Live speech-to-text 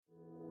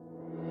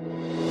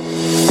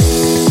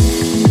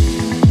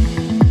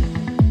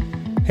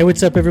Hey,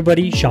 what's up,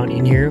 everybody? Sean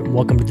Ian here.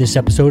 Welcome to this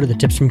episode of the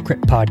Tips from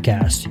Crit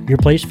podcast, your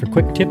place for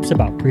quick tips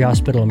about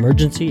pre-hospital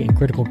emergency and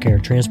critical care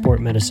transport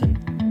medicine.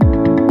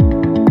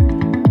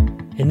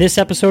 In this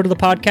episode of the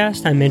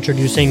podcast, I'm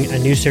introducing a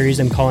new series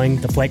I'm calling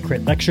the Flight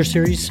Crit Lecture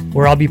Series,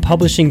 where I'll be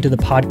publishing to the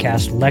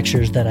podcast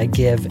lectures that I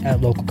give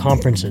at local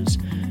conferences.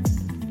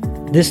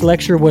 This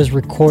lecture was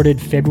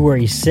recorded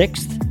February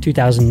 6th,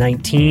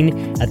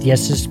 2019 at the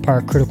Estes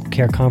Park Critical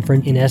Care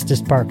Conference in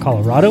Estes Park,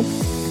 Colorado.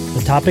 The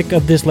topic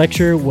of this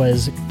lecture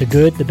was the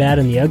good, the bad,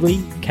 and the ugly,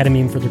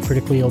 ketamine for the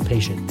critically ill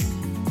patient.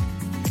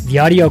 The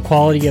audio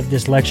quality of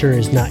this lecture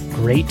is not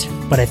great,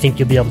 but I think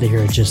you'll be able to hear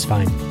it just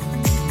fine.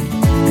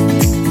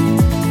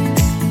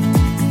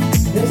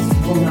 This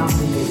will not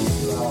be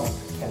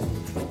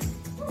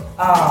ketamine.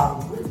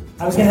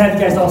 I was going to have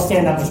you guys all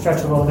stand up and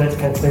stretch a little bit to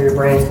kind of clear your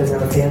brains, because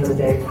at the end of the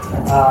day,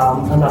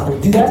 I'm not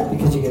going to do that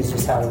because you guys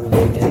just had a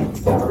really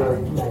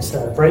nice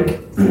break.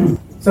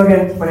 So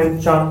again, my name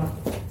is Sean.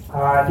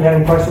 If you have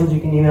any questions,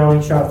 you can email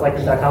me,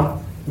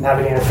 sean@flightcrit.com. I'm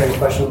happy to answer any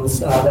questions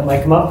that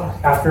might come up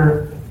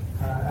after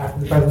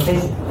the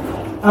presentation.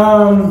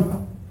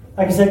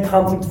 Like I said,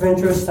 conflict of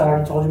interest, I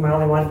already told you my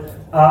only one.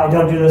 I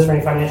don't do this for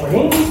any financial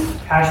gain.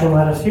 Passion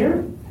led us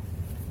here.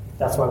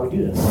 That's why we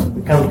do this.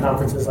 We come to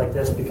conferences like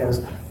this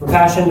because we're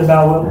passionate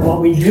about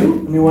what we do,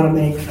 and we want to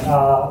make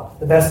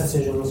the best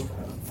decisions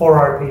for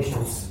our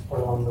patients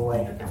along the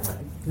way.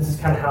 This is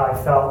kind of how I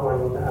felt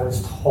when I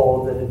was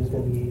told that it was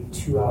going to be a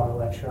 2-hour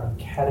lecture on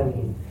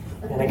ketamine.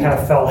 And I kind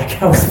of felt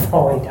like I was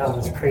falling down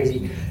this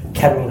crazy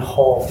ketamine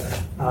hole.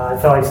 I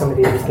felt like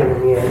somebody was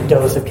giving me a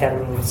dose of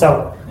ketamine.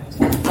 So,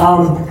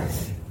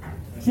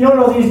 if you don't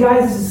know these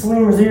guys, this is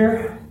Salim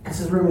Razir. This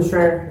is Ruben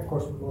Strayer. Of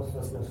course, most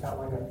of us know Scott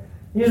Wenger.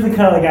 These are the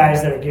kind of the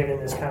guys that are giving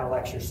this kind of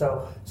lecture.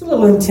 So it's a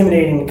little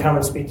intimidating to come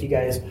and speak to you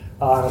guys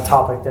on a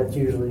topic that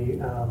usually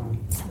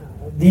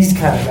these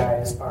kind of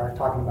guys are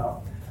talking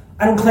about.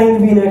 I don't claim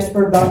to be an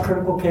expert about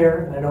critical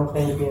care, and I don't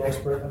claim to be an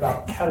expert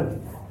about ketamine.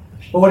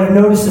 But what I've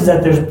noticed is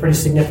that there's a pretty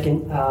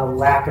significant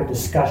lack of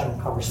discussion,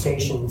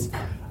 conversations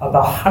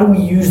about how do we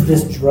use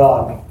this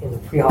drug in the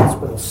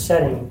pre-hospital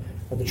setting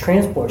or the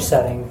transport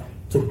setting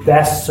to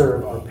best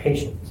serve our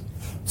patients.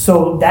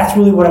 So that's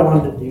really what I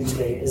wanted to do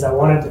today, is I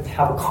wanted to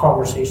have a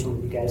conversation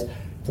with you guys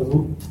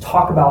to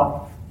talk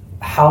about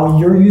how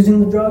you're using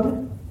the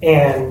drug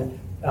and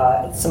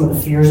some of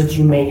the fears that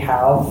you may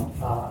have,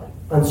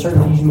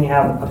 uncertainties you may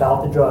have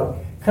about the drug,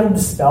 kind of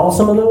dispel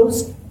some of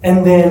those,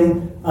 and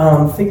then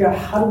figure out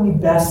how do we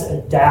best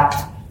adapt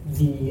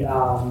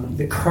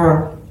the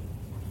current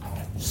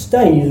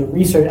studies or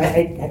research.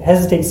 I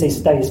hesitate to say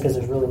studies because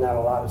there's really not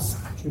a lot of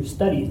true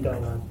studies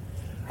going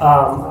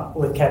on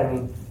with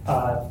ketamine,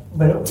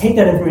 but take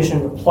that information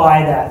and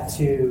apply that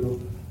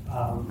to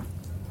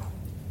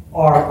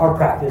our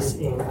practice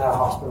in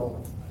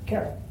hospital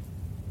care.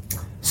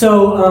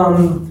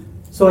 So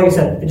like I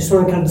said, I just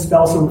want to kind of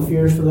dispel some of the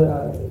fears for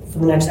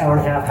the next hour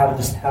and a half,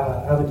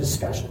 have a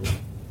discussion.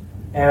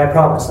 And I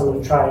promise I'm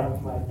going to try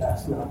my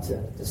best not to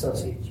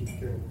dissociate you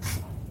during this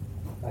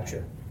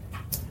lecture.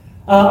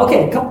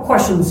 Okay, a couple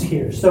questions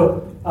here.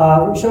 So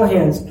show of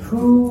hands,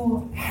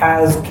 who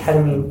has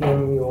ketamine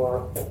in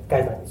your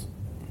guidelines?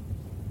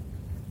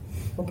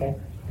 Okay,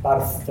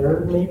 about a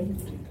third maybe.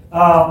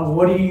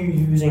 What are you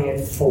using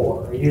it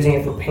for? Are you using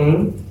it for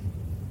pain?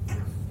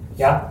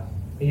 Yeah?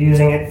 Are you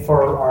using it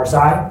for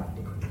RSI?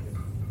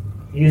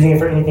 Are you using it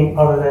for anything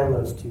other than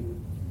those two?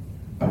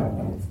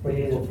 What are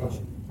you using it for?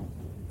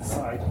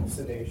 Psych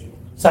sedation.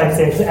 Psych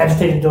sedation,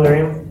 agitated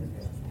delirium?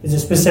 Is it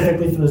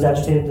specifically for those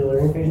agitated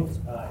delirium patients?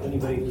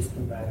 Anybody who's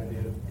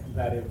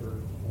combative or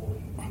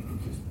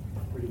just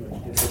pretty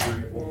much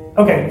disagreeable.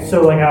 Okay,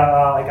 so like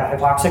a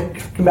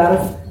hypoxic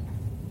combative?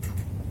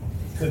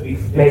 Could be.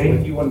 Maybe.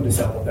 If you wanted to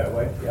sell it that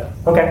way, yeah.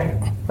 Okay,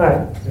 all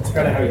right. That's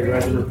kind of how you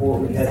read the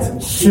report. We had some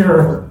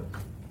Sure.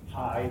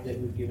 high that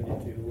we've given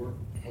it to, or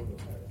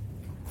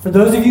For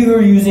those of you who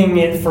are using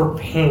it for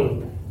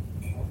pain,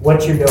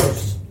 what's your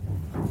dose?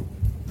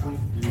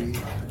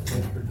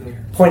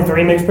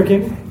 0.3 mg per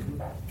kg?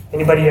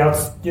 Anybody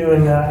else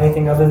doing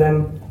anything other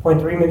than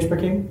 0.3 mg per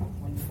kg?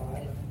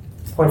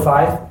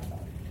 0.5?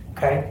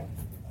 Okay.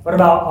 What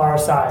about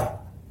RSI?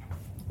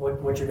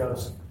 What's your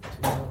dose?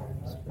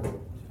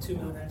 2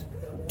 milligrams per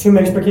kg. 2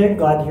 mg per kg?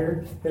 Glad to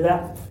hear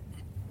that.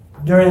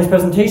 During this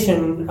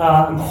presentation,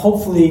 I'm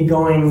hopefully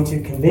going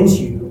to convince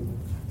you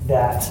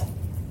that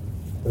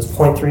those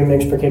 0.3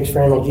 mg per kg for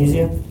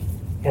analgesia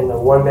and the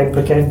 1 mg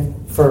per kg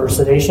for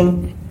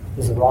sedation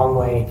is the wrong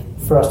way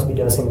for us to be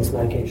dosing this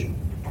medication.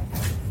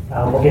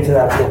 We'll get to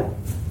that again.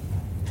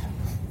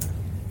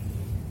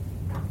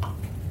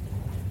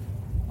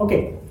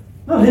 Okay,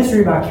 a little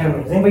history about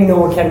ketamine. Does anybody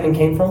know where ketamine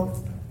came from?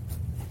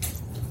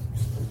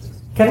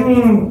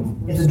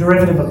 Ketamine is a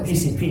derivative of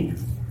PCP.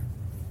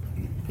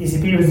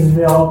 PCP was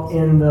developed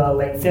in the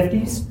late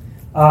 50s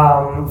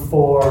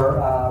for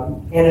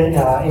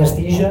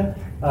anesthesia,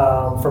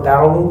 for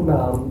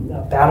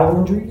battle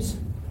injuries.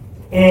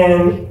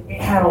 And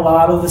it had a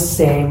lot of the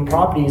same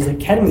properties that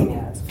ketamine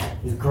has.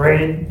 It was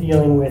great at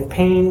dealing with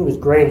pain, it was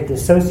great at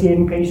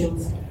dissociating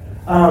patients,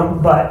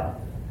 but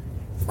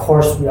Of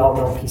course, we all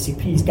know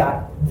PCP's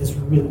got this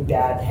really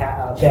bad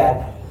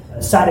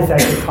side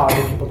effect of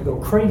causing people to go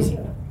crazy.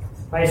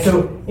 Right?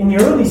 So in the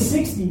early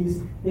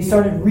 60s, they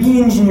started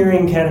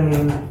re-engineering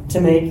ketamine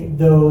to make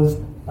those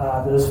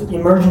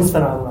emergence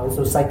phenomena,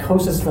 those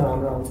psychosis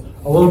phenomena,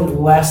 a little bit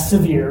less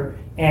severe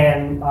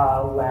and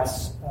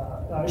less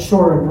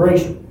shorter in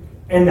duration.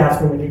 And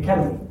that's when they did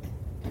ketamine.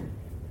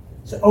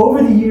 So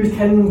over the years,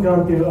 ketamine's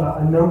gone through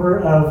a number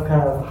of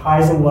kind of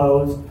highs and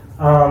lows.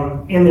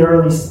 In the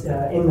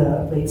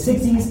late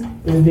 60s,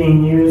 it was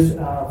being used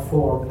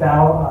for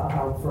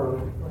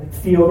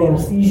field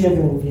anesthesia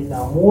during the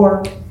Vietnam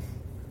War.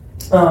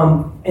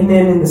 And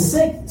then in the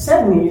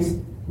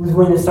 70s was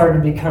when it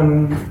started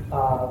becoming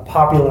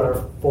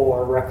popular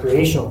for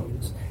recreational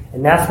use.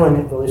 And that's when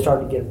it really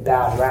started to get a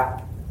bad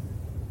rap.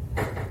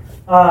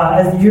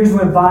 As the years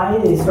went by,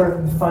 they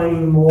started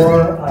finding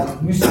more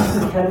uses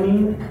for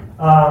ketamine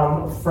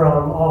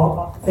from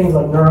all things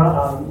like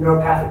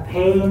neuropathic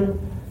pain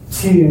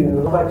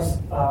to complex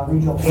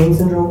regional pain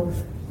syndrome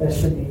that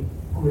should be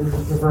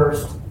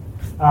reversed.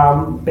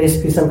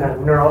 Basically, some kind of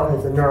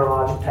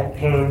neurologic type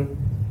pain.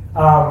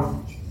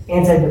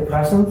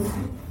 Antidepressants.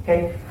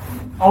 Okay,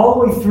 all the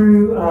way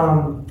through.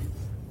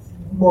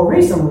 More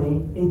recently,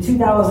 in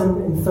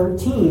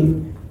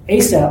 2013.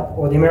 ACEP,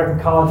 or the American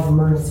College of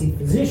Emergency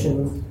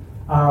Physicians,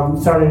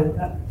 started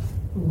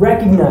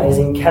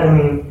recognizing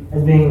ketamine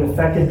as being an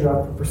effective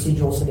drug for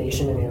procedural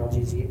sedation and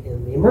analgesia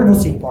in the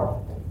emergency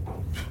department.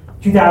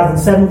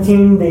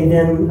 2017, they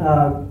then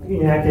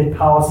enacted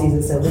policies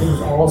that said this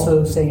is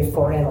also safe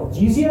for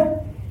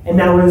analgesia, and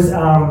that was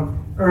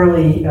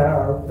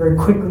very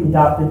quickly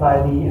adopted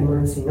by the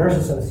Emergency Nurse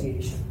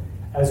Association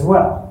as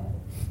well.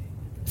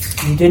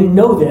 You didn't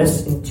know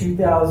this in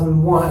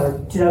 2001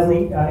 or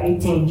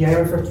 2018,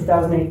 January 1st,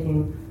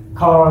 2018,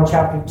 Colorado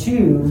Chapter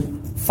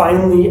 2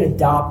 finally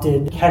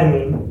adopted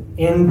ketamine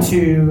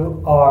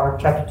into our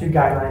Chapter 2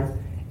 guidelines,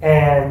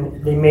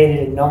 and they made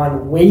it a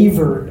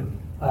non-waivered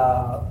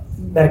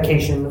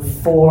medication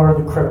for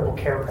the critical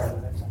care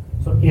paramedics.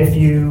 So if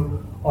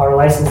you are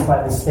licensed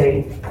by the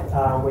state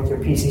with your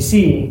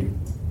PCC,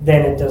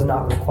 then it does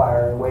not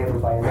require a waiver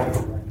by your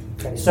medical director.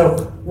 Okay, so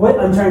what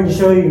I'm trying to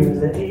show you is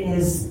that it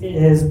has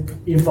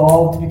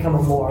evolved to become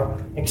a more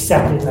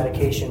accepted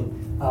medication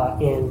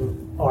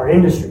in our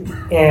industry.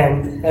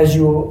 And as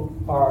you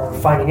are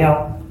finding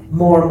out,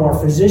 more and more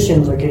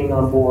physicians are getting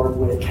on board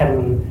with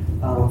ketamine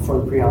for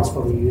the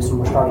pre-hospital use, and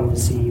we're starting to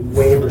see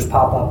waivers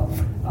pop up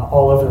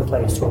all over the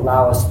place to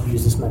allow us to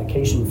use this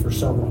medication for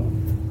so many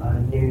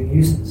new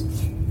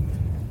uses.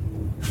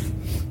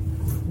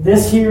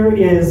 This here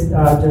is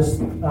just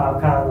kind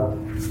of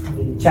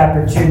the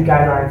Chapter 2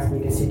 guidelines.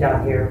 You can see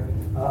down here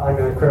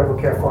under the critical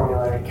care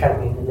formulary,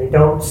 ketamine, and they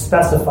don't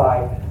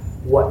specify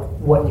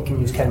what you can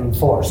use ketamine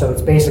for. So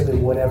it's basically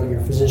whatever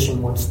your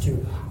physician wants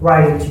to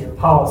write into your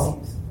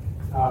policies.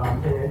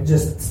 And it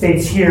just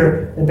states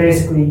here that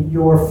basically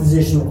your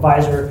physician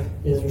advisor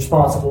is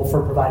responsible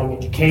for providing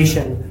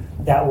education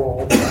that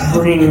will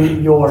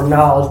bring your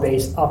knowledge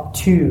base up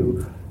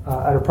to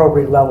an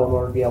appropriate level in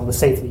order to be able to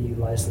safely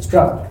utilize this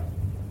drug.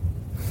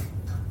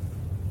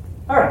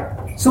 All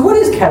right, so what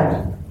is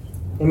ketamine?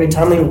 Anybody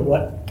tell me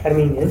what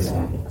ketamine is?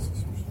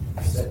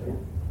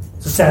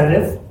 It's a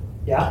sedative,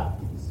 yeah.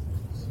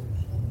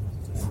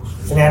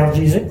 It's an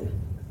analgesic.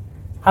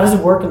 How does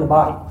it work in the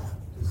body?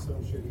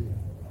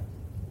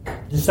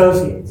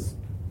 Dissociates.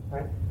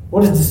 Right?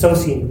 What does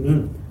dissociate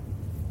mean?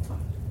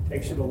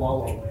 Takes you to La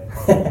La Land.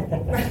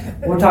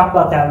 We'll talk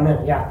about that in a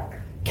minute, yeah.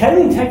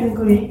 Ketamine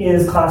technically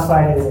is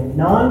classified as a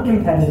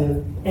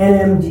non-competitive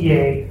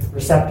NMDA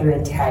receptor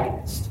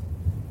antagonist.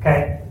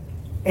 Okay?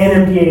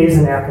 NMDA is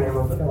an acronym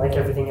of like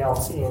everything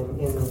else in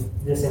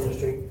this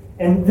industry.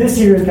 And this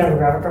here is kind of a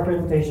graphic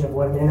representation of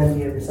what an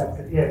NMDA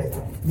receptor is.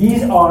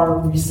 These are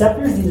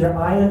receptors, these are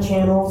ion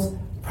channels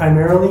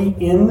primarily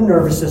in the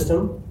nervous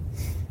system.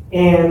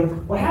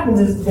 And what happens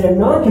is they're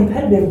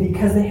non-competitive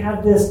because they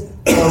have this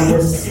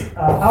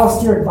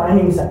allosteric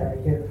binding site right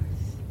here.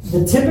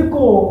 The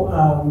typical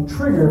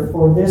trigger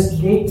for this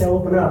gate to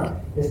open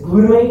up is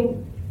glutamate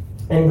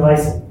and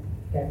glycine.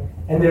 Okay?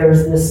 And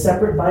there's this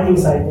separate binding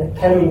site that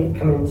ketamine can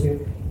come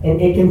into,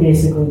 and it can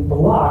basically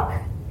block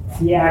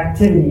the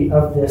activity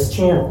of this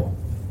channel.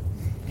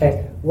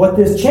 Okay? What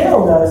this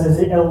channel does is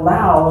it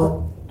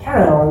allows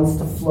cations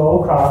to flow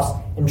across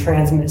and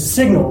transmit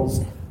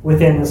signals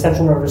within the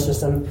central nervous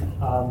system,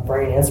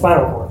 brain, and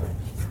spinal cord.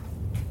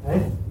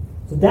 Okay?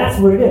 So that's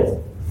what it is.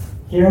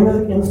 Here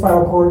in the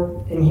spinal cord,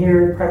 and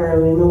here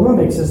primarily in the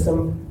limbic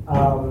system,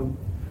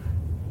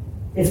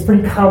 it's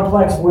pretty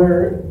complex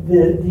where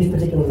these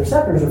particular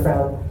receptors are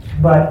found,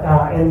 but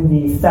in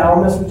the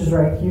thalamus, which is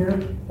right here,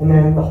 and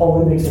then the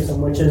whole limbic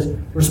system, which is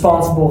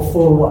responsible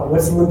for what?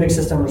 What's the limbic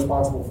system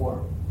responsible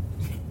for?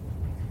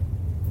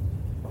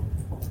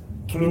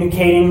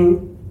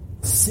 Communicating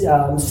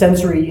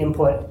sensory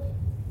input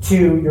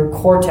to your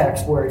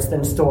cortex, where it's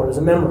then stored as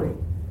a memory.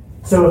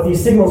 So if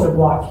these signals are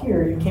blocked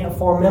here, you can't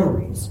form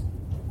memories.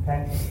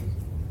 Okay?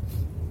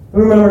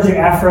 Who remembers your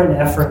afferent and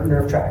efferent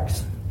nerve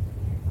tracts?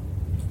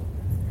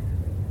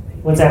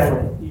 What's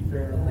afferent?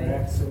 Efferent or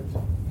exit.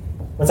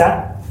 What's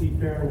that?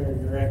 Efferent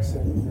are your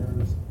exit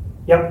nerves.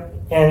 Yep.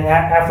 And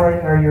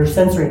afferent are your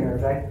sensory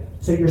nerves, right?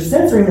 So your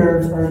sensory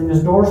nerves are in this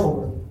dorsal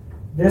root.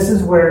 This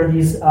is where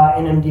these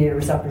NMDA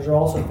receptors are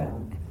also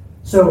found.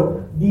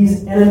 So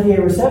these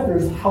NMDA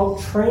receptors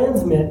help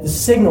transmit the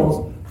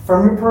signals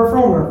from your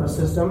peripheral nervous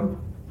system,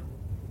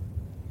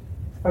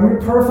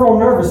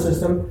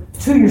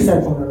 to your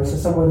central nervous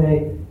system, where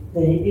they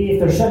if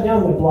they're shut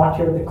down, they're blocked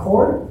here at the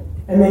cord,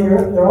 and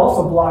then they're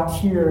also blocked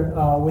here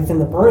within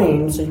the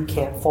brain, so you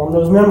can't form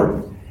those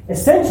memories.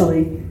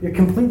 Essentially, you're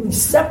completely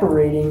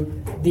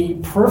separating the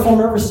peripheral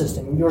nervous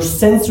system, your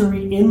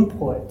sensory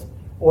input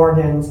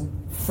organs,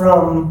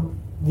 from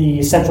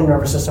the central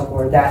nervous system,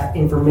 where that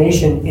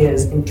information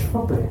is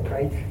interpreted,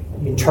 right?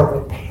 You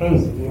interpret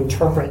pain, you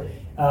interpret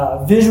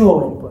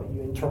visual input,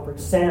 you interpret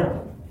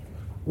sound.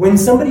 When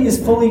somebody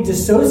is fully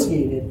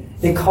dissociated,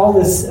 they call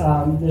this,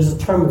 there's a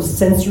term of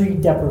sensory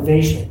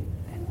deprivation,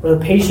 where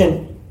the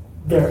patient,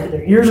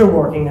 their ears are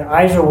working, their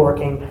eyes are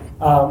working,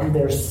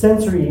 their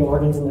sensory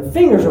organs and their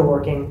fingers are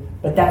working,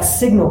 but that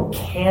signal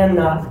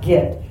cannot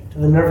get to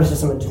the nervous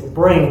system and to the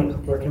brain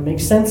where it can make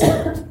sense of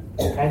it.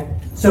 Okay?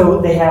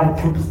 So they have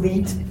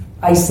complete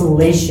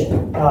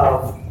isolation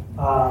of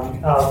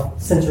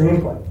sensory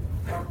input.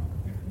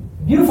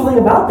 The beautiful thing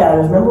about that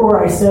is, remember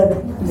where I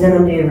said these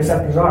NMDA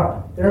receptors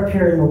are? They're up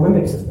here in the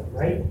limbic system,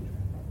 right?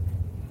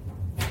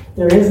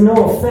 There is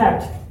no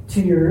effect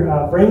to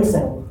your brain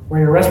center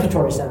where your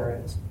respiratory center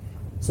is.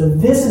 So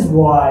this is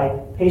why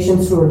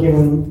patients who are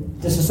given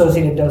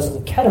disassociated doses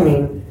of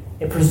ketamine,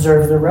 it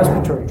preserves their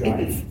respiratory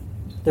drive.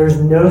 There's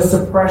no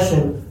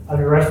suppression of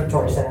your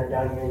respiratory center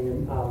down here in your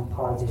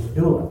pons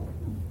medulla.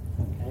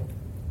 Okay?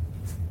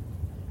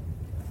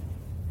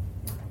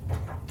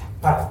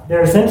 All right.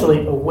 They're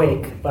essentially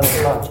awake but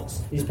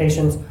unconscious. These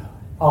patients,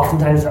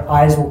 oftentimes their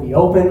eyes will be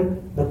open,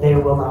 but they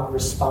will not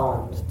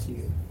respond to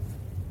you.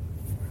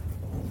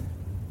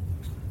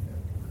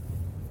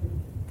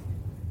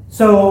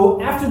 So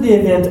after the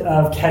event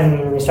of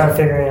ketamine, we started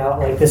figuring out,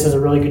 like, this is a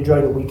really good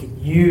drug that we could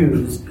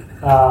use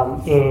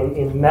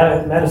in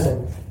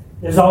medicine.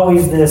 There's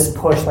always this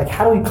push, like,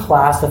 how do we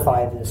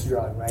classify this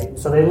drug, right?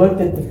 So they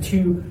looked at the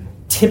two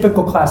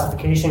typical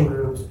classification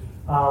groups,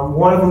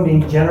 one of them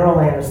being general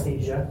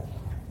anesthesia.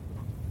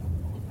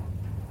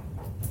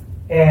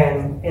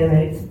 And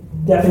the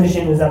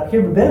definition is up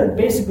here, but then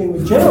basically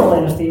with general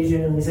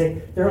anesthesia, and they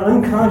say they're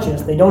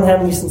unconscious, they don't have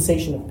any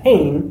sensation of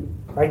pain,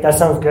 right? That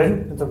sounds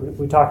good. That's what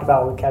we talked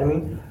about with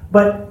ketamine.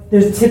 But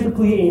there's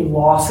typically a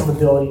loss of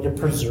ability to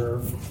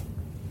preserve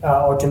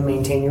or to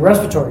maintain your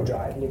respiratory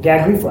drive and your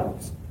gag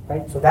reflex,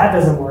 right? So that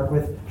doesn't work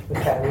with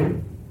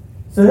ketamine.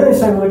 So then they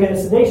started looking at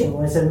sedation.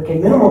 When I said, okay,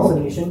 minimal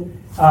sedation,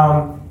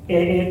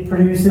 it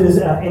produces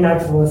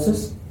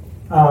anxiolysis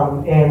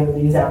and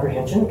leaves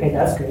apprehension. Okay,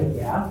 that's good,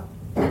 yeah.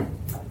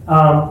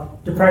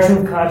 Depression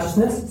of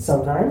consciousness,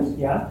 sometimes,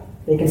 yeah.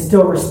 They can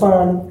still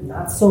respond,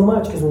 not so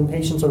much, because when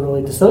patients are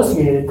really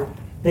dissociated,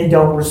 they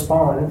don't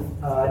respond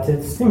to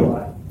the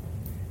stimuli.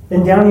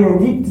 Then down here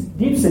in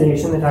deep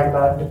sedation, they talk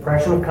about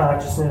depression of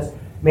consciousness,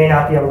 may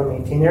not be able to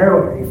maintain their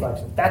airway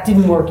reflexes. That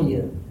didn't work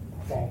either.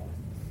 Okay.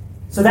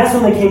 So that's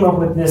when they came up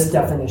with this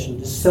definition,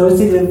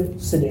 dissociative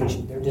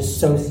sedation. They're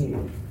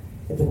dissociated.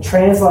 It's a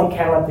trance-like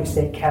cataleptic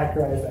state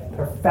characterized by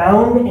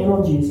profound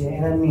analgesia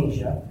and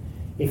amnesia.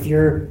 If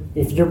your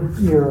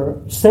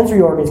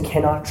sensory organs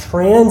cannot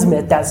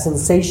transmit that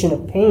sensation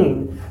of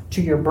pain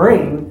to your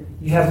brain,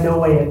 you have no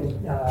way of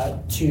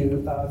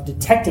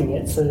detecting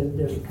it. So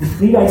there's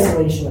complete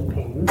isolation of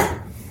pain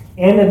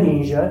and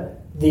amnesia.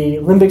 The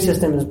limbic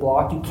system is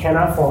blocked. You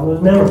cannot form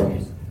those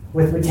memories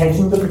with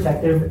retention of the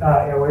protective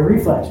airway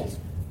reflexes.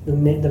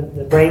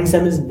 The brain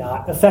stem is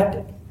not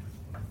affected.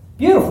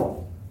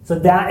 Beautiful. So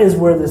that is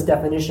where this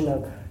definition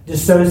of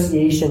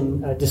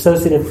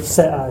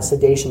dissociative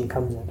sedation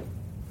comes in.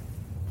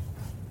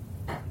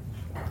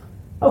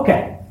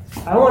 Okay,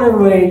 I want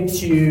everybody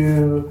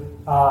to,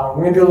 we're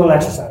going to do a little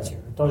exercise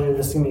here. I told you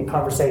this is going to be a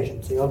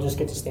conversation, so you'll just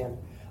get to stand.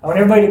 I want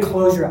everybody to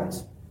close your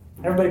eyes.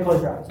 Everybody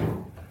close your eyes.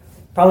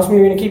 Promise me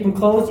you're going to keep them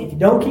closed. If you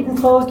don't keep them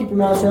closed, keep your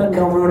mouth shut and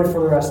don't ruin it for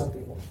the rest of the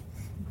people.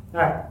 All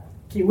right,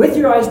 with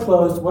your eyes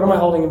closed, what am I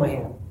holding in my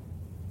hand?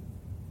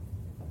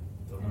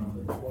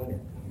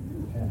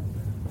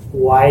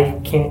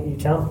 Why can't you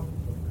tell?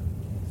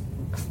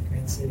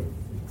 Can't see.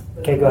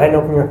 Okay, go ahead and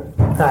open your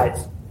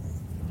eyes.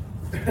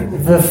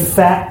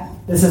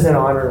 This is in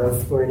honor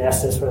of, we're in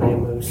Estes where they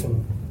moose,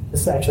 and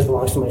this actually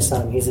belongs to my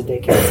son. He's a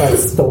daycare, so I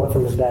stole it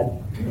from his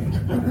bed.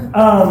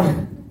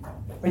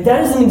 Right,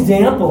 that is an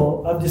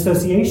example of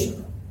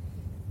dissociation,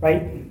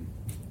 right?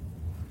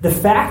 The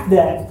fact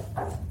that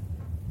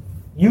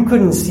you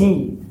couldn't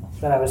see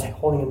that I was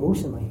holding a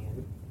moose in my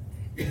hand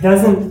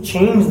doesn't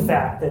change the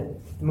fact that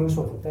the moose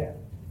wasn't there.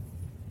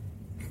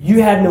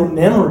 You had no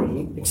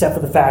memory, except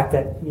for the fact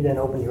that you then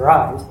opened your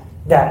eyes,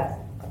 that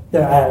I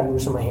had a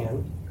moose in my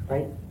hand,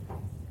 right?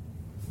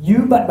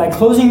 You, by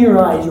closing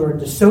your eyes, you are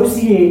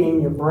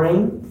dissociating your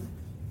brain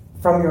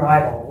from your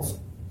eyeballs,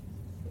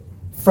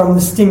 from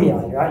the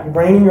stimuli, right? Your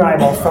brain and your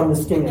eyeballs from the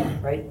stimuli,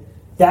 right?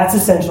 That's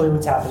essentially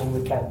what's happening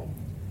with ketamine.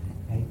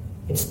 Okay?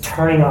 It's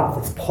turning off.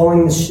 It's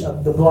pulling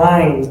the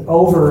blinds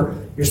over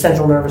your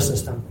central nervous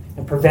system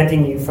and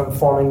preventing you from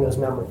forming those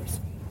memories.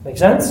 Make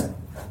sense?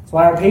 That's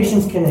why our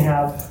patients can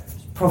have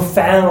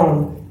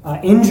profound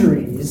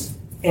injuries,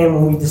 and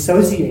when we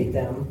dissociate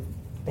them,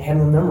 they have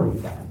no memory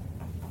of that.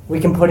 We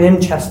can put in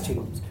chest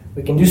tubes.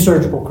 We can do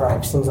surgical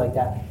cracks, things like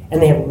that,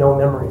 and they have no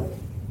memory of it.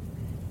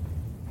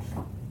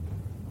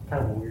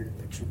 Kind of a weird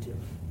picture, too.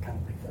 Kind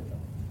of like that, though.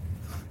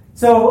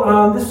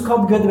 So this is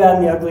called The Good, the Bad,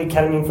 and the Ugly,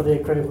 ketamine for the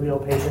critically ill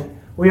patient.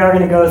 We are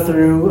going to go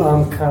through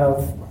kind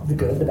of the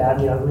good, the bad,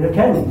 and the ugly of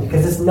ketamine,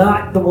 because it's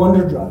not the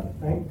wonder drug,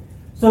 right?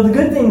 So the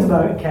good things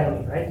about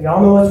ketamine, right? We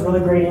all know it's a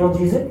really great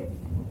analgesic.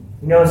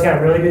 We know it's got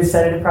really good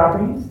sedative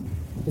properties.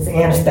 It's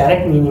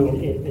anesthetic,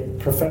 meaning it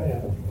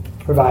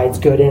provides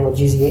good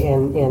analgesia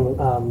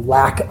and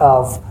lack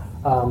of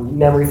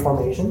memory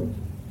formation.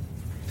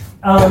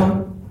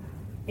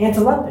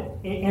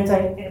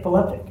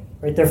 Anti-epileptic,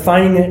 right? They're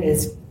finding that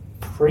it's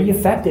pretty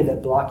effective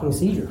at blocking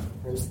seizures.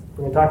 We're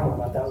going to talk more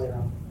about that later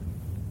on.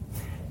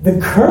 The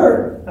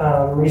current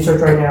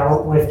research right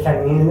now with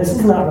ketamine, and this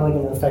is not really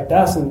going to affect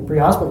us in the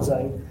pre-hospital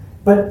setting,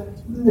 but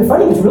they're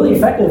finding it's really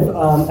effective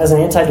as an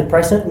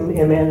antidepressant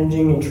in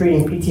managing and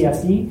treating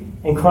PTSD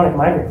and chronic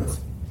migraines.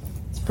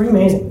 It's pretty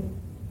amazing.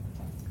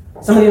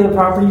 Some of the other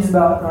properties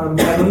about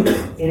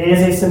ketamine, it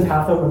is a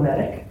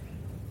sympathomimetic.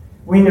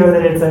 We know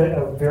that it's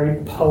a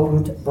very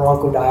potent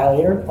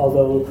bronchodilator,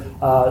 although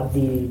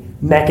the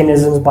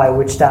mechanisms by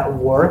which that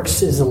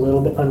works is a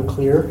little bit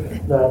unclear.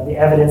 The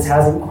evidence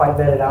hasn't quite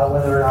vetted out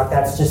whether or not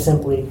that's just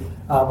simply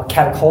a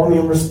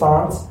catecholamine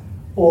response,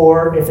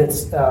 or if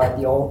it's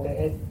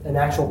an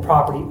actual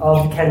property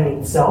of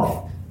ketamine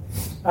itself.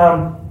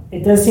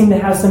 It does seem to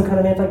have some kind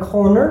of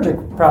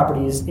anticholinergic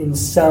properties in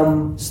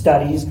some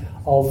studies,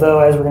 although,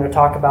 as we're going to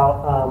talk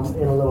about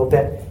in a little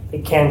bit,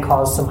 it can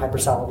cause some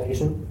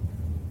hypersalivation.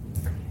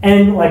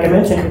 And like I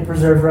mentioned, it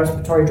preserves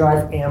respiratory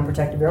drive and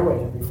protective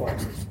airway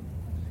reflexes.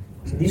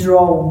 So these are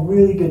all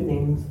really good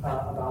things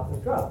about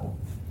this drug.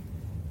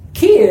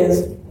 Key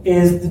is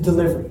the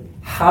delivery.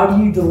 How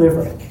do you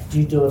deliver it? Do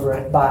you deliver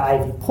it by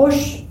IV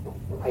push,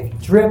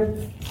 IV drip,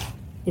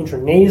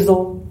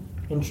 intranasal,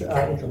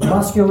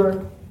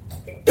 intramuscular?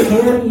 It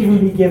can even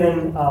be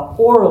given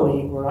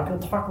orally. We're not going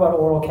to talk about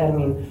oral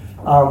ketamine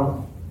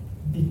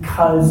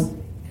because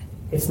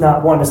it's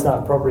not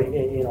appropriate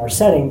in our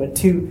setting, but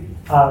two,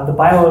 the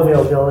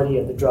bioavailability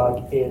of the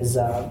drug is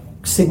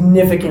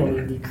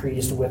significantly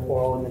decreased with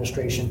oral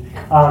administration.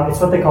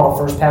 It's what they call a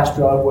first-pass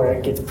drug, where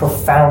it gets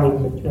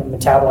profoundly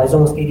metabolized.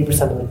 Almost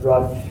 80% of the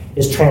drug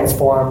is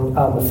transformed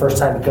the first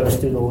time it goes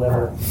through the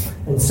liver.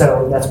 And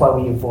so that's why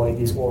we avoid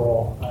these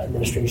oral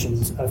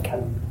administrations of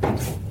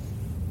ketamine.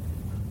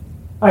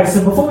 All right,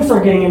 so before we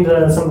start getting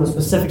into some of the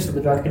specifics of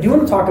the drug, I do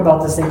want to talk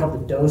about this thing called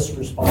the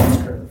dose-response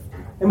curve.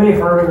 Anybody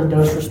heard of the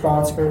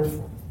dose-response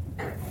curve?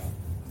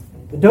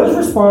 The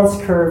dose-response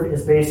curve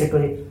is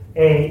basically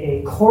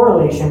a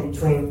correlation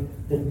between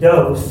the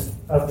dose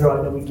of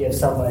drug that we give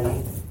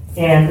somebody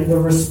and the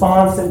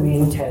response that we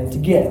intend to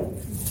give,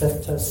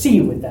 to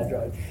see with that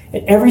drug.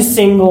 And every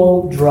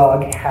single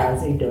drug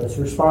has a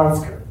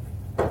dose-response curve.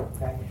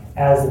 Okay?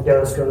 As the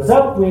dose goes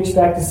up, we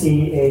expect to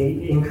see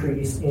an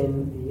increase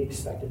in the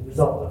expected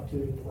result up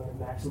to a point of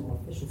maximal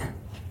efficiency.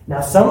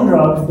 Now, some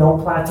drugs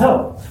don't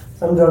plateau.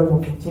 Some drugs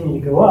will continue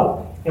to go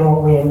up. And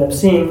what we end up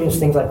seeing is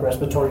things like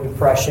respiratory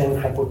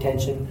depression,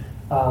 hypotension,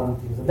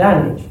 things of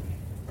that nature.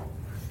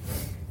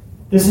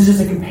 This is just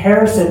a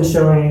comparison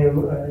showing you a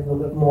little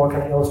bit more,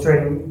 kind of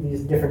illustrating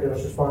these different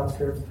dose response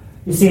curves.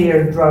 You see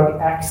here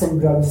drug X and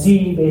drug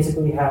Z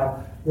basically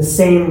have the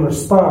same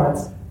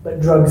response,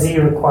 but drug Z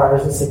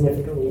requires a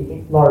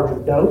significantly larger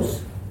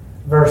dose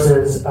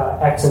versus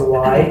X and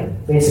Y,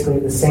 basically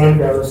the same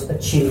dose,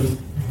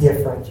 achieve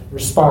different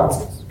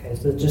responses. Okay,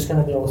 so it just kind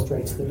of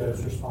illustrates the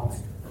dose response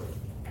curve.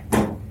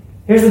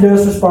 Here's the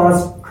dose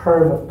response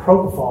curve of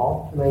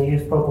propofol, and I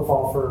use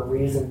propofol for a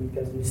reason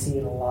because we see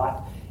it a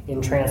lot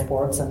in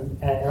transports, and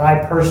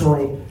I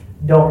personally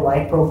don't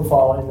like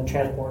propofol in the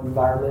transport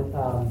environment,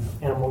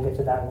 and we'll get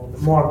to that a little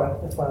bit more,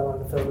 but that's why I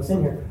wanted to throw this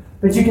in here.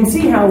 But you can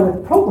see how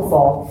with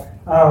propofol,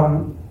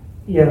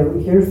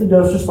 here's the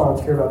dose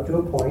response curve up to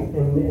a point,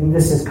 and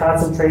this is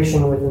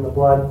concentration within the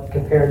blood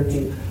compared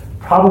to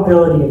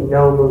probability of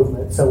no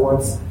movement. So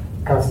once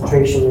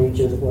concentration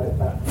reaches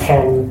about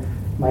 10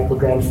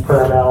 micrograms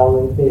per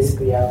ml, we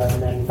basically have a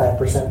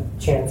 95%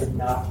 chance of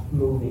not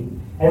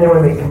moving. And then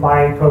when they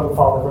combine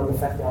propofol with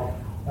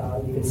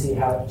ribofentanil, you can see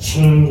how it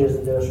changes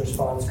the dose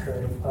response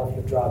curve of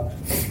the drug.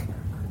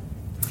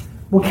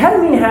 Well,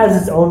 ketamine has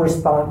its own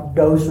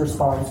dose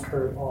response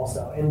curve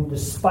also, and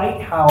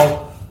despite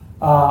how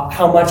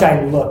much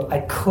I looked,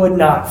 I could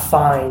not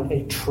find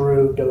a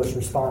true dose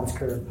response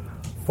curve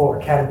for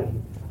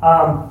ketamine.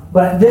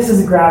 But this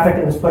is a graphic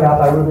that was put out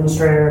by Ruben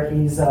Strayer.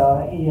 He's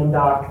an EM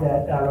doc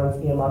that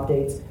runs EM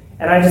updates,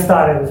 and I just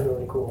thought it was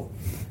really cool.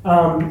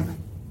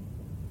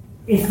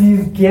 If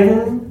you've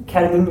given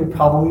ketamine, you're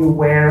probably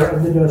aware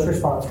of the dose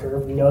response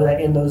curve. We know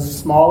that in those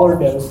smaller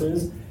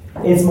doses,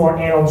 It's more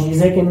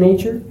analgesic in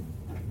nature.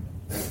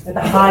 At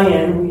the high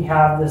end, we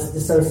have this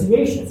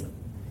dissociation.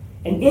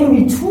 And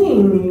in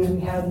between these,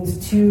 we have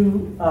these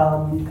two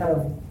kind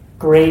of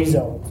gray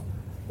zones.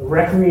 The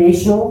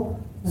recreational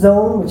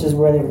zone, which is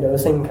where they were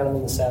dosing kind of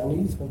in the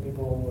 70s when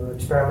people were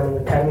experimenting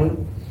with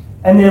ketamine.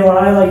 And then what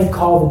I like to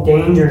call the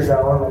danger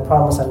zone, I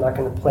promise I'm not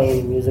going to play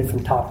any music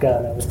from Top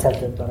Gun. I was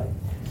tempted, but I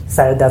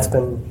decided that's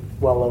been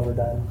well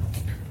overdone.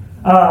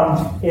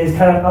 Is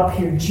kind of up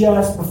here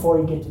just before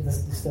you get to this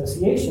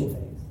dissociation phase.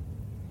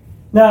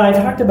 Now, I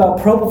talked about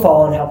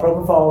propofol and how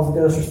propofol,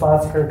 the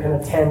dose-response curve kind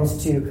of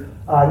tends to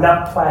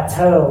not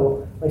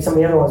plateau like some of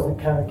the other ones, but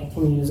kind of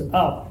continues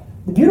up.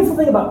 The beautiful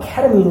thing about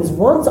ketamine is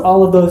once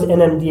all of those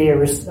NMDA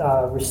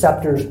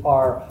receptors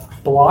are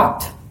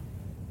blocked,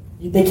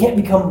 they can't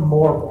become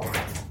more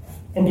blocked.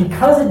 And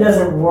because it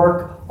doesn't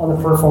work on the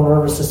peripheral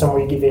nervous system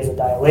where you get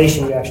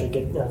vasodilation, you actually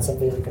get some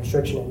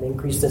vasoconstriction and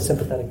increase the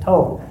sympathetic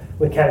tone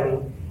with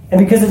ketamine. And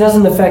because it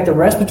doesn't affect the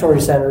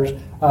respiratory centers,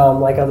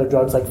 like other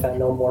drugs like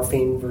fentanyl,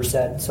 morphine,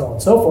 Versed, so on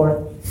and so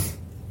forth,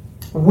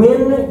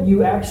 when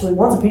you actually,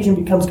 once a patient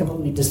becomes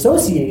completely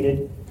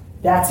dissociated,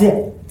 that's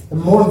it. The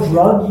more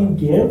drug you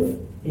give,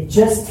 it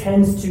just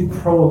tends to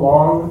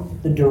prolong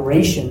the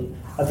duration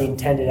of the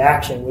intended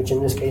action, which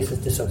in this case is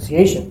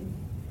dissociation.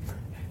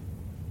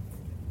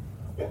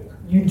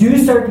 You do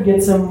start to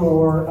get some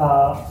more,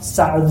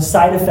 the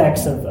side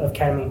effects of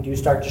ketamine do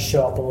start to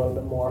show up a little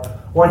bit more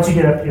once you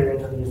get up here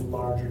into these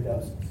larger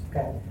doses.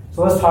 Okay,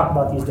 so let's talk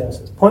about these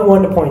doses.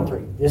 0.1 to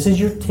 0.3. This is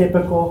your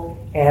typical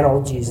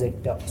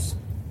analgesic dose.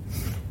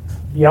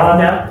 Beyond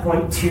that,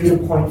 0.2 to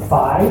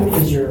 0.5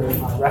 is your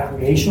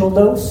recreational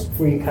dose,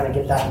 where you kind of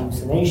get that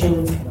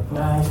hallucination, it's kind of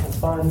nice, kind of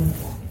fun.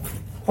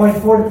 0.4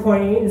 to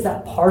 0.8 is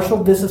that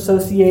partial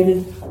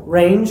disassociated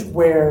range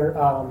where,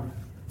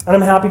 and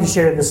I'm happy to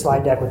share this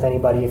slide deck with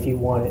anybody if you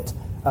want it.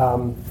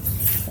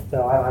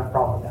 So I don't have a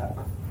problem with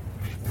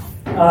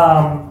that.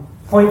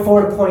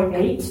 0.4 to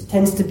 0.8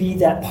 tends to be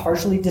that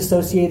partially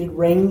dissociated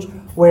range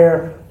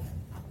where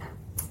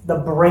the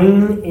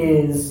brain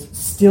is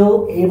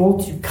still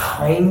able to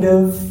kind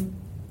of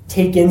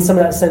take in some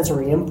of that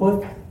sensory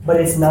input, but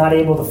it's not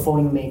able to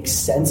fully make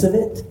sense of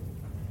it.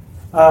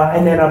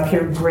 And then up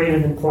here, greater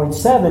than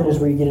 0.7 is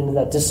where you get into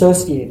that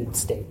dissociated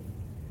state.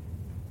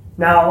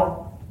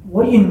 Now,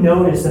 what do you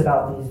notice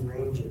about these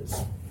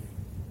ranges?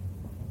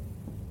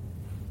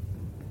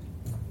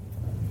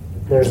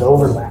 There's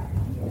overlap,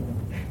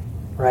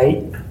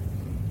 right?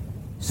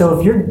 So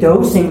if you're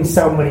dosing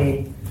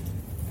somebody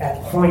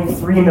at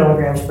 0.3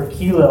 milligrams per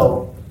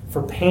kilo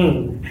for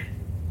pain,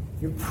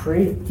 you're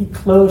pretty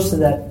close to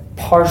that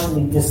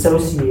partially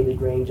dissociated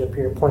range up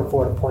here,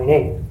 0.4 to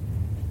 0.8.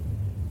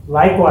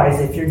 Likewise,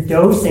 if you're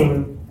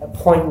dosing at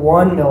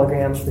 0.1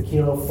 milligrams per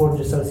kilo for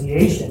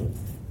dissociation,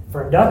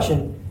 for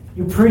induction,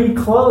 you're pretty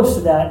close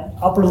to that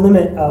upper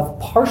limit of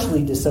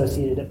partially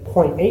dissociated at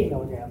 0.8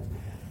 milligrams.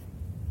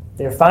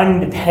 They're finding,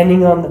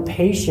 depending on the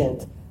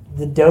patient,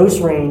 the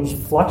dose range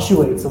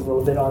fluctuates a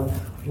little bit on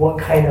what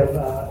kind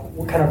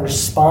of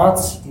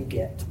response you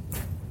get.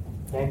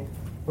 Okay,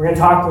 we're going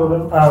to talk a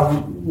little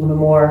bit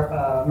more.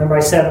 Remember, I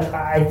said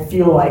I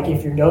feel like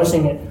if you're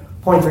dosing at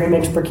 0.3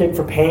 mg per kg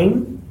for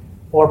pain,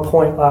 or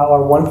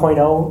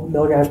 1.0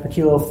 milligrams per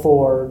kilo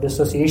for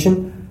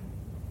dissociation,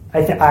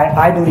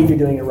 I believe you're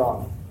doing it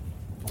wrong.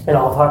 And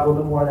I'll talk a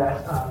little bit more of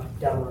that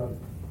down the road.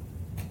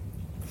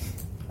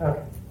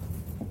 Okay.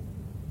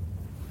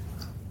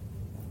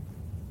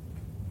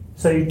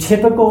 So your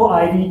typical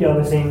IV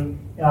dosing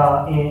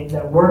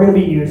that we're going to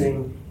be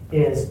using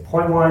is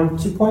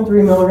 0.1 to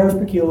 0.3 milligrams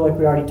per kilo, like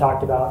we already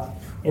talked about,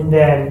 and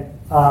then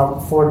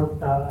for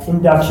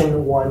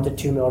induction, 1 to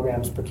 2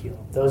 milligrams per kilo.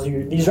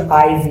 These are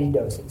IV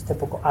doses,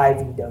 typical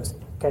IV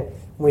dosing. Okay.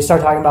 When we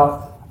start talking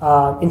about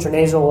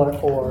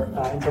intranasal or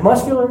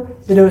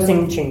intramuscular, the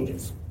dosing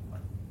changes.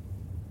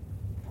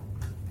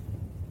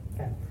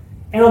 Okay.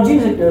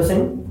 Analgesic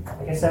dosing,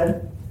 like I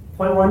said,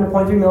 0.1 to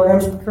 0.3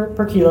 milligrams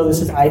per kilo.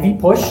 This is IV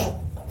push.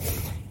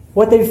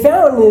 What they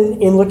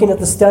found in looking at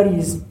the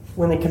studies,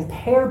 when they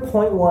compare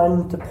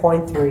 0.1 to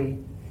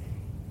 0.3,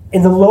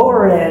 in the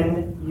lower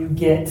end, you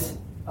get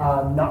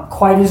not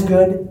quite as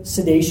good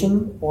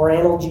sedation or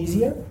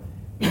analgesia,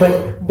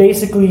 but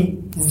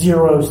basically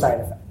zero side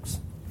effects.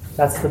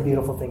 That's the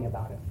beautiful thing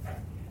about it.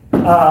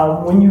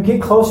 When you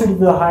get closer to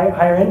the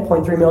higher end,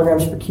 0.3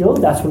 milligrams per kilo,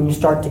 that's when you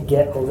start to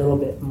get a little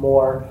bit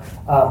more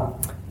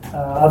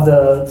of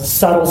the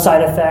subtle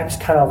side effects,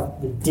 kind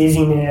of the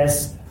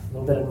dizziness, a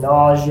little bit of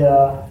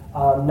nausea,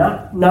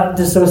 not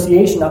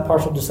dissociation, not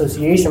partial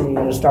dissociation, when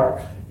you're going to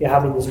start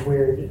having these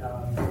weird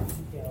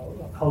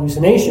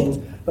hallucinations.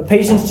 But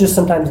patients just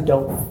sometimes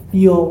don't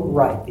feel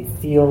right. They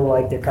feel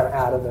like they're kind of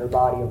out of their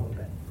body a little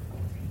bit.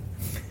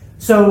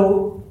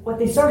 So what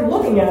they started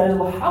looking at is,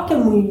 well, how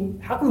can we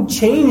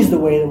change the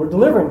way that we're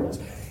delivering this?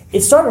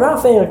 It started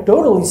off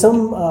anecdotally.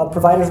 Some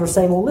providers were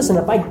saying, well, listen,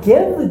 if I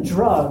give the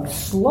drug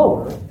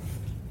slower,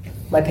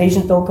 my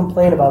patients don't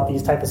complain about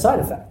these type of side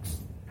effects.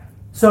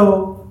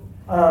 So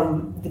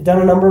they've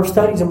done a number of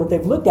studies, and what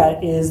they've looked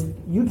at is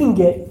you can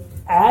get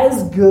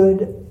as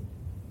good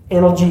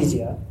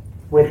analgesia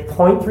with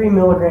 0.3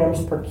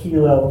 milligrams per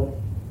kilo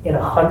in a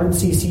 100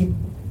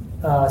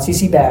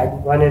 cc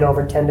bag, run it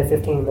over 10 to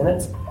 15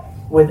 minutes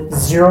with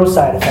zero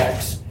side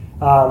effects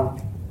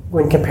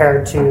when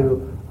compared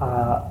to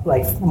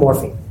like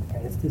morphine.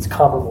 Okay? It's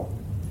comparable.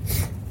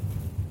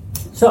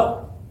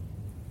 So,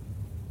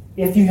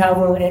 if you have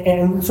one,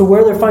 and so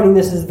where they're finding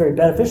this is very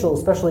beneficial,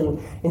 especially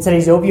in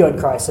today's opioid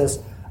crisis,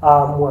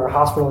 where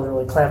hospitals are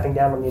really clamping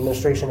down on the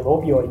administration of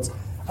opioids,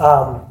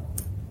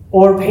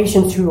 or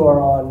patients who are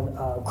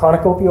on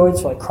chronic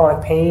opioids, like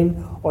chronic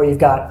pain, or you've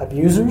got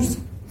abusers.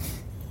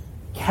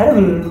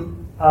 Ketamine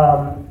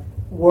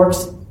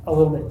works a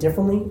little bit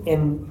differently,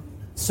 and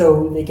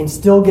so they can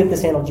still get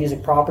this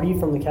analgesic property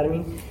from the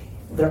ketamine.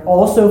 They're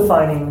also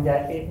finding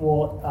that it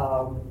will,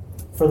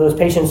 for those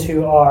patients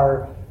who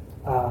are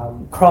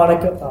chronic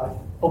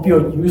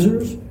opioid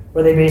users,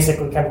 where they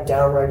basically kind of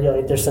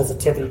downregulate their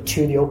sensitivity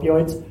to the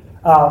opioids,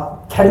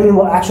 ketamine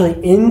will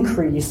actually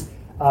increase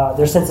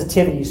their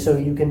sensitivity, so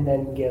you can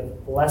then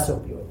give less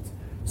opioids.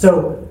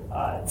 So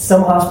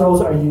some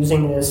hospitals are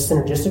using this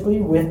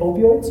synergistically with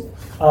opioids,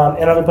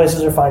 and other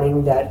places are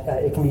finding that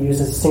it can be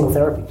used as a single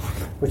therapy,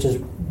 which is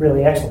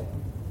really excellent.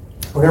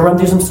 We're going to run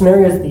through some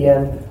scenarios at the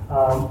end.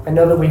 I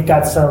know that we've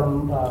got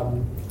some,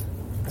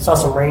 I saw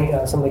some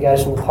of the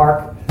guys from the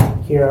park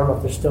here. I don't know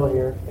if they're still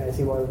here. I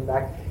see one of them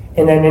back.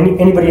 And then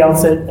anybody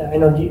else that, I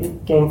know the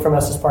gang from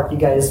Estes Park, you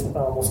guys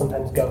will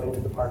sometimes go into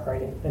the park,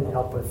 right, and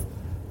help with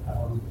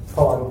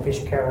prolonging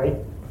patient care, right?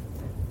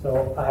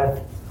 So I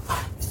have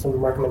some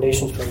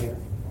recommendations for you.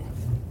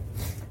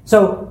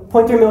 So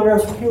 0.3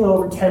 milligrams per kilo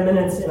over 10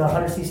 minutes in a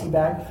 100 cc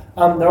bag.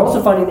 They're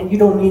also finding that you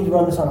don't need to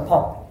run this on a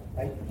pump,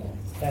 right?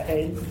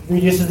 It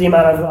reduces the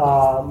amount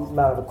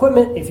of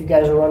equipment. If you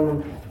guys are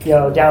running,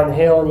 down the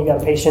hill and you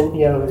got a patient,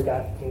 who's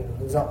got,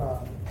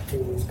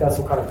 who's got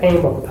some chronic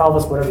pain, broken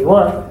pelvis, whatever you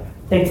want,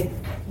 take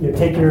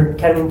your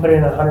ketamine, put it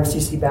in a 100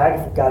 cc bag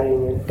if you've got it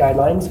in your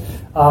guidelines,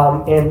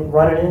 and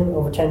run it in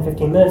over 10,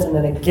 15 minutes, and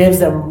then it gives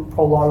them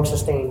prolonged,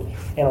 sustained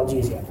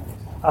analgesia.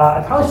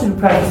 I probably should have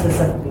practiced this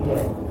at the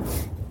beginning.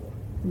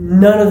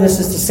 None of this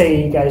is to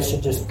say you guys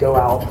should just go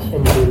out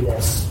and do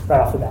this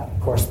right off the bat.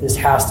 Of course, this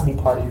has to be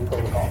part of your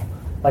protocol.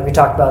 Like we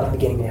talked about at the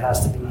beginning, it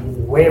has to be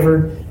either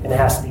waivered and it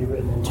has to be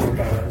written into your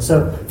guidelines.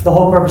 So the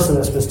whole purpose of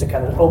this was to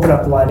kind of open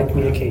up the line of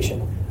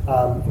communication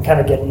and kind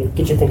of get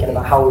you thinking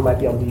about how we might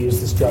be able to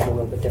use this drug a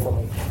little bit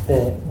differently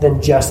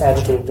than just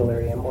agitated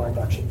delirium or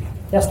induction.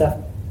 Yes, Steph?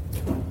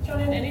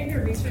 John, in any of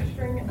your research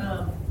during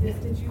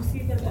did you see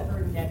them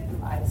ever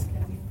nebulize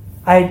ketamine?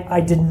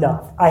 I did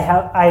not.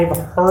 I've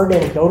heard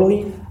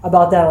anecdotally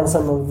about that on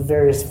some of the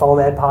various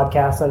PhoneEd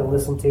podcasts that I've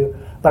listened to,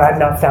 but I've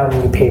not found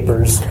any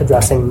papers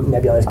addressing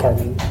nebulized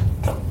ketamine.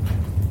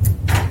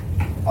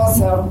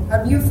 Also,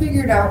 have you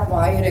figured out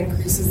why it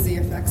increases the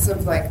effects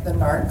of the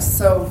narcs?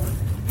 So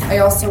I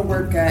also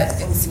work at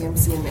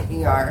NCMC in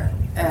the ER,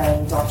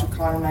 and Dr.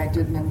 Khan and I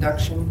did an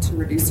induction to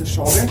reduce the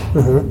shoulder,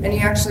 Mm-hmm. and he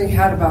actually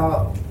had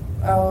about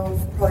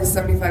probably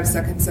 75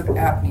 seconds of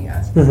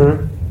apnea.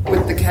 Mm-hmm.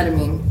 With the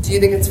ketamine. Do you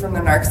think it's from the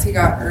narcs he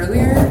got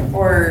earlier,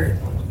 or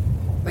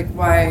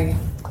why?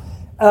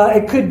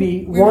 It could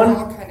be. We were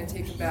all kind of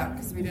taken back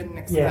because we didn't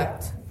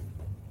expect.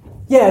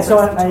 Yeah. So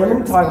I am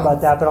going to talk about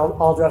that, but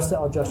I'll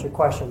address your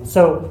question.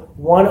 So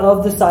one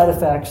of the side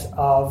effects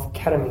of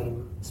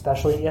ketamine,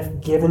 especially if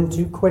given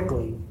too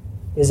quickly,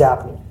 is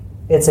apnea.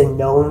 It's a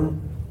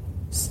known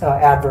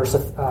adverse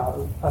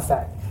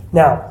effect.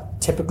 Now,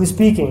 typically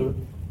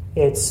speaking,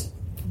 it's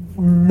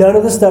none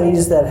of the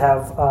studies that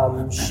have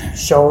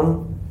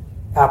shown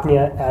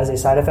apnea as a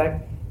side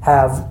effect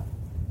have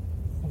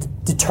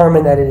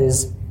determined that it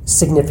is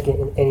significant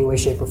in any way,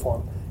 shape, or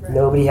form. Right.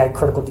 Nobody had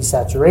critical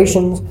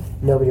desaturations.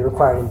 Nobody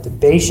required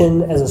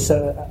intubation as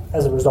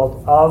a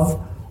result of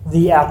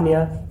the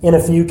apnea. In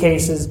a few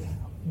cases,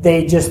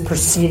 they just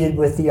proceeded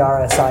with the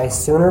RSI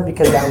sooner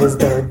because that was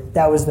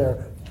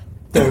their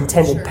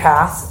intended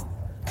path.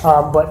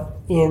 But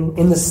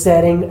in the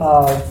setting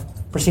of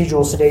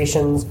procedural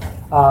sedations,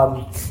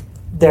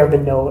 there have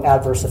been no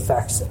adverse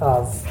effects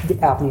of the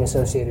apnea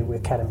associated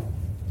with ketamine.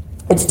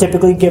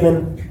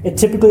 It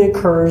typically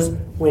occurs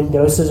when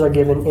doses are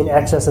given in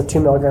excess of 2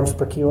 milligrams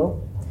per kilo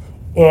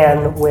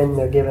and when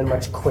they're given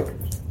much quicker,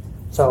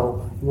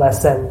 so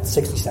less than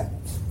 60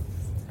 seconds.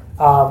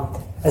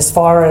 As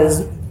far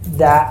as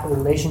that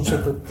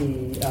relationship with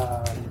the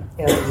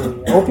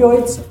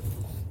opioids,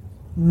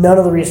 none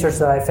of the research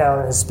that I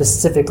found has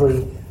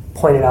specifically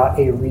pointed out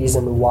a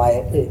reason why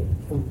it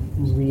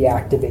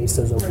reactivates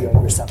those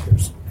opioid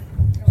receptors.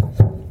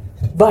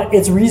 But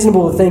it's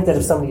reasonable to think that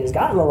if somebody has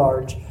gotten a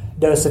large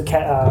dose of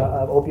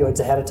opioids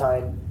ahead of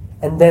time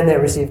and then they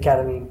receive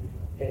ketamine,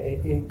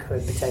 it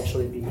could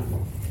potentially be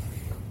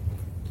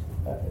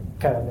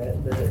kind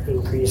of the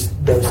increased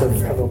dose of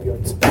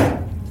opioids.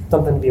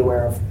 Something to be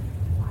aware of.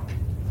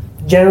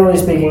 Generally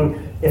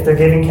speaking, if they're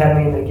giving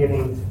ketamine, they're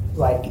giving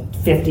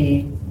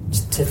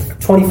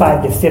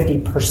 25 to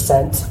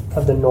 50%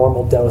 of the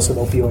normal dose of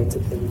opioids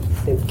that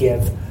they would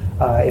give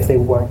if they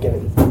weren't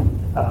given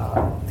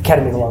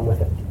ketamine along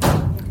with it.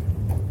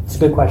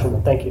 good question,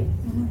 though. Thank you.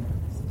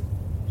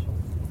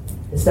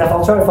 And Steph,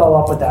 I'll try to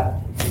follow up with that.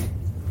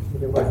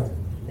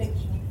 Thanks.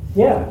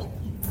 Yeah.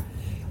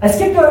 I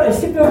skipped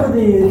over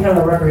the kind of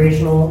the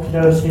recreational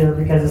dose here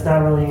because it's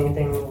not really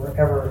anything we're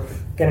ever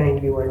going to need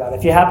to be worried about.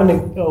 If you happen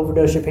to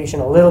overdose your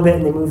patient a little bit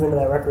and they move into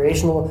that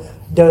recreational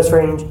dose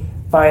range,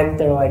 fine.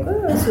 They're like,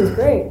 oh, this is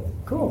great.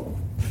 Cool.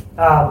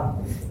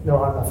 No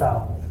harm, no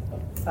foul.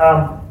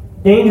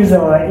 Danger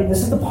zone, right?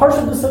 This is the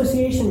partial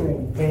dissociation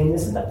range. Okay?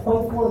 This is that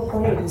 0.4 to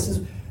 0.8. This is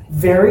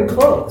very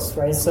close,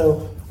 right?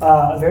 So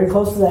very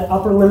close to that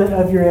upper limit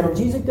of your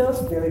analgesic dose,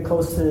 very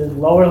close to the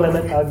lower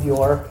limit of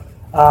your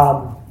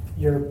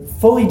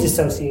fully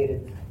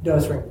dissociated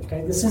dose range.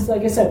 Okay, this is,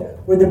 like I said,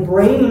 where the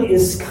brain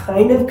is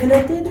kind of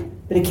connected,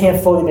 but it can't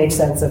fully make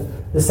sense of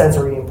the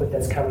sensory input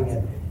that's coming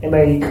in.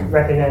 Anybody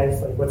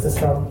recognize, like, what's this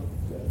from?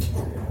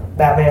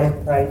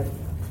 Batman, right?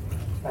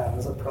 That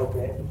was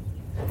appropriate.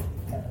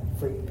 Kind of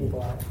freak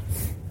people out.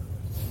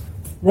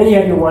 Then you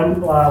have your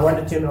 1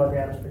 to 2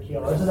 milligrams per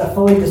kilo. This is a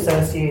fully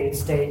dissociated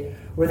state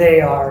where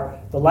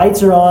the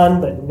lights are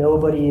on, but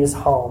nobody is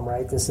home,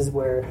 right? This is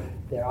where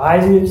their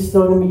eyes are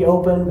still going to be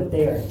open, but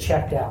they are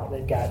checked out.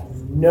 They've got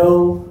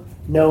no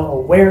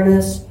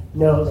awareness.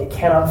 They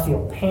cannot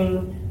feel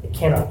pain. They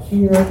cannot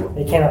hear.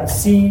 They cannot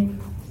see.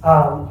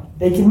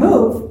 They can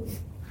move,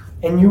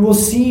 and you will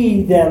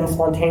see them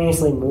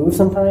spontaneously move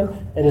sometime.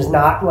 It is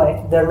not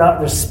like they're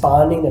not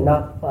responding. They're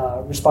not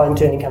responding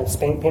to any kind of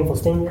painful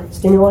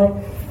stimuli.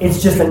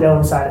 It's just a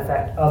known side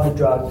effect of the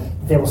drug.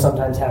 They will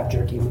sometimes have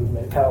jerky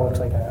movement. It kind of looks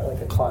like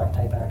a clonic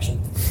type action.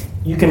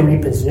 You can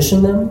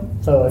reposition them.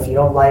 So if you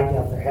don't like,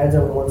 if their head's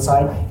over one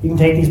side, you can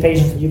take these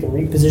patients and you can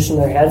reposition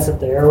their heads so that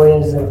their airway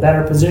is in a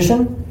better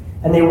position,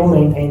 and they will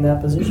maintain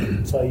that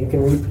position. So you can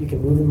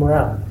move them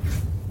around.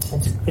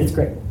 It's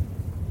great.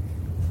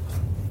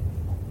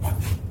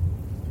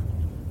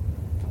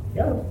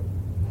 Yeah.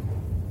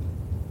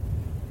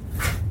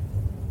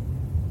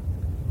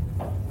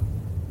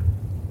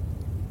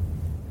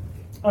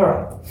 All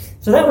right.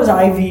 So that was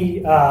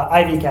IV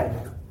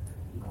ketamine.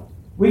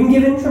 We can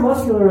give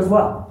intramuscular as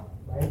well,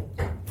 right?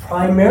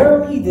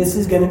 Primarily, this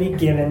is going to be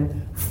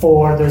given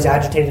for those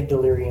agitated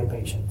delirium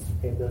patients,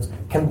 okay? Those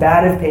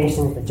combative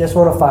patients that just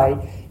want to fight.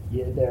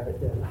 They're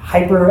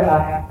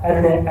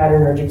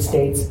hyper-adrenergic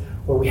states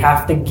where we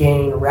have to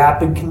gain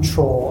rapid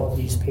control of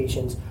these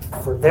patients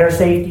for their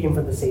safety and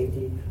for the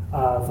safety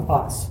of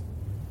us.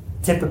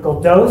 Typical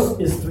dose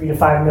is 3 to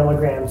 5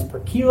 milligrams per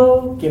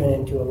kilo given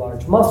into a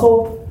large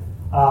muscle.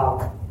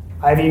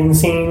 I've even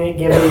seen it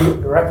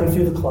given directly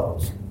through the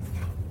clothes.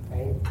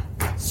 Okay?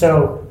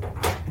 So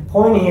the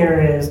point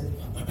here is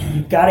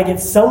you've got to get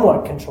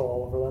somewhat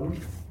control over them.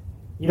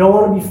 You don't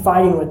want to be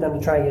fighting with them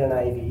to try and get an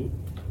IV.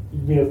 You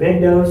do a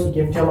big dose, you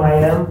give it to them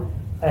IM,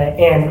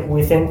 and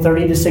within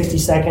 30 to 60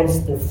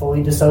 seconds, they're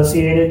fully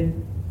dissociated,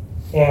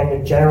 and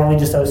they're generally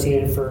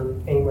dissociated for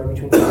anywhere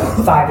between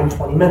 5 and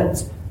 20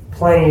 minutes.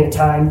 Plenty of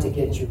time to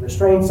get your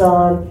restraints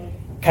on,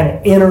 kind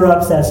of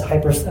interrupts that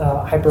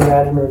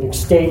hyperadrenergic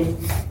state,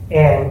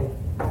 and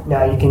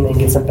now you can then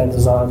get some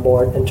benzos on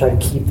board and try to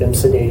keep them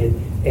sedated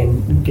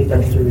and get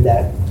them through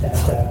that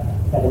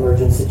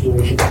emergent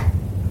situation.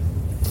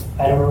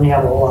 I don't really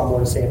have a whole lot more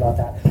to say about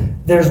that.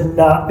 There's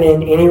not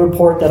been any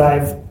report that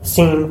I've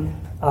seen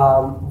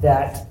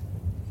that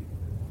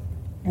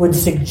would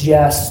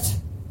suggest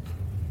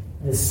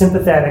the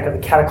sympathetic or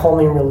the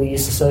catecholamine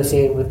release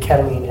associated with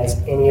ketamine has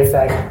any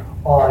effect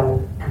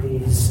on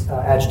these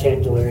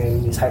agitated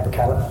delirium, these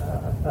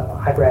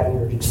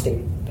hyperadrenergic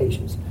state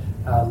patients.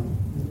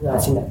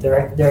 Not seen that.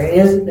 There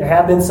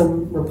have been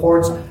some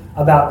reports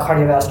about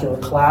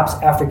cardiovascular collapse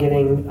after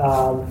getting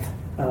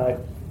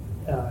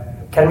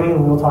ketamine,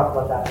 and we'll talk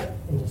about that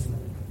in just a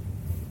minute.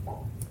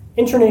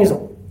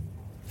 Intranasal,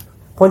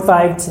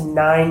 0.5 to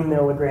 9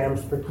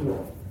 milligrams per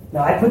kilo.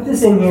 Now, I put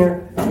this in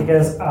here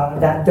because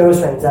that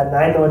dose range, that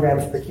 9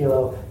 milligrams per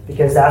kilo,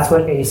 because that's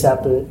what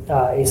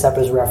ACEP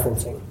is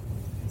referencing.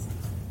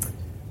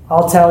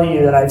 I'll tell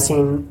you that I've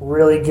seen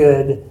really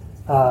good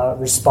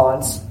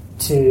response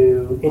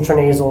to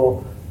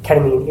intranasal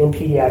ketamine in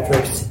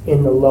pediatrics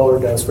in the lower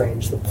dose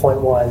range, the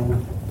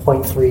 0.1,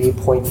 0.3,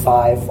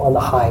 0.5 on the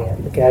high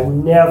end. Okay, I've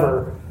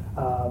never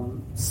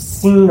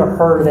seen or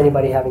heard of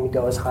anybody having to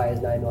go as high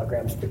as 9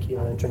 milligrams per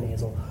kilo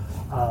intranasal.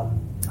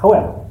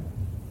 However,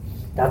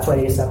 that's what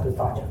ACEP is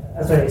talking about.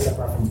 That's what ACEP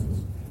references.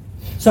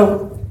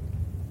 So,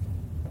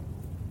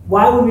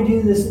 why would we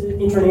do this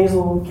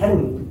intranasal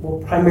ketamine?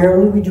 Well,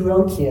 primarily we do it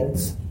on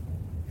kids.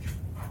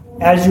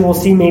 As you will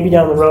see maybe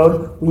down the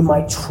road, we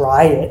might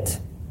try it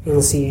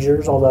in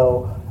seizures,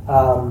 although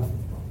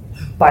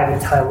by the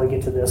time we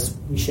get to this,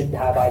 we should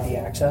have IV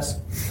access.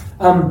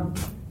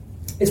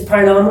 It's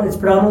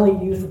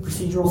predominantly used for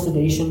procedural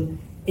sedation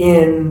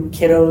in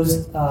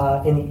kiddos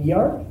in the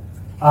ER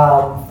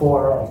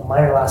for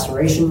minor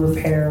laceration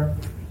repair,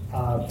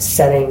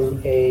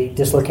 setting a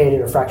dislocated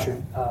or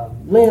fractured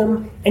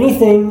limb,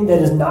 anything that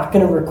is not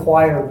going to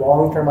require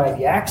long-term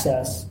IV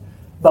access,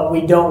 but we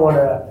don't want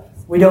to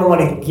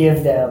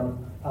give them.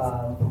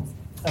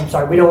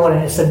 We don't want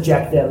to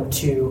subject them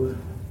to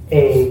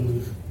a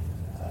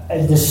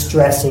a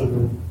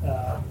distressing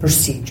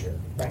procedure,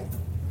 right?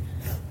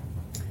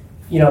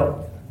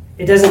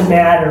 It doesn't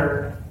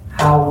matter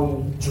how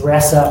we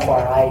dress up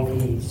our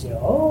IVs.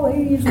 Oh,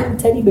 hey, here's a little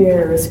teddy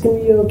bear. It's going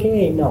to be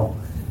okay. No.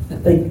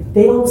 They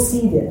don't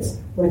see this.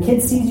 When a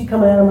kid sees you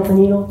coming at them with a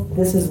needle,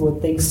 this is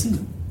what they see,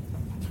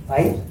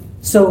 right?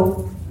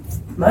 So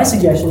my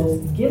suggestion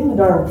is give them the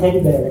darn teddy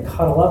bear to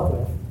cuddle up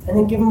with, and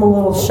then give them a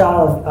little shot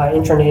of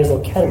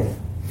intranasal ketamine.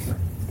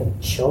 It's going to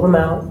chill them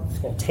out. It's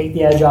going to take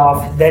the edge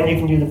off. Then you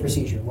can do the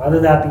procedure,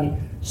 whether that be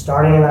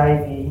starting an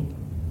IV,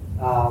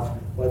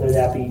 whether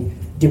that be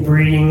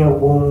debriding a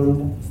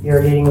wound,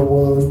 irrigating a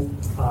wound,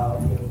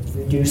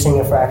 reducing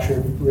a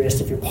fractured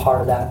wrist if you're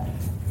part of that.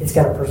 It's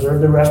going to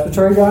preserve the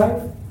respiratory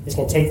drive. It's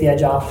going to take the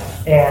edge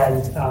off,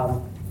 and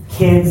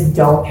kids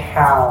don't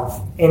have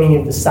any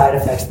of the side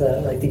effects,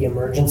 like the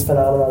emergence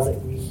phenomena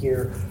that we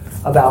hear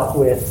about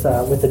with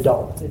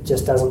adults. It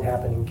just doesn't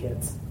happen in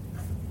kids.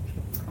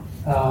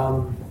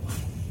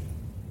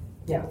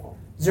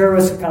 Zero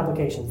risk of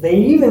complications. They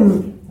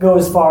even go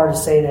as far as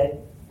to say that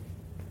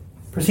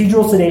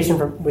procedural sedation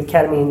with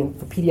ketamine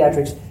for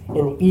pediatrics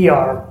in the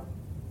ER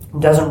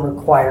doesn't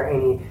require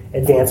any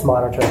advanced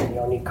monitoring. You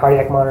don't need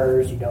cardiac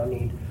monitors. You don't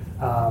need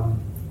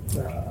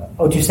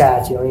O2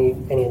 sats. You don't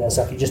need any of that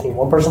stuff. You just need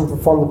one person to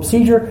perform the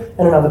procedure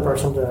and another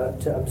person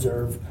to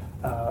observe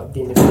the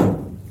individual.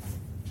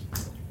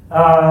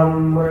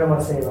 What did I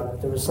want to say about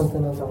it? There was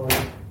something else I wanted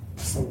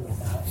to say about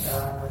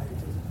that.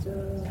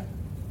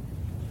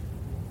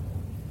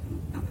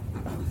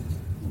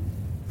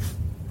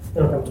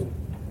 It'll come to me.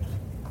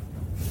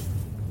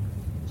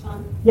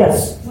 Sean?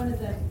 Yes. One of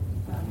the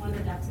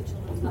docs at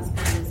Children's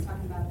Hospital was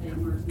talking about the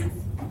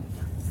emergence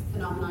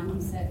phenomenon.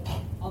 He said,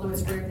 although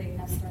it's rare, they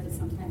have started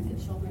sometimes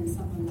at children,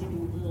 someone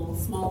giving a little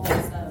small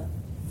dose of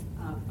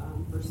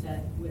Versed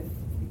with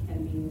the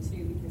ketamine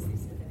too, because they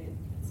said that it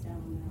cuts down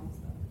on that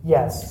also.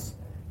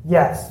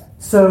 Yes.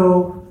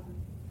 So,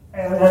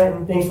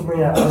 and thanks for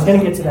bringing that up. I was going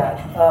to get to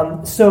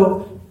that.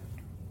 So,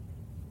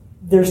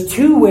 there's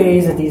two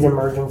ways that these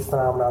emergence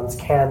phenomena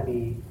can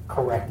be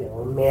corrected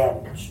or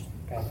managed.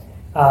 Okay.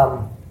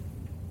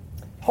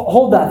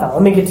 Hold that thought.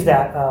 Let me get to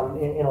that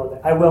in a little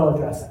bit. I will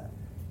address that.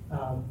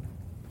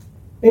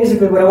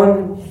 Basically, what I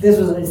wanted,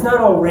 it's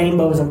not all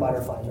rainbows and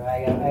butterflies,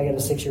 right? I got a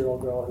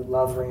 6-year-old girl who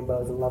loves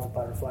rainbows and loves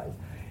butterflies.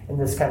 And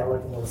this kind of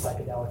looked a little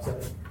psychedelic, so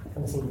it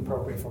kind of seemed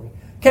appropriate for me.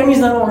 Ketamine is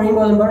not all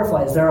rainbows and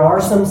butterflies. There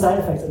are some side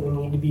effects that we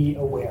need to be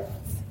aware of.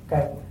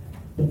 Okay?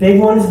 The big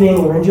one is being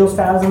laryngeal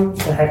spasm and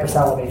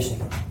hypersalivation.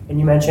 And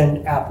you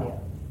mentioned apnea.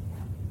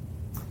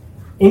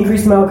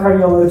 Increased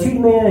myocardial O2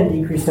 demand and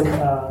decreased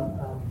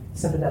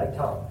sympathetic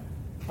tone.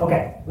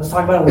 Okay, let's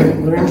talk about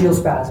laryngeal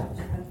spasms.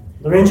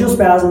 Laryngeal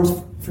spasms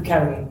for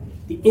ketamine.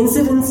 The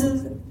incidence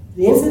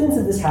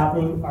of this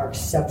happening are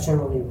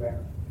exceptionally rare.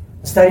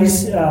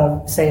 Studies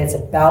say it's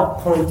about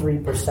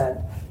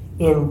 0.3%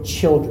 in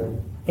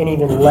children and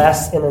even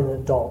less in an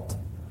adult.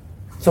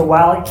 So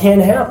while it can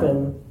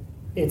happen,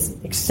 it's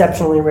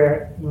exceptionally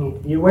rare. You need to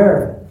be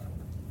aware of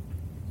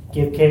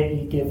it.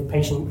 Give a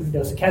patient a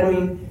dose of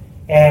ketamine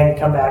and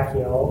come back,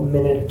 a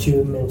minute or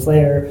 2 minutes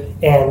later,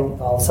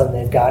 and all of a sudden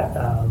they've got,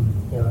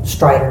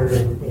 stridor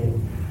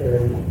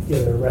and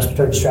their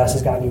respiratory distress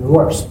has gotten even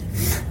worse.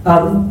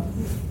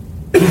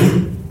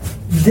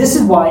 This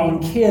is why in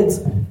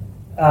kids,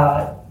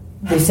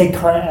 they say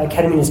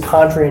ketamine is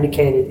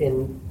contraindicated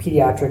in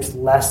pediatrics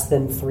less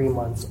than 3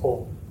 months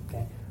old.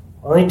 Okay?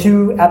 Only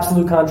 2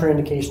 absolute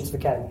contraindications for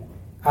ketamine.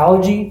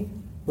 Allergy,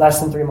 less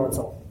than 3 months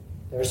old.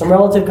 There are some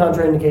relative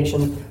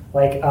contraindications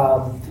like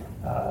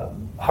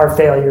heart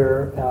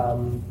failure,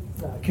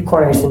 acute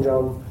coronary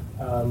syndrome,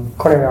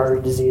 coronary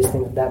artery disease,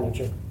 things of that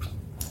nature.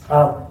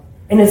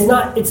 And it's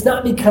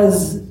not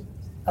because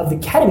of the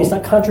ketamine. It's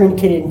not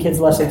contraindicated in kids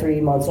less than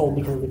 3 months old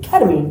because of the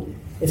ketamine.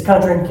 It's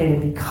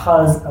contraindicated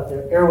because of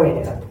their airway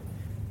anatomy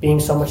being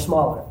so much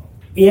smaller.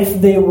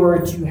 If they were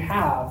to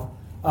have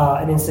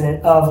an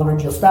incident of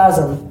laryngeal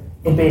spasm,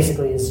 it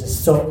basically is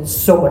just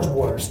so much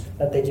worse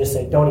that they just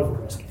say, don't even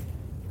risk it.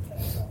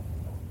 Okay, so.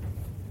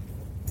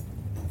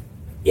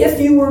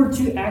 If you were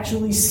to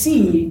actually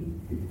see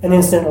an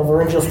incident of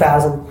laryngeal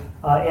spasm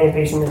in a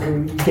patient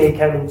who you gave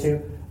ketamine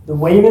to, the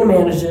way you're going to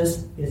manage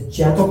this is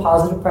gentle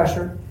positive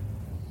pressure,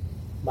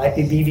 might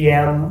be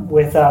BVM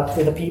with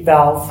a PEEP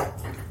valve,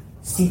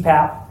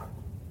 CPAP.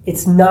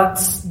 It's not,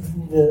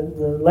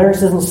 the larynx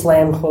doesn't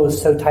slam closed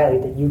so tightly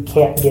that you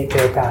can't get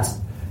air past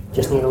it.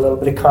 Just need a little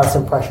bit of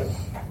constant pressure.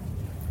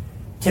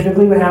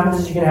 Typically what happens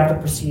is you're going to have to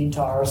proceed to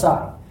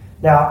RSI.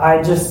 Now,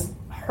 I just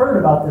heard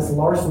about this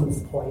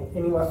Larson's point.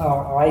 Anyone,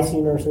 our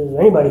ICU nurses or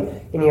anybody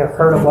in here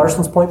heard of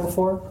Larson's point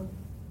before?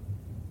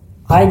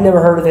 I'd never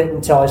heard of it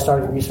until I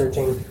started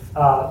researching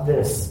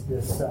this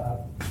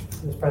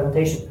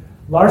presentation.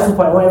 Larson's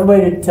point, I want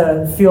everybody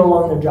to feel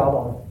along their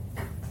jawbone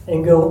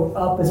and go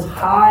up as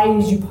high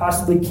as you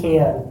possibly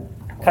can,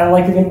 kind of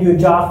like you're going to do a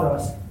jaw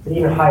thrust, but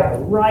even higher,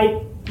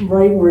 right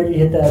where you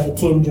hit the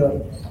TM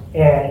joint,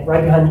 and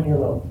right behind the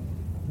earlobe.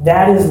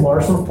 That is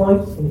Larson's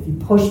point, and if you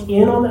push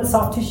in on that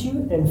soft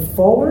tissue and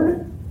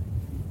forward,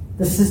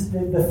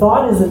 the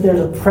thought is that there's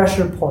a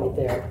pressure point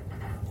there.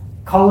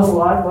 Causes a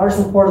large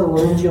support of the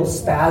laryngeal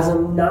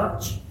spasm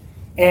notch.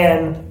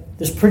 And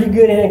there's pretty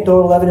good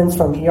anecdotal evidence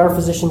from ER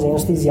physicians and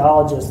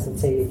anesthesiologists that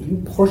say if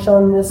you push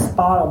on this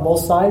spot on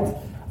both sides,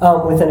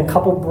 within a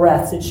couple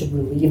breaths, it should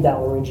relieve that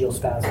laryngeal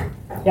spasm.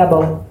 Yeah,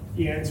 Bo?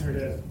 You answered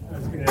it. I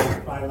was going to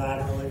ask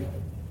bilaterally.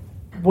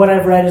 What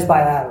I've read is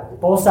bilateral.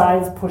 Both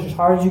sides, push as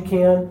hard as you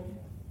can,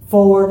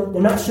 forward.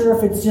 They're not sure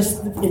if it's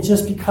just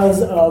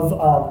because of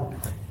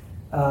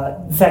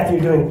the fact that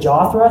you're doing a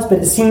jaw thrust, but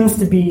it seems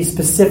to be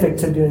specific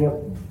to doing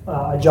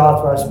a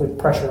jaw thrust with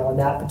pressure on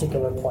that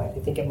particular point. I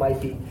think it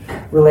might be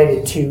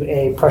related to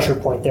a pressure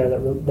point there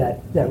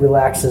that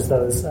relaxes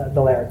those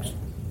the larynx.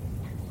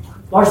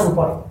 Larson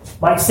point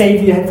might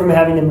save you from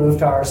having to move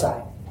to our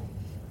side.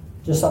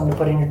 Just something to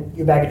put in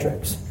your bag of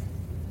tricks.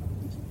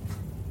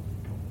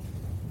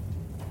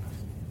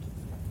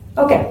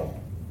 Okay.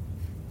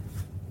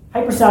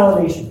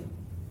 Hypersalivation.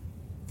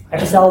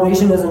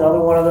 Hypersalivation is another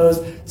one of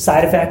those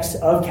side effects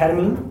of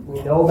ketamine.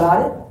 We know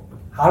about it.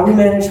 How do we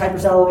manage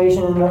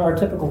hypersalivation in our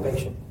typical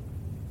patient?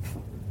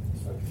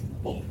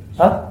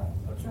 Huh?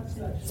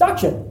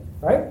 Suction,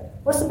 right?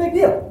 What's the big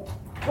deal?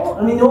 Well,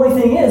 I mean, the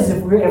only thing is,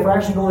 if we're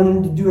actually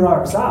going to do an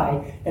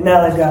RSI, and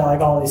now they've got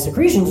like all these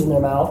secretions in their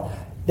mouth,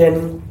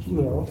 then,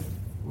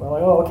 we're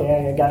like, oh,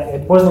 okay, I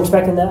wasn't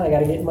expecting that, I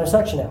got to get my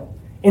suction out.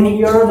 In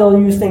the ER, they'll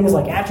use things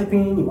like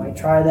atropine. You might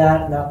try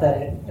that. Not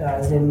that it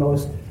is in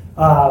most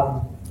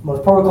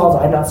protocols.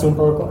 I've not seen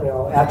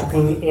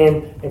atropine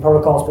in a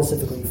protocol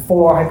specifically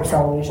for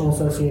hypersalivation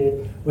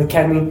associated with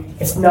ketamine.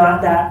 It's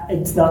not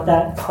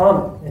that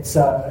common. It's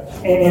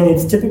and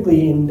it's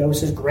typically in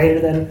doses greater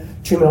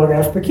than 2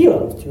 milligrams per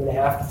kilo. It's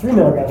 2.5 to 3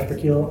 milligrams per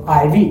kilo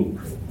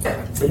IV.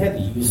 They had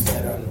to use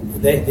that.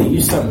 They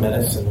used some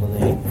medicine when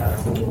they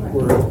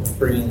were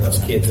bringing those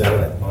kids out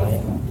at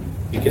night,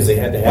 because they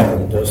had to have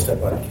them dosed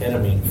up on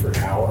ketamine for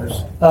hours,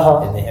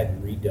 and they had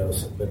to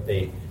redose it. But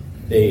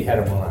they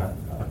had them on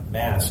a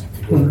mask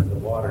to go under the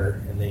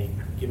water, and they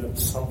give them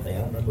something.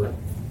 I don't remember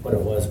what it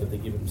was, but they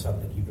give them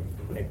something to keep them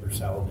from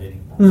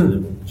hypersalivating, so they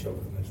wouldn't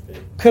choke them as big.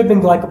 Could have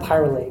been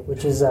glycopyrrolate,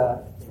 which is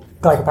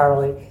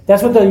glycopyrrolate.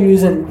 That's what they'll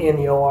use in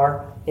the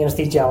OR,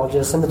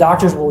 anesthesiologists, and the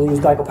doctors will use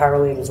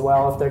glycopyrrolate as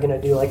well if they're going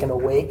to do like an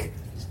awake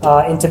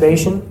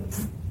intubation.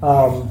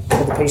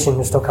 For the patient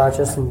who's still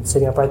conscious and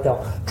sitting upright,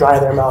 they'll dry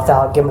their mouth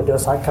out, give them a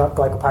dose like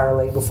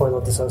glycopyrrolate before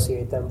they'll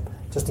dissociate them,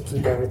 just to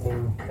keep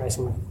everything nice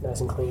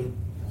and clean.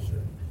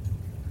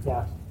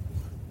 Yeah.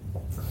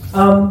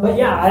 But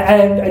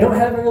yeah, I don't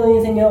have really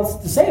anything else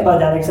to say about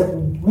that, except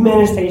we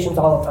manage patients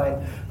all the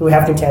time who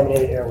have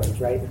contaminated airways,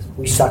 right?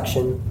 We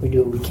suction, we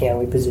do what we can,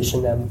 we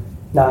position them,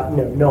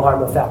 no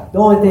harm, no foul. The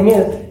only thing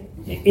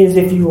is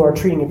if you are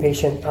treating a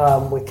patient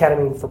with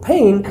ketamine for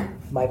pain,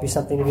 it might be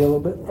something to be a little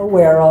bit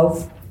aware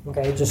of,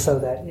 okay, just so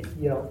that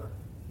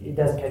it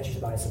doesn't catch you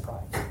by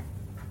surprise.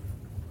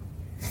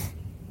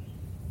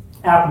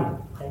 Apnea.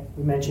 Okay?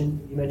 You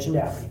mentioned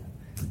apnea.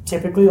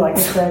 Typically, like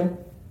I said,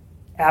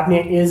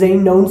 apnea is a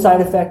known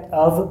side effect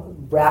of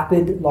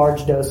rapid,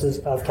 large doses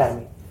of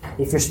ketamine.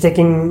 If you're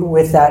sticking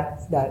with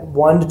that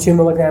 1 to 2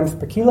 milligrams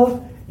per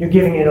kilo, you're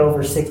giving it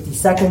over 60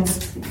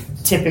 seconds.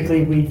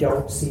 Typically, we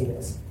don't see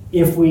this.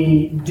 If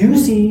we do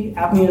see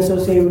apnea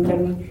associated with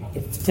ketamine,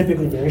 it's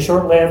typically very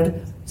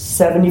short-lived,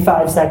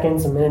 75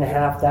 seconds, a minute and a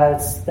half.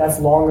 That's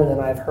longer than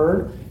I've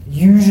heard.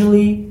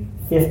 Usually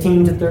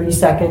 15 to 30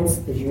 seconds.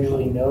 There's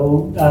usually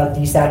no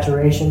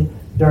desaturation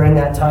during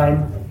that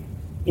time.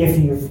 If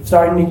you're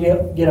starting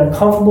to get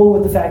uncomfortable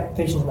with the fact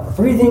the patient's not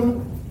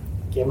breathing,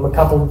 give them a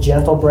couple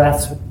gentle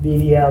breaths with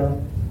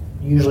BVM.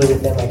 Usually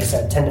within, like I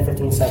said, 10 to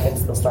 15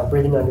 seconds, they'll start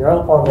breathing on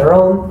their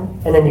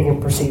own, and then you can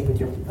proceed with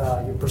your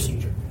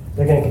procedure.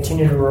 They're going to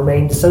continue to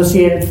remain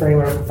dissociated for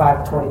anywhere from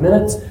 5 to 20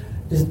 minutes,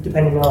 just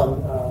depending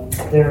on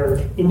their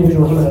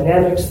individual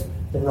hemodynamics,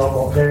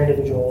 their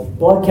individual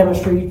blood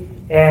chemistry,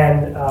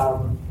 and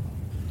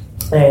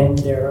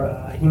their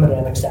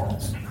hemodynamic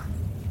status.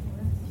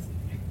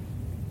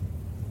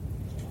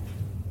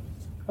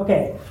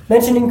 Okay,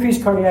 mentioned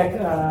increased cardiac.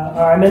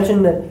 I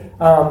mentioned that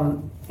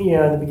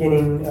at the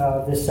beginning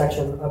of this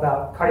section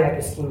about cardiac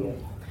ischemia.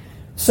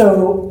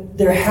 So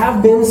there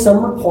have been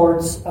some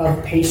reports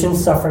of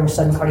patients suffering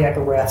sudden cardiac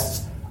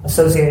arrests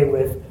associated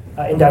with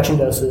induction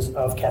doses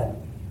of ketamine.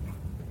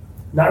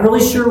 Not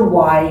really sure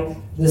why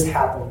this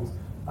happens.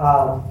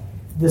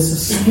 The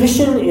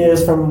suspicion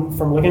is,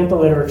 from looking at the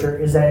literature,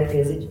 is that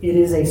it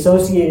is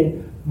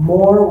associated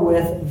more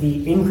with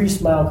the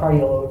increased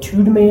myocardial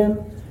O2 demand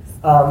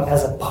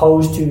as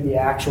opposed to the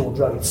actual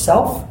drug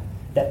itself.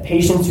 That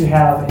patients who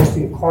have a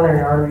history of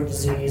coronary artery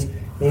disease,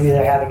 maybe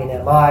they're having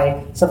an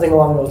MI, something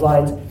along those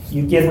lines,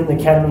 you give them the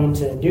ketamine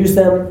to induce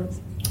them,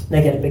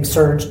 they get a big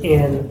surge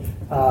in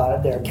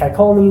their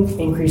catecholamine,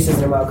 increases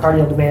their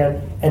myocardial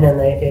demand, and then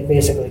it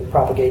basically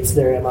propagates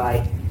their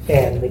MI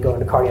and they go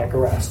into cardiac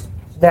arrest.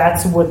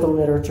 That's what the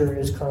literature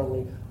is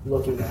currently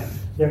looking at.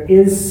 There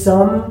is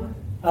some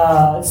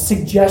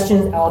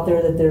suggestions out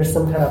there that there's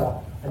some kind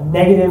of a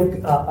negative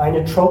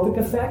inotropic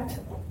effect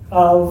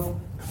of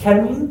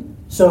ketamine.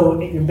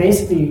 So you're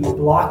basically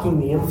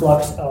blocking the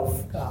influx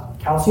of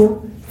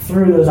calcium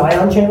through those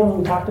ion channels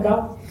we talked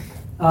about.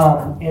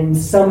 And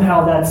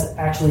somehow that's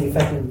actually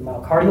affecting the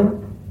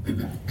myocardium,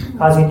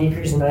 causing a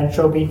decrease in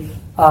inotropy.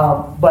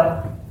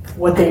 But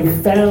what they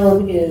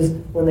found is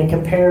when they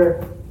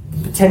compare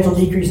potential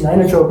decrease in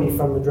inotropy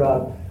from the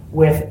drug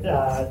with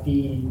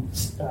the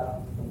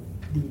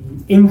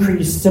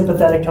increased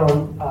sympathetic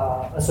tone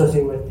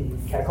associated with the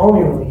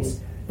catecholamine release,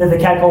 that the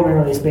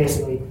catecholamine release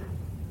basically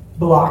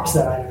blocks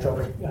that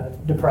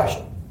inotropic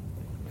depression.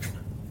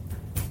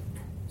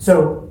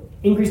 So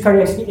increased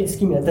cardiac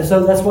ischemia.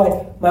 So that's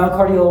why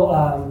myocardial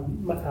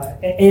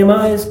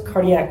AMIs,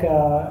 cardiac,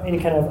 any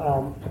kind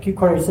of acute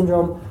coronary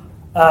syndrome,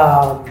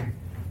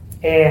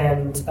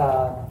 and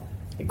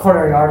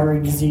coronary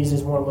artery disease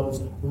is one of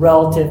those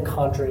relative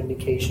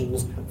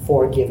contraindications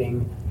for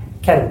giving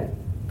ketamine.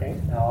 Okay.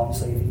 Now,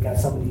 obviously, if you've got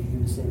somebody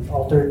who's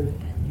altered,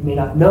 you may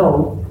not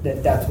know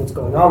that that's what's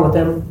going on with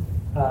them,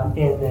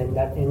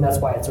 and that's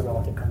why it's a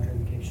relative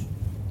contraindication.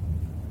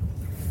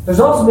 There's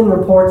also been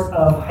reports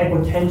of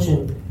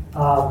hypotension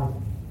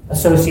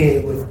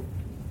associated with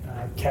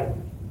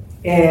ketamine,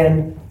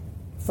 and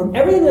from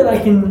everything that I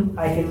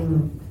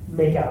can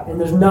make out, and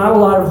there's not a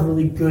lot of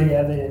really good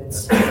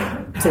evidence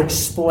to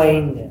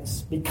explain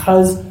this,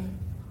 because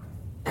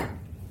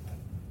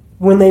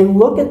when they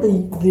look at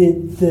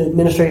the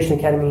administration of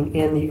ketamine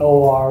in the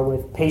OR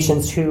with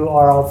patients who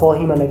are on full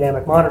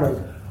hemodynamic monitoring,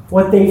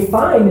 what they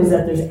find is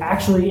that there's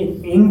actually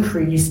an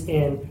increase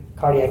in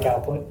cardiac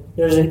output.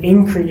 There's an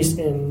increase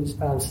in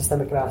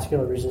systemic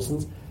vascular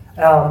resistance.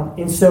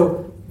 And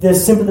so the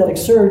sympathetic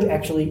surge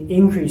actually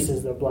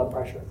increases their blood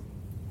pressure.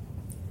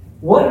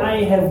 What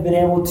I have been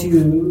able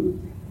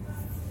to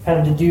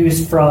kind of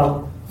deduce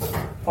from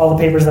all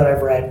the papers that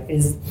I've read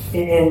is,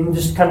 and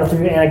just kind of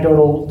through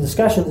anecdotal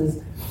discussions,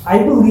 is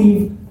I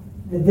believe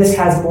that this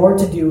has more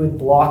to do with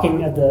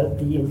blocking of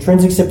the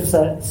intrinsic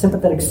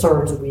sympathetic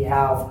surge that we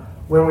have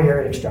when we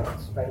are in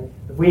extremis, right?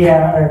 If we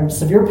are in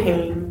severe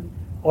pain,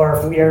 or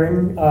if we are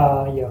in,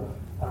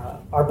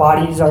 our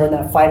bodies are in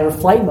that fight or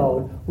flight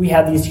mode, we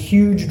have these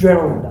huge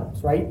adrenaline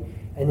dumps, right?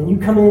 And then you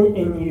come in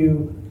and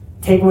you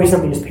take away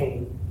somebody's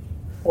pain,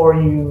 or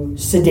you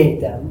sedate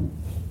them.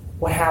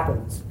 What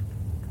happens?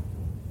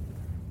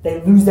 They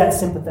lose that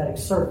sympathetic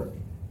surge.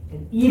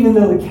 And even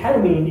though the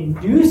ketamine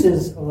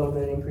induces a little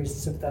bit of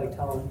increased sympathetic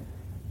tone,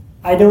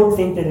 I don't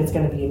think that it's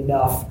going to be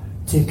enough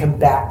to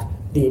combat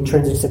the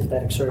intrinsic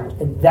sympathetic surge,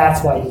 and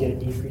that's why you get a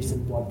decrease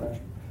in blood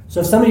pressure. So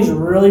if somebody's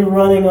really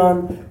running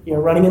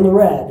in the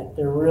red,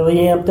 they're really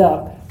amped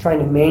up, trying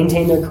to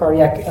maintain their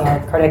cardiac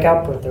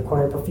output, their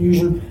coronary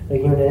perfusion, their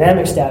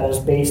hemodynamic status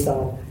based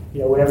on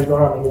whatever's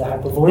going on, maybe they're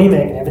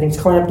hypovolemic and everything's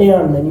clamped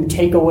down, and then you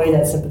take away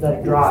that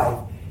sympathetic drive,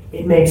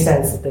 it makes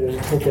sense that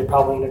they're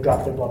probably going to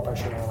drop their blood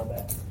pressure a little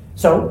bit.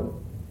 So,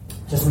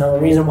 just another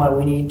reason why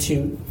we need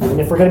to, even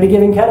if we're going to be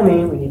giving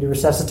ketamine, we need to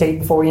resuscitate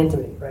before we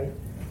intubate, right?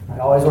 I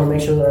always want to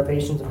make sure that our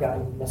patients have got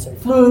necessary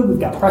fluid, we've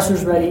got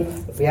pressors ready.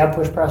 If we have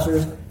push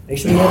pressors, make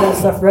sure we have that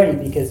stuff ready,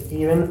 because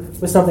even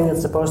with something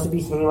that's supposed to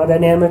be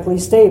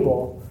hemodynamically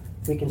stable,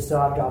 we can still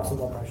have drops in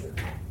blood pressure.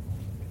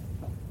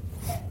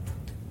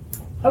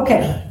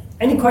 Okay,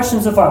 any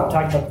questions so far? We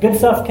talked about the good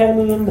stuff,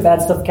 ketamine, the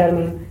bad stuff,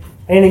 ketamine.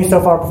 Anything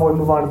so far before we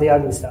move on to the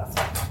ugly stuff?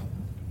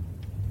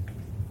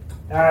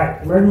 All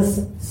right, emergence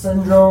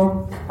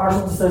syndrome,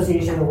 partial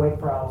dissociation, and wake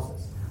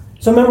paralysis.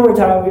 So remember we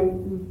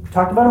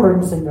talked about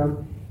emergence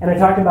syndrome, and I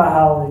talked about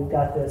how we've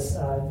got this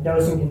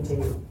dosing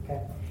continuum.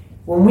 Okay,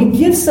 when we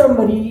give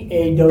somebody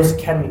a dose of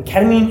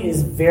ketamine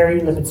is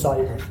very lipid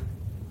soluble.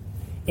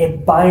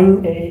 It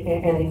binds and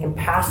it can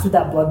pass through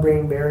that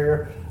blood-brain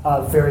barrier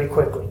very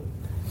quickly.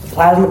 The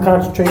plasma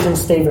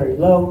concentrations stay very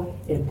low.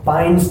 It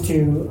binds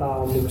to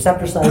the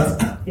receptor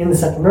sites in the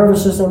central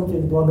nervous system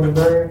through the blood-brain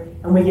barrier,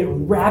 and we get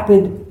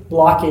rapid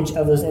blockage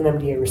of those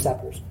NMDA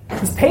receptors.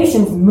 These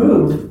patients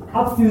move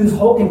up through this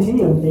whole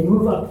continuum. They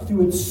move up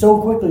through it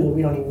so quickly that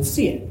we don't even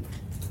see it.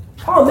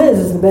 Problem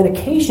is the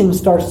medication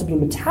starts to be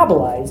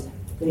metabolized,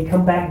 they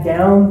come back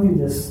down through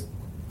this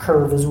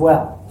curve as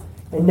well.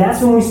 And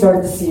that's when we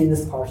start to see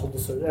this partial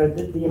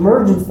dissociation, the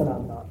emergence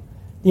phenomenon.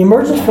 The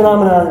emergence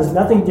phenomenon is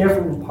nothing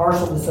different than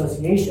partial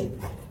dissociation.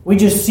 We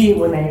just see it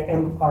when they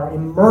are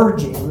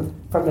emerging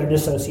from their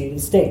dissociated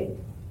state.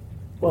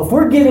 Well, if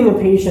we're giving a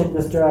patient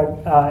this drug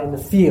in the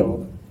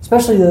field,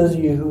 especially those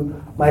of you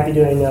who might be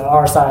doing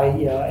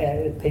RSI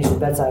at the patient's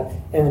bedside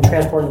and then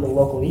transporting to the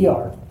local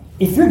ER,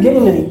 if you're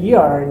getting to the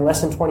ER in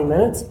less than 20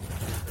 minutes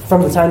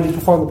from the time you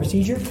perform the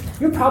procedure,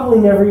 you're probably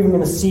never even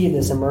going to see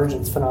this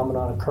emergence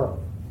phenomenon occur.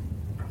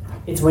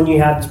 It's when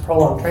you have these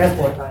prolonged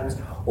transport times,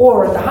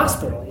 or at the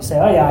hospital, you say,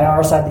 oh yeah, I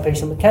RSI'd the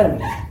patient with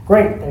ketamine.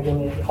 Great. They're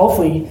going to,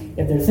 hopefully,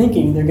 if they're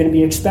thinking, they're going to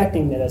be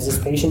expecting that as this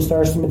patient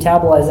starts to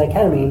metabolize that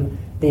ketamine,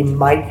 they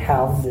might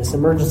have this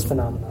emergence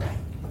phenomenon.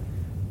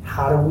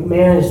 How do we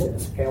manage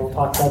this? Okay, we'll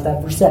talk about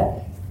that Versed.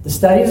 The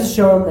studies have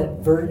shown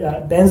that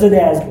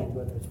benzodiazepine,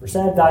 whether it's Versed,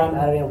 Valium,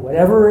 Ativan,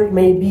 whatever it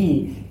may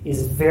be,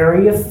 is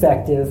very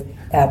effective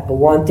at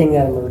blunting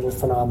that emergence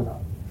phenomenon.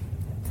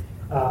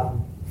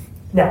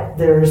 Now,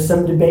 there is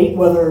some debate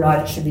whether or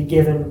not it should be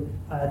given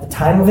at the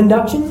time of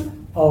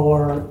induction,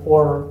 or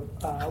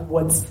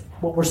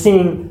what we're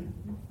seeing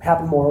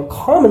happen more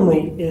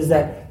commonly is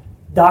that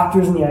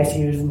doctors in the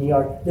ICUs and the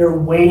ER, they're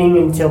waiting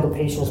until the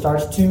patient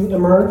starts to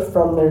emerge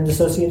from their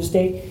dissociative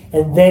state,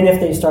 and then if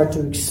they start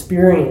to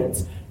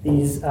experience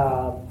these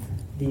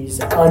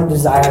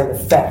undesired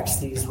effects,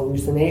 these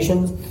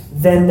hallucinations,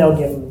 then they'll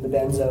give them the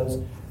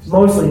benzos,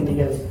 mostly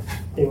because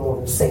they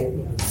want to save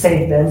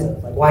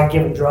benzos. Like, why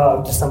give a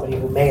drug to somebody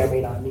who may or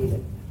may not need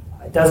it?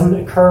 It doesn't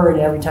occur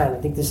every time. I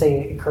think they say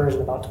it occurs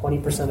in about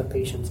 20% of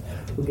patients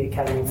who get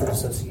ketamine for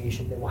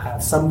dissociation. They will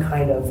have some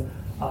kind of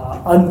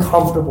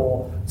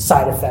uncomfortable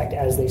side effect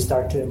as they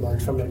start to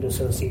emerge from their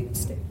dissociated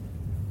state.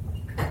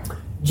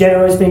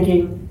 Generally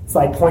speaking, it's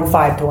like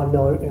 0.5 to 1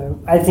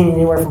 milligram. I think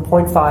anywhere from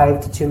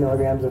 0.5 to 2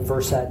 milligrams of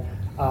Versed.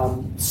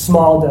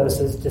 Small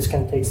doses just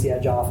kind of takes the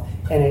edge off,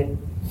 and it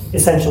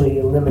essentially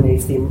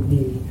eliminates the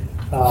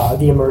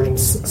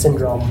emergence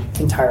syndrome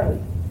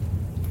entirely.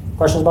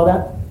 Questions about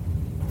that?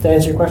 Did I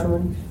answer your question,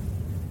 Rudy?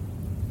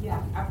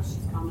 Yeah, I was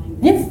just commenting.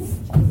 Yeah.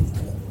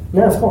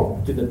 Yeah, that's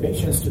cool. Do the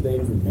patients, do they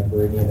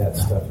remember any of that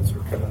stuff as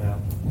they're coming out?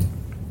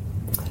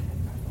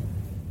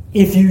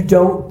 If you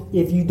don't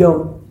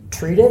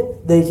treat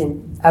it, they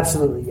can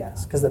absolutely,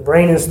 yes, because the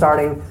brain is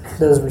starting,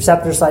 those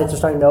receptor sites are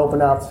starting to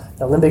open up,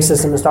 the limbic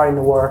system is starting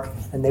to work,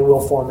 and they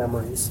will form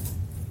memories.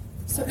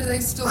 So do they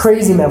still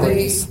Crazy say that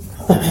memories.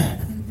 they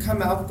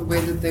come out the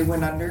way that they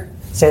went under?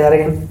 Say that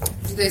again?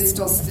 Do they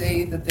still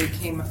say that they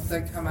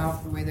come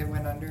out the way they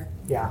went under?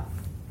 Yeah.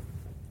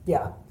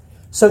 Yeah.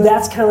 So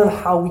that's kind of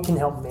how we can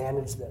help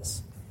manage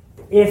this.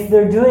 If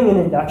they're doing an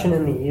induction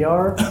in the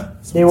ER,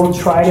 they will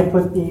try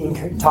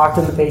to talk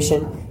to the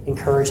patient,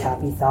 encourage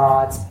happy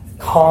thoughts,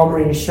 calm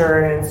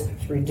reassurance,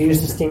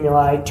 reduce the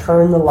stimuli,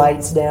 turn the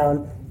lights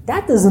down.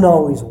 That doesn't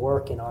always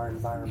work in our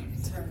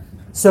environment.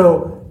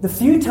 So the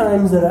few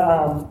times that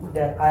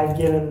I've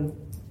given,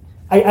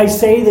 I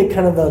say that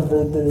kind of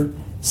the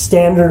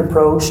standard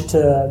approach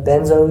to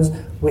benzos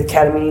with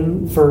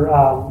ketamine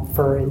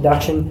for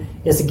induction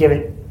is to give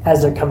it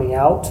as they're coming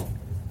out.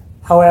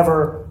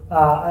 However,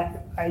 I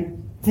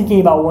thinking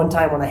about one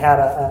time when I had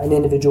an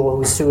individual who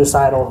was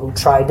suicidal who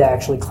tried to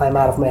actually climb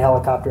out of my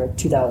helicopter at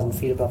 2,000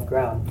 feet above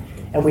ground,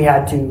 and we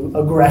had to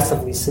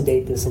aggressively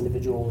sedate this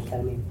individual with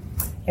ketamine.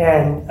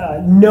 And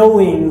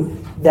knowing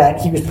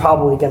that he was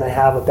probably going to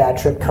have a bad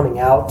trip coming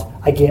out,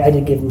 I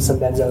did give him some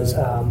benzos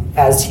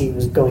as he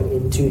was going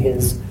into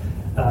his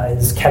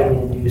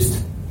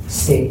ketamine-induced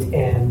state,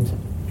 and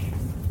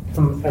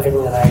from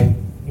everything that I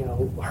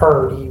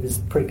heard, he was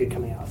pretty good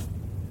coming out.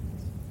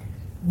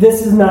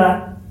 This is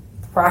not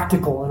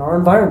practical in our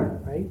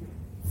environment, right?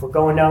 If we're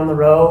going down the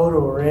road, or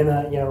we're in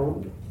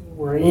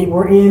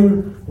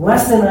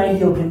less than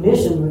ideal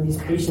conditions where these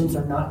patients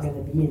are not going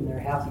to be in their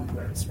happy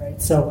place,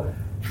 right? So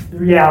the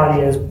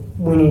reality is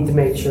we need to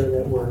make sure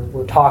that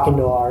we're talking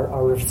to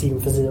our receiving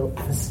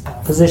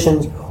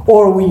physicians,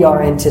 or we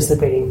are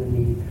anticipating the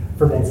need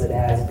for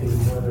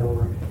benzodiazepines, whether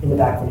we're in the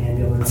back of an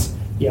ambulance,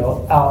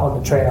 out on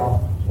the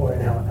trail, or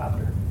in a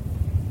helicopter.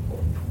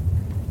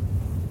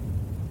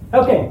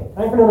 Okay,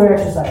 time for another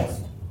exercise.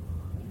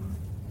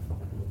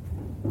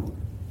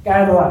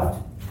 Guy on the left.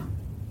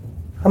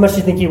 How much do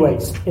you think he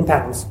weighs in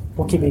pounds?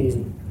 We'll keep it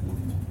easy.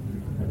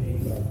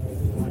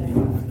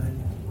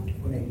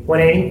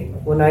 180?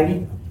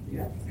 190?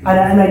 Yeah.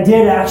 And I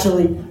did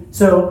actually,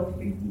 so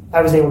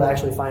I was able to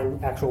actually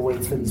find actual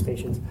weights for these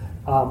patients.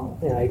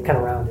 And I kind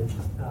of rounded.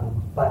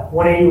 But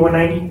 180,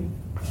 190?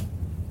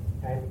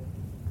 Okay.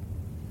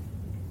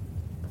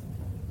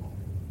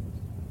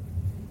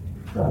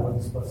 I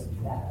wasn't supposed to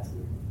do that.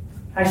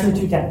 Actually,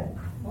 210.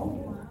 Oh,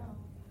 wow.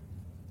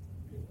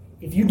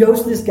 If you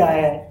dose this guy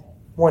at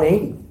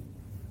 180,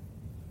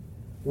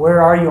 where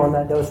are you on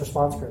that dose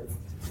response curve?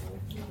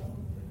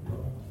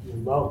 You're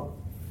low.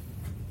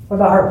 What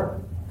about her?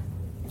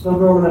 Little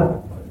girl in the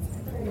middle.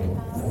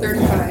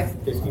 35.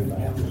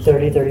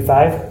 30,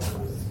 35.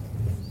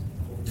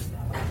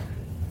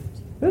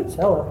 Oops,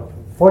 hello.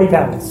 40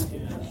 pounds.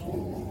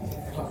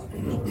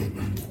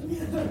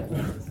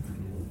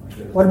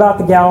 What about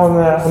the gal on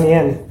the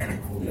end?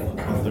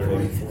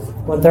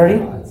 130?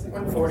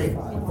 140.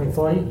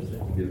 140?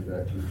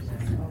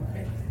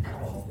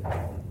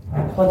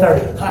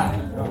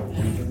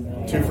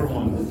 130. 2 for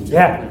 1.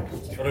 Yeah.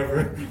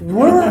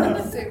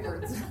 Whatever. Say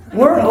words.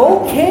 We're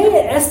okay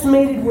at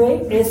estimating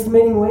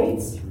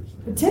weights,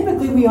 but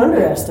typically we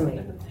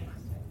underestimate.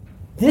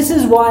 This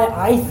is why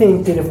I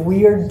think that if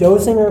we are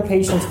dosing our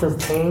patients for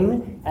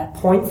pain at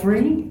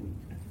 0.3,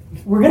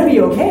 we're going to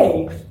be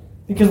okay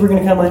because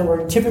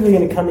we're typically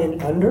going to come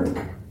in under.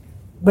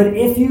 But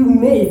if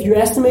you're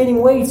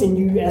estimating weights and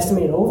you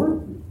estimate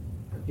over,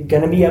 you're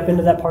going to be up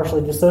into that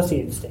partially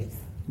dissociated state.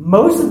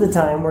 Most of the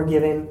time we're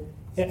giving,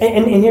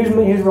 and here's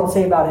what I'll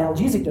say about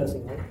analgesic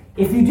dosing. Right?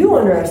 If you do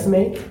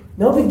underestimate,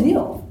 no big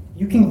deal.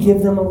 You can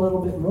give them a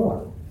little bit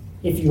more.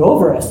 If you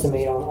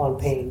overestimate on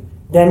pain,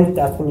 then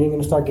that's when you're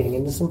going to start getting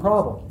into some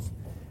problems.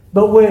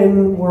 But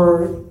when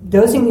we're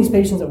dosing these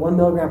patients at 1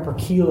 milligram per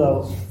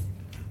kilo,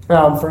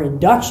 for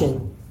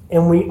induction,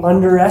 and we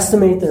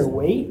underestimate their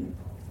weight,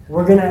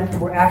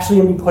 we're actually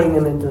going to be putting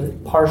them into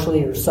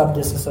partially or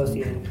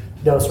sub-disassociated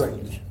dose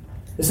range.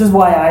 This is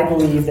why I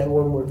believe that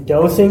when we're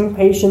dosing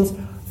patients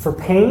for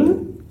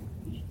pain,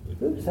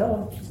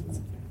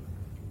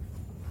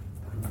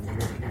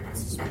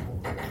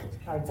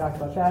 I talked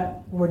about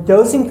that. When we're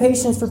dosing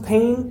patients for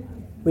pain,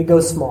 we go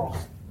small.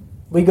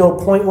 We go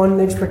 0.1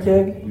 mg per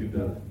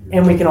kg,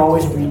 and we can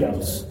always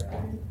redose.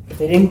 If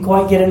they didn't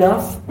quite get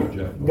enough, we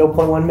go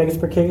 0.1 mg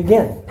per kg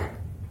again.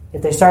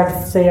 If they start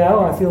to say,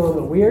 "Oh, I feel a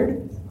little bit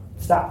weird,"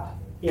 stop.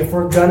 If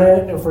we're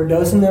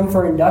dosing them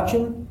for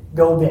induction,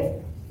 go big.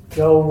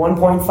 Go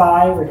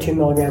 1.5 or 2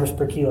 milligrams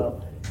per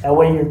kilo. That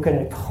way you're going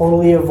to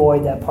totally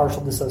avoid that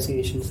partial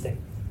dissociation state.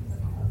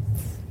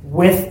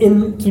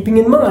 Keeping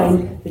in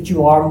mind that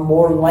you are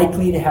more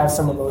likely to have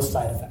some of those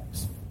side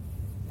effects.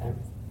 Okay?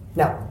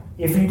 Now,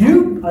 if you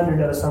do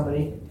underdose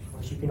somebody,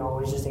 you can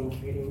always just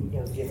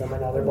give them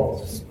another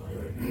bolus.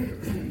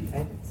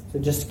 Okay? So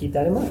just keep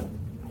that in mind.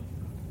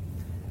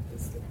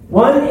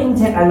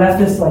 I left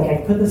this, I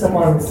put this up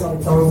on its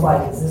own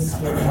slide.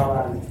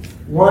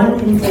 One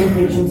in 10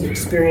 patients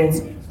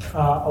experience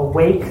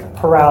awake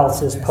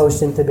paralysis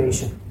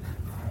post-intubation.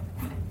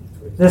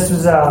 This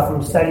was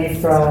from a study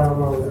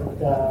from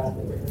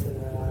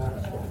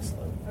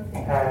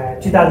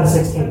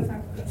 2016.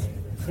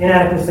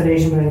 Inadequate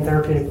sedation during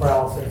therapeutic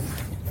paralysis.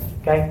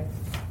 Okay?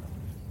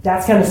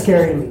 That's kind of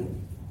scary to me.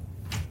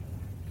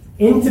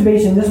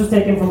 Intubation, this was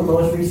taken from the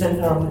most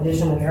recent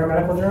edition of Air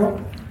Medical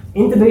Journal.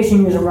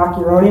 Intubation using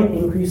rocuronium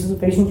increases the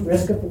patient's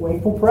risk of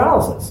wakeful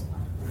paralysis.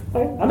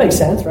 Right? That makes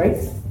sense, right?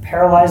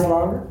 Paralyzed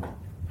longer.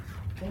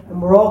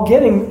 And we're all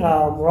giving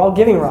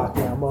rock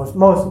now, most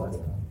of us.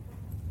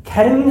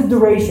 Ketamine's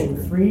duration,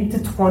 3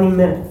 to 20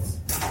 minutes.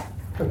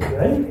 Pretty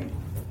good.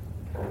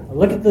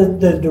 Look at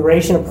the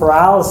duration of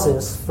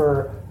paralysis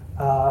for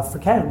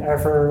ketamine or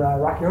for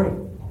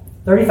rocuronium.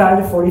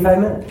 35 to 45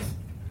 minutes.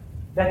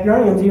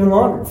 Vecuronium is even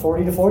longer,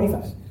 40 to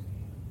 45.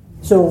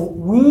 So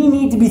we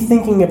need to be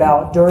thinking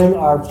about during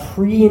our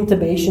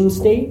pre-intubation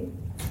state,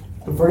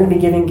 if we're going to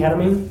be giving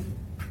ketamine,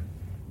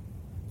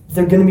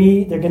 they're going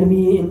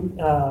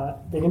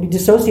to be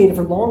dissociated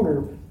for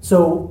longer.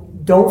 So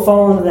don't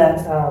fall into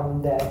that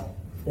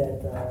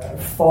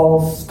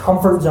false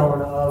comfort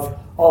zone of,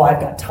 oh, I've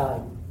got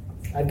time.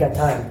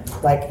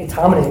 Like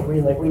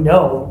etomidate, we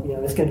know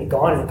it's going to be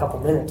gone in a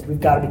couple minutes.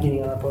 We've got to be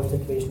getting on our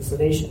post-intubation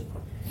sedation.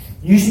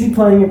 You should be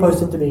planning your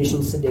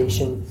post-intubation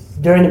sedation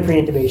during the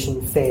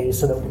pre-intubation phase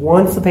so that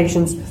once the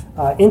patient's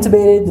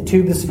intubated, the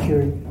tube is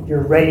secured,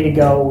 you're ready to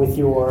go with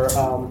your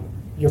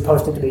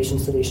post-intubation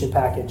sedation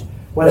package.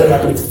 Whether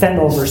that be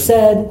fentanyl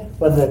Versed,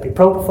 whether that be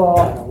propofol,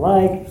 I don't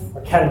like,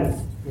 or ketamine.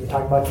 We're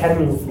talking about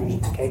ketamine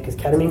infusion, okay? Because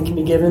ketamine can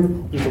be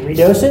given, you can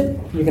redose it,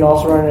 you can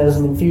also run it as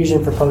an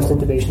infusion for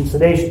post-intubation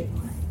sedation.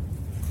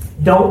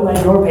 Don't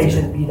let your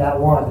patient be that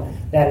one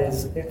that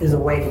is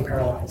awake and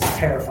paralyzed. It's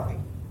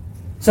terrifying.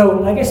 So,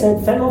 like I said,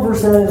 fentanyl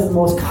Versed is the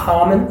most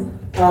common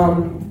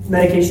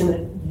medication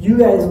that you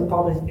guys would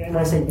probably, and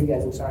I say you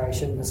guys, I'm sorry, I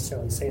shouldn't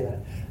necessarily say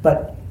that,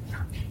 but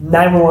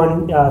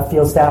 911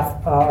 field staff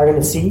are going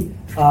to see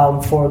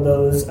for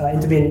those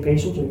intubated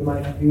patients, or you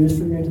might use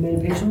for your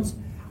intubated patients.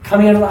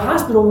 Coming out of the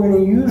hospital, we're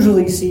going to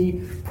usually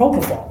see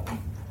propofol.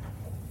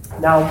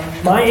 Now,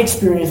 my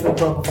experience with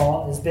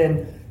propofol has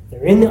been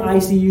they're in the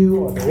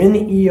ICU or they're in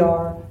the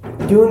ER,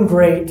 they're doing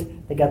great.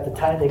 They got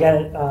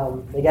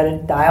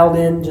it dialed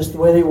in just the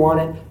way they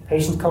want it.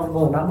 Patient's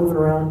comfortable, they're not moving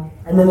around.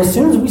 And then as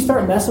soon as we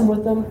start messing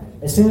with them,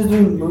 as soon as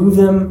we move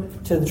them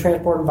to the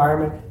transport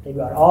environment, they've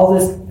got all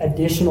this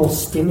additional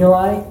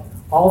stimuli.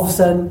 All of a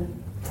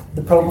sudden,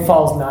 the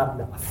propofol is not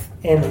enough,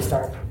 and they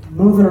start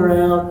moving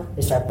around.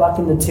 They start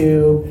bucking the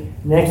tube.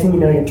 Next thing you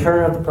know, you're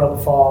turning up the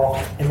propofol,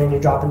 and then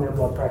you're dropping their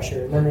blood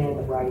pressure, and then they end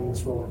up riding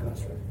this roller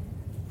coaster.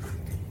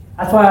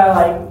 That's why I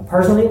like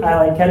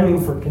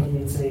ketamine for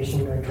continued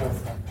sedation during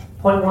transport.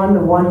 0.1 to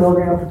 1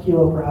 milligram per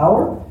kilo per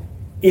hour.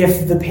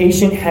 If the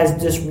patient has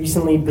just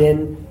recently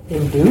been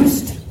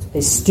induced, they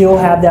still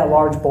have that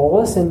large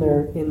bolus in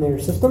their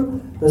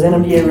system. Those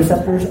NMDA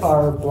receptors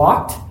are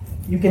blocked.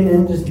 You can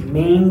then just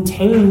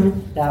maintain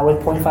that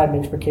with 0.5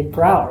 mg per kg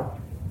per hour.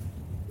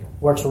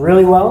 Works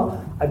really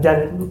well. I've done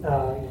it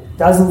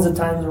dozens of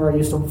times where I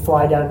used to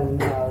fly down in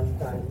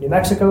New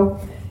Mexico,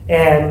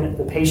 and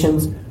the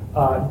patients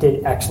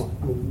did excellent.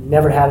 We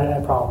never had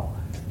a problem.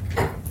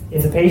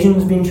 If the patient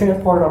is being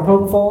transported on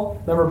propofol,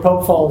 remember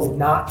propofol is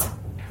not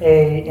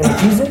an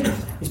analgesic.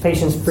 These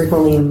patients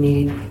frequently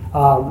need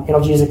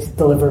analgesics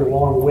delivered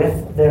along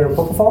with their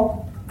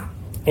propofol.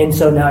 And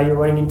so now you're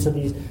running into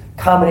these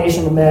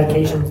combination of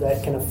medications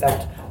that can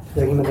affect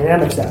their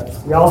hemodynamic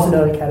status. We also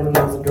know that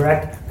ketamine is a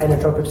direct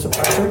inotropic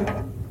suppressor.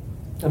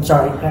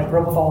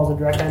 Propofol is a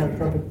direct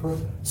inotropic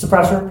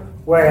suppressor,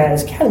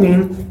 whereas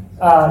ketamine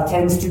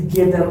tends to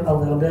give them a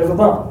little bit of a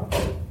bump.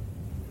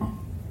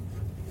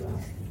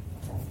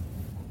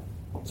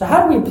 So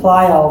how do we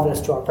apply all of this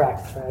to our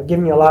practice? Right? I've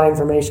given you a lot of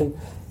information.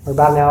 We're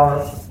about an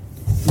hour.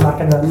 I'm not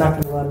going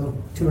to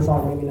run too much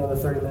longer, maybe another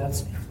 30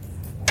 minutes.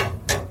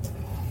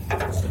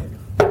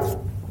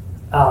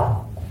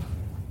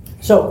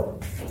 So,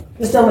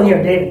 this gentleman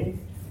here, David,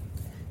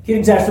 acute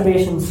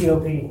exacerbation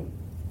COPD.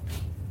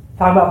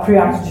 Talk about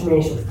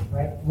pre-oxygenation,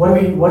 right? What do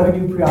we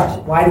do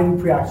pre-oxygenate? Why do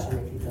we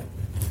pre-oxygenate people?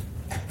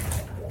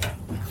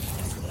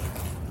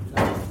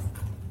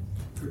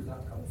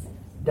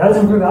 Does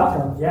improve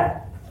outcomes,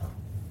 yeah.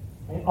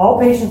 Okay. All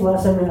patients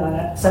less than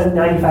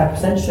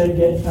 95% should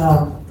get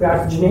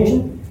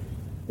pre-oxygenation.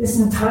 This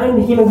is time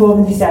to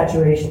hemoglobin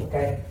desaturation,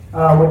 okay?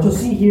 What you'll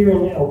see here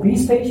in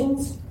obese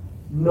patients,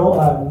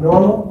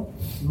 normal,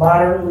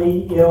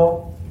 moderately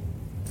ill.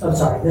 I'm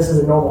sorry, this is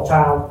a normal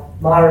child,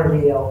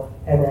 moderately ill,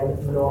 and then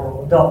a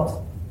normal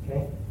adult.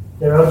 Okay,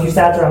 their O2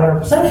 stats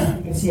are 100%.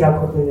 You can see how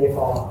quickly they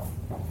fall off.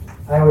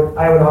 I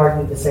would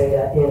argue to say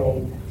that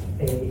in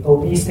a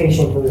obese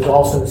patient who is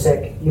also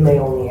sick, you may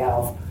only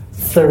have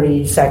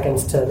 30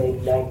 seconds to maybe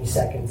 90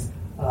 seconds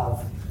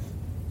of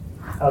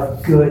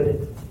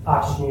good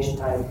oxygenation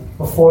time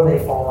before they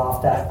fall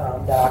off that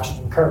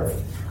oxygen curve.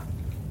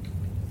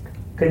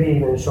 Could be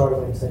even shorter,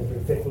 like I said, for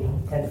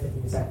 10 to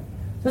 15 seconds.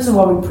 This is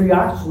why we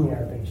pre-oxygenate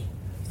our patient.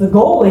 So the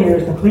goal here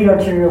is complete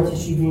arterial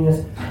tissue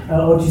venous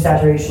O2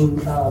 saturation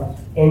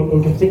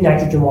and complete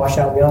nitrogen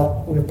washout.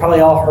 We've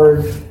probably all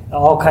heard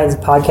all kinds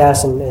of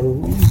podcasts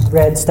and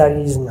read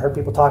studies and heard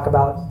people talk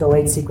about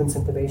delayed sequence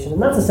intubation,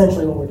 and that's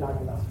essentially what we're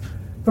talking about.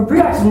 For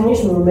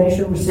pre-oxygenation, we'll make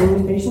sure we're sitting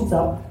these patients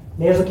up.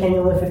 Nasal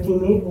cannula at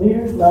 15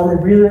 liters, allow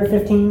breather at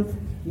 15.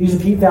 Use a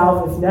PEEP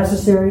valve if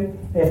necessary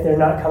if they're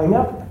not coming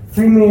up.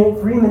 3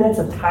 minutes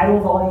of tidal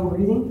volume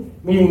breathing,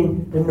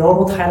 meaning the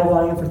normal tidal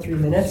volume for 3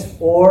 minutes,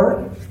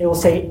 or it will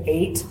say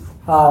 8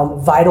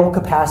 vital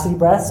capacity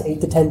breaths,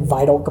 8 to 10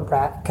 vital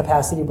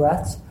capacity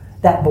breaths.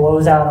 That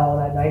blows out all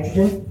that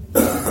nitrogen.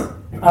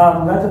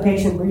 Let the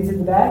patient breathe through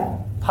the bag.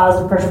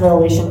 Positive pressure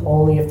ventilation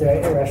only if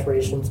their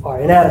respirations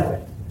are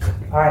inadequate.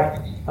 All right.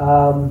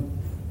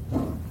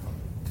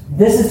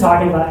 This is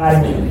talking about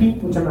adding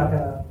PEEP, which I'm not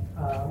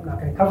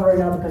going to cover right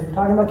now because we're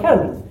talking about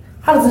ketamine.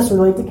 How does this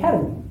relate to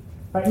ketamine?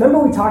 Right, remember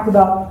we talked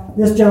about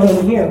this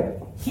gentleman here.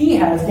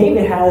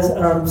 David has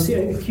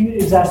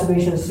acute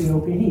exacerbation of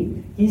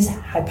COPD. He's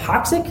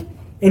hypoxic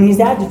and he's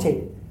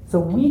agitated. So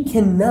we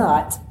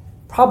cannot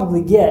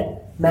probably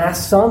get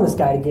masks on this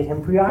guy to get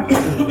him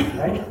pre-oxygenated,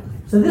 right?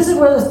 So this is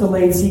where this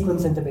delayed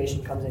sequence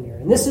intubation comes in here.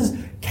 And this is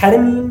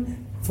ketamine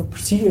for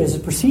procedure. This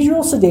is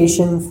procedural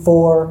sedation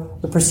for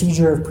the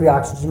procedure of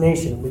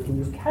pre-oxygenation. We can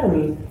use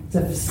ketamine to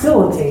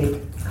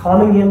facilitate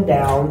calming him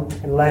down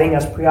and letting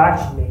us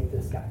pre-oxygenate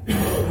this guy.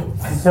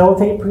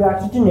 Facilitate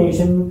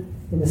pre-oxygenation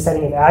in the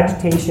setting of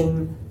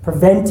agitation,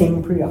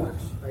 preventing pre-ox.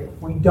 Right?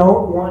 We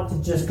don't want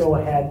to just go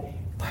ahead,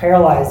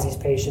 paralyze these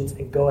patients,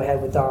 and go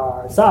ahead with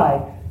our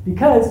RSI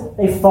because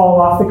they fall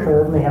off the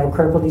curve and they have a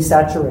critical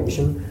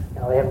desaturation.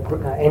 Now they have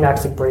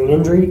anoxic brain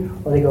injury,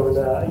 or they go with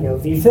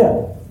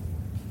VFib.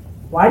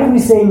 Why do we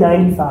say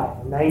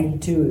 95?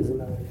 92 is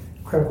another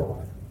critical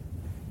one.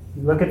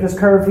 You look at this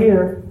curve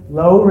here,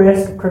 low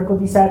risk critical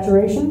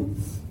desaturation.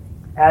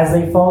 As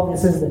they fall,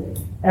 this is the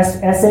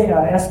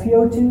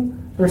SpO2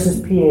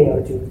 versus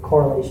PaO2, the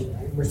correlation.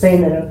 Right? We're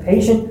saying that a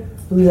patient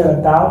who's at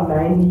about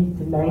 90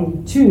 to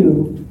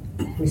 92,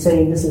 we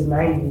say this is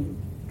 90,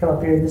 come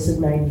up here, this is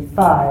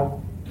 95.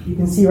 You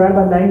can see right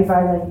about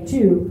 95,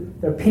 92,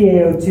 their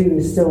PaO2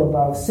 is still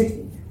above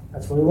 60.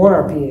 That's where we want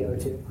our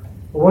PaO2.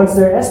 But once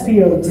their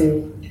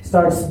SpO2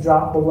 starts to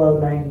drop below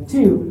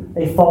 92,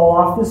 they fall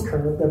off this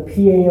curve. Their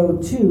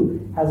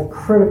PaO2 has a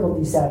critical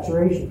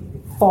desaturation.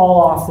 They fall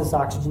off this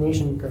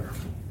oxygenation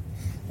curve.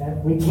 Okay?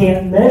 We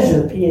can't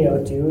measure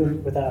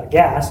PaO2 without a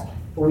gas,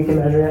 but we can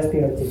measure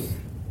SpO2.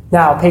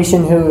 Now, a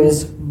patient who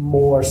is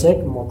more sick,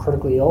 a more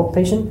critically ill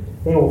patient,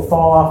 they will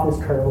fall off this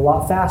curve a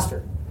lot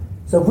faster.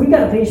 So if we've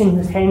got a patient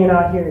who's hanging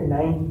out here at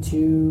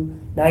 92,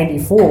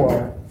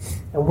 94,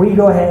 and we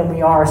go ahead and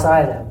we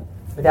RSI them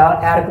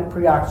without adequate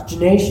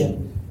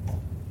pre-oxygenation,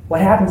 what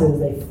happens is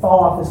they fall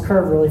off this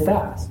curve really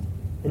fast.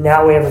 And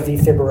now we have a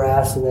VFib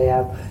arrest and they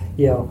have,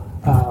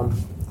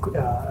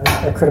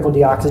 a critical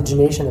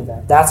deoxygenation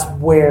event. That's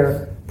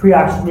where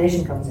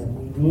pre-oxygenation comes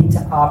in. We need to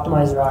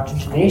optimize their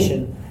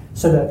oxygenation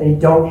so that they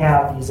don't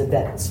have these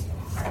events.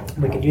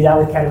 We can do that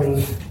with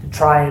ketamine to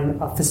try and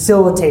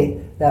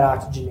facilitate that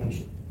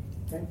oxygenation.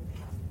 Okay?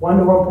 1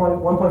 to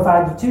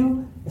 1.5 to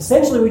 2.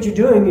 Essentially what you're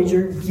doing is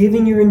you're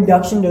giving your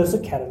induction dose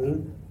of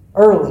ketamine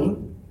early,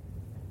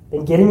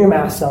 then getting your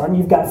masks on.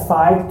 You've got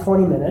 5 to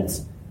 20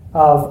 minutes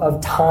of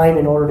time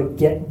in order to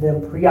get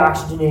them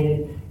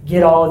pre-oxygenated,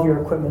 get all of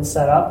your equipment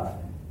set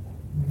up.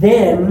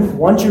 Then,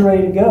 once you're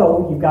ready to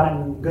go, you've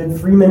gotten good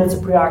 3 minutes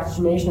of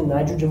pre-oxygenation and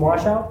nitrogen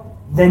washout,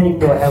 then you can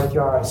go ahead with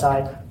your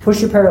RSI, push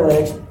your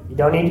paralytics. You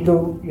don't need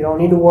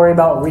to worry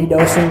about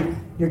redosing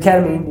your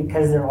ketamine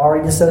because they're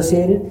already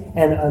dissociated,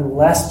 and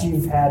unless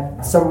you've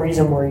had some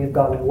reason where you've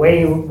gone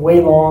way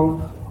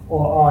long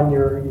on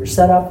your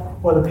setup,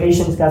 or the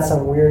patient's got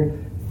some weird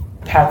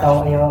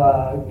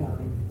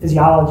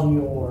physiology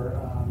or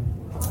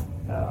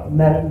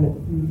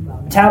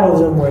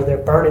metabolism where they're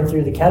burning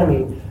through the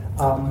ketamine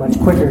much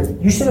quicker,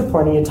 you should have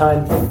plenty of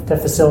time to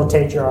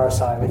facilitate your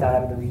RSI without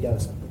having to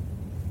redose them.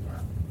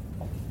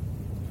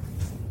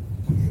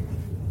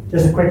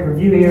 Just a quick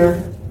review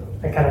here.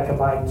 I kind of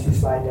combined 2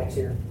 slide decks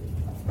here.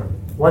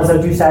 Once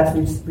those 2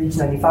 sats reach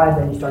 95,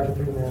 then you start your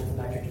 3 minutes of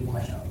nitrogen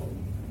washout.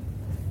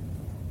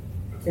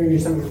 Here are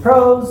some of your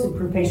pros: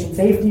 improve patient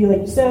safety,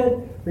 like you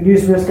said,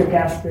 reduce risk of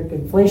gastric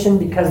inflation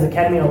because the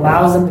ketamine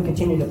allows them to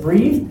continue to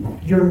breathe.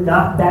 You're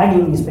not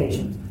bagging these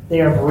patients; they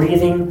are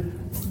breathing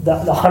the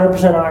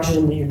 100%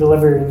 oxygen that you're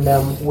delivering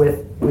them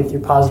with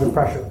your positive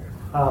pressure,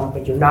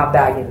 but you're not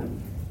bagging them.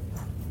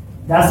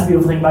 That's the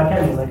beautiful thing about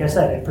ketamine. Like I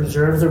said, it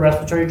preserves the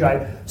respiratory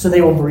drive, so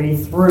they will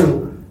breathe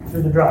through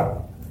the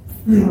drug.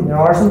 There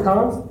are some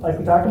cons, like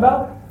we talked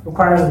about.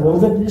 Requires a little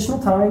bit of additional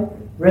time.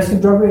 Risk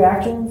of drug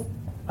reactions.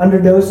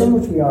 Underdosing,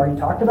 which we already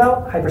talked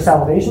about.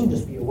 Hypersalivation,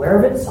 just be aware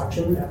of it.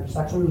 Suction after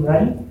suction,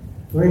 ready.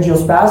 Laryngeal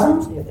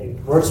spasms, if they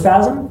word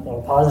spasm,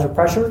 or positive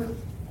pressure,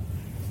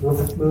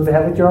 move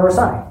ahead with your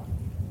RSI.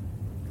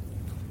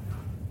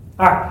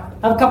 All right,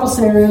 I have a couple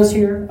scenarios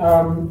here,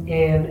 and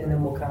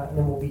then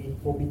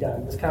we'll be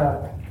done. This kind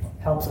of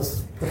helps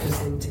us put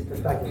this into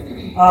perspective.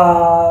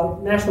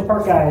 National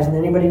park guys, and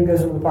anybody who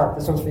goes into the park,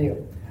 this one's for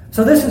you.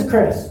 So this is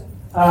Chris.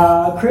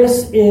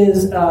 Chris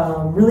is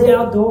really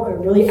outdoor, a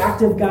really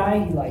active guy.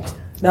 He likes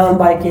mountain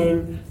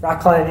biking,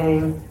 rock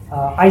climbing,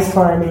 ice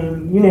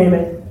climbing, you name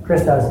it.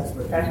 Chris does it.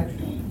 Okay.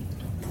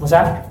 What's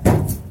that?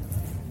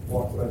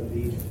 Walks by the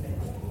beach.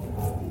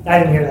 I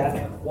didn't hear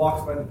that.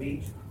 Walks by the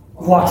beach.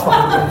 Walks by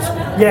the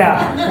beach.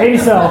 Yeah, maybe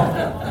so.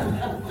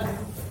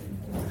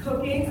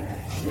 Cooking.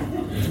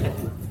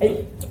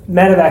 Hey,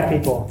 medevac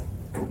people.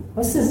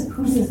 What's this?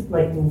 Who's this?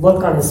 Like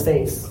look on his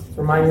face?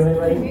 Remind you of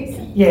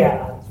anybody?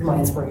 Yeah. My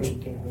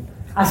inspiration came from.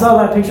 I saw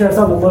that picture. I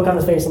saw the look on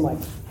his face. I'm like,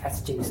 that's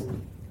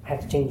Jason. I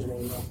have to change the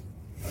name though.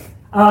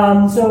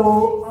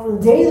 So on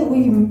the day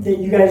that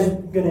you guys are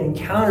going to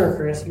encounter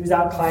Chris, he was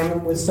out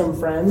climbing with some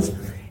friends,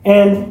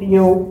 and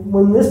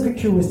when this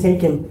picture was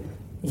taken,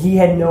 he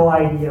had no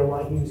idea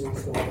what he was in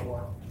store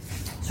for.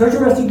 Search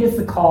and rescue gets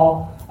the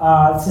call.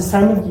 It's this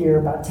time of year,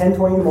 about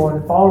 10:20 in the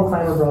morning. Fallen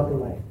climber, broken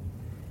leg.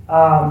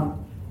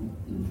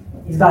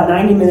 He's about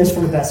 90 minutes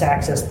from the best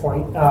access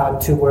point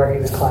to where he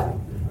was climbing.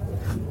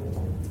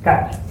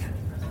 Okay.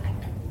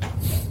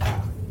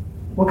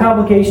 What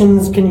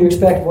complications can you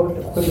expect? What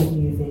equipment do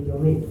you think you'll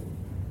need?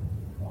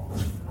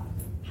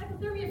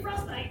 Hypothermia,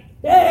 frostbite.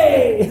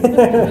 Yay!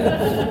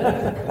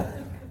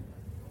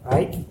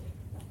 Right?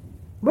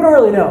 We don't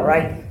really know,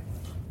 right?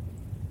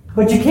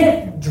 But you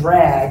can't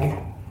drag.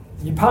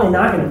 You're probably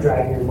not going to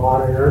drag your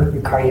monitor,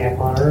 your cardiac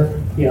monitor,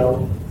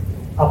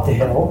 up the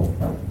hill.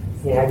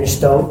 You have your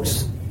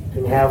Stokes.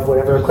 You have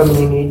whatever equipment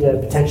you need to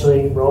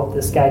potentially rope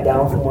this guy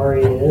down from where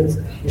he is.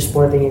 Your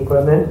splinting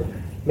equipment,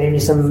 maybe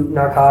some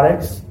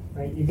narcotics.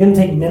 Right? You're going to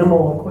take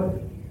minimal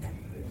equipment.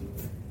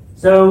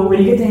 So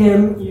when you get to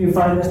him, you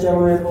find this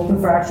gentleman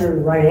open fracture in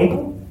the right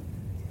ankle.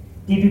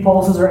 DP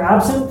pulses are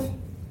absent.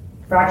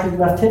 Fractured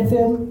left hip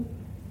fin.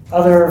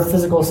 Other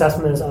physical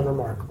assessment is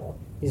unremarkable.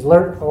 He's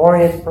alert,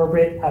 oriented,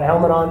 appropriate, had a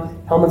helmet on,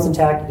 helmet's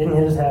intact, he didn't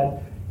hit his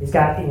head. He's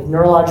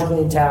neurologically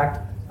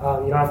intact.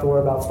 You don't have to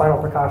worry about spinal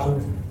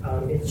precautions.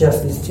 It's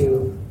just these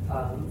 2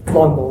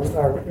 long bone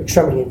or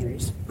extremity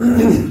injuries.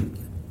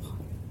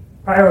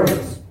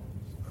 Priorities.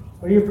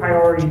 What are your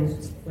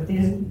priorities with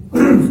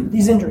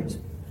these injuries?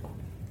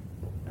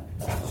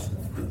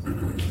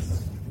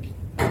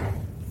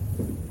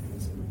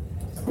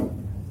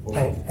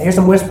 Okay, I hear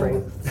some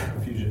whispering.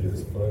 Perfusion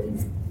is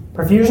fun.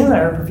 Perfusion? I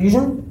heard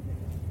perfusion?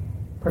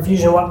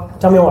 Perfusion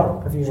what? Tell me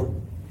what. Perfusion.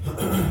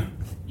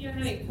 You don't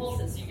have any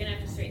pulses, so you're going to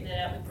have to straighten that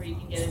out before you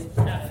can get it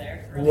out of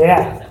there. Or else Yeah.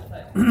 you'll lose that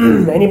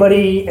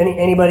foot.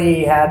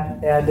 Anybody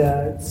had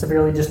a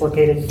severely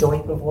dislocated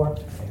joint before?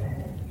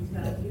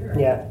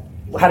 Yeah.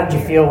 How did you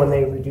feel when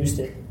they reduced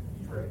it?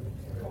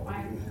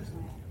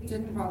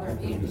 Didn't bother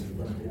me.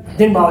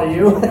 Didn't bother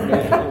you?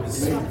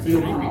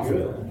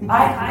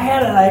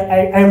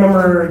 I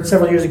remember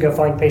several years ago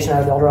flying a patient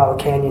out of El Dorado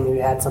Canyon who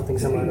had something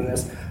similar to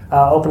this.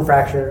 Open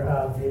fracture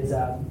of his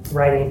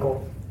right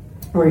ankle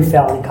where he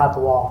fell and he caught the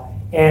wall.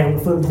 And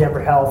we flew to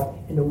Denver Health,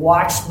 and to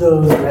watch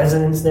those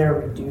residents there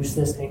reduce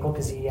this ankle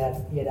because he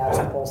had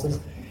absent pulses,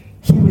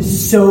 he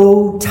was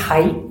so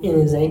tight in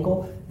his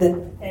ankle that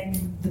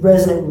the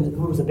resident,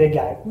 who was a big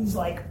guy, was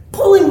like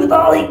pulling with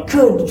all he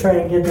could to try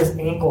and get this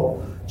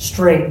ankle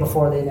straight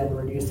before they then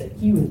reduced it.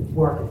 He was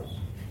working.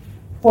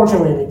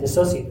 Fortunately, they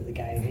dissociated the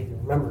guy. I hate to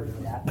remember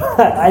that. But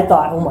I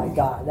thought, oh my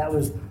God, that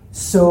was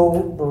so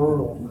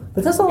brutal.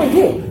 But that's all they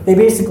do. They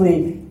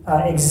basically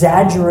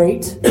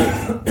exaggerate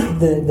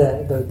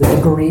the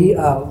degree,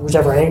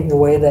 whichever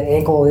way the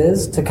ankle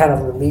is, to kind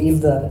of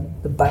relieve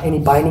any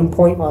binding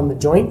point on the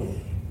joint,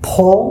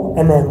 pull,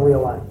 and then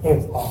realign. It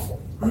was awful.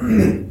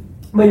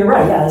 But you're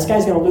right, yeah, this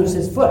guy's going to lose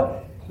his foot.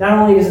 Not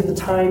only is it the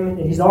time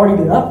that he's already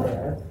been up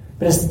there,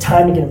 but it's the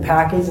time to get him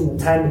packaged and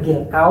the time to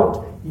get him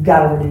out. You've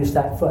got to reduce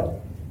that foot.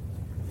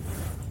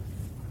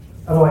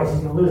 Otherwise,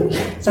 he's going to lose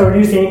it. So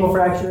reduce the ankle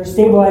fracture,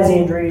 stabilize the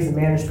injuries, and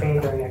manage pain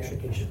during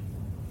extrication.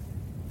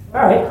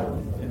 All right.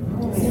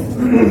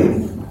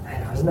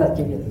 Doesn't that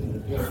give you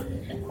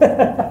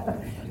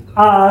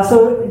so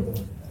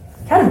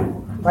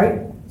ketamine,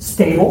 right?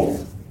 Stable.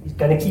 He's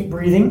going to keep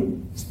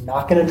breathing. He's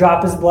not going to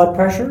drop his blood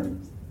pressure.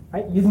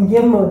 Right? You can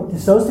give him a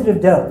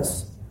dissociative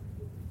dose,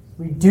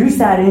 reduce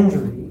that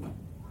injury.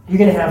 You're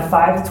going to have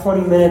 5 to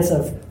 20 minutes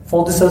of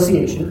full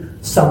dissociation.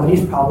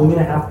 Somebody's probably going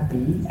to have to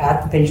be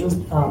at the patient's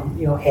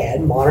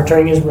head,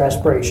 monitoring his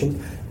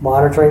respiration,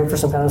 monitoring for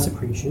some kind of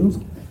secretions.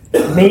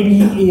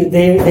 Maybe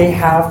they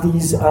have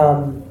these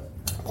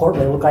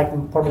they look like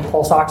portable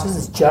pulse oxes.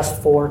 It's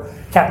just for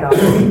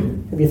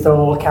capnography. If you throw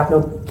a little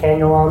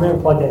cannula on there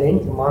and plug that in,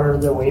 you can monitor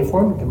their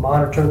waveform. You can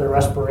monitor their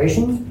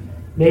respirations.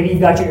 Maybe you've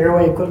got your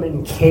airway equipment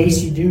in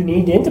case you do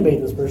need to intubate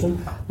this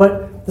person.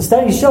 But the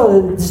studies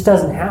show that this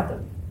doesn't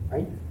happen,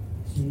 right?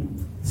 You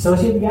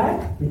dissociate the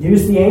guy,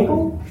 reduce the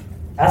ankle.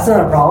 That's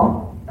not a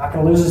problem. Not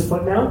going to lose his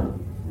foot now.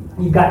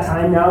 You've got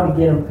time now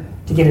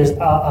to get his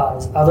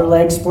other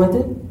leg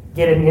splinted,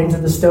 get him into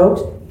the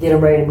Stokes, get him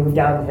ready to move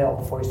down the hill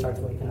before he starts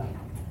waking up.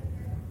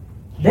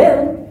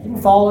 Then you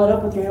can follow that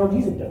up with your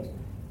analgesic dose.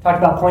 Talked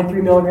about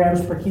 0.3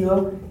 milligrams per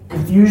kilo,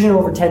 infusion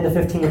over 10 to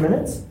 15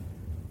 minutes,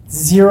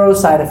 0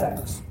 side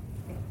effects.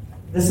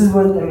 This is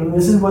what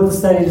the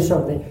studies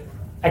show.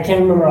 I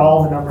can't remember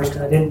all the numbers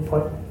because I didn't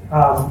put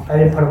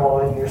them all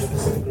in here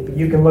specifically. But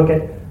you can look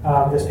at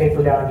this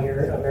paper down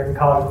here, American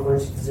College of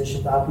Emergency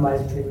Physicians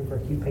Optimizing Treatment for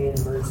Acute Pain in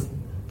Emergency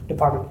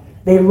Department.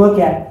 They look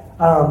at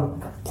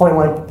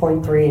 0.1,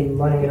 0.3 and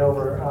running it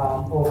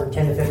over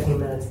 10 to 15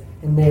 minutes,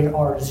 and there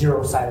are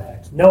 0 side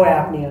effects. No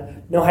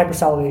apnea, no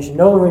hypersalivation,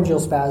 no laryngeal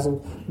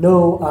spasm,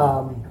 no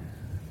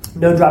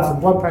drops in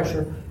blood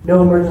pressure,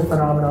 no emergent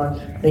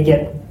phenomenon. They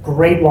get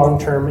great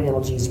long-term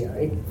analgesia,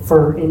 right?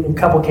 For in a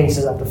couple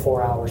cases up to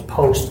 4 hours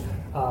post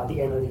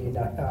the end of the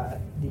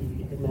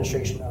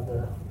administration of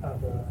the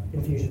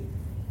infusion.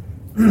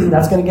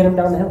 That's going to get them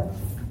down the hill.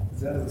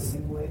 Is that a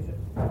single agent?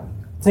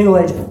 Single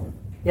agent,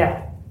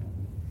 yeah.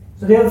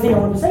 So the other thing I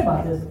wanted to say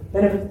about this,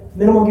 benefit,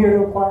 minimal gear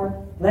to acquire,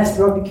 less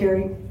drug to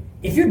carry.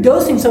 If you're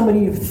dosing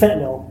somebody with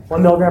fentanyl,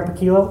 1 milligram per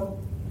kilo,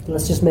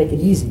 let's just make it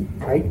easy,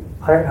 right?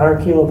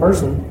 100 kilo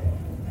person,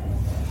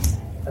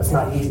 that's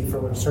not easy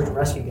for search and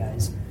rescue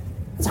guys.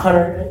 It's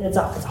 100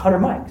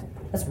 mics.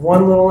 That's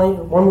one little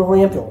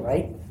ampule,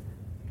 right?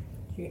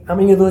 How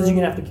many of those are you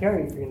going to have to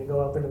carry if you're going to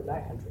go up into the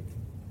backcountry?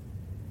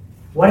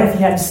 What if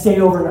you had to stay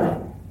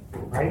overnight,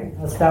 right?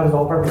 That was the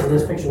whole purpose of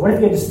this picture. What if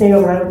you had to stay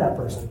overnight with that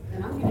person?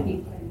 And I'm going to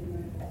need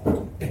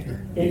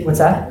ketamine. What's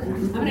that?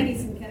 I'm going to need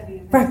some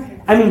ketamine.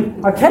 Right. I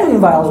mean, our ketamine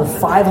vials are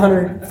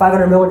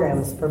 500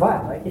 milligrams per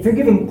vial, right? If you're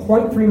giving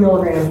 0.3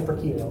 milligrams per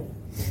kilo,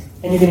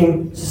 and you're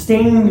getting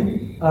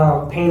sustained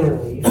pain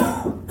relief,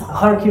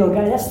 100 kilo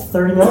guy, that's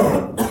 30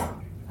 milligrams.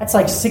 That's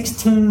like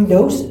 16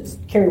 doses.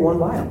 Carry 1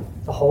 vial.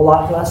 It's a whole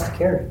lot less to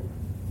carry.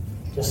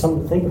 Just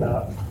something to think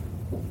about.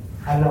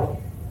 I don't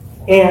know.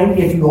 And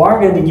if you are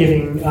going to be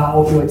giving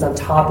opioids on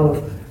top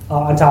of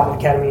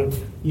ketamine,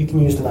 you can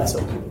use less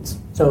opioids.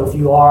 So if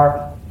you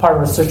are part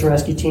of a search and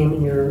rescue team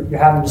and you're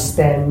having to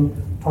spend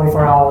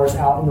 24 hours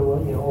out in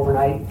the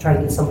overnight trying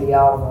to get somebody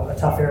out of a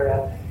tough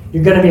area,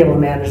 you're going to be able to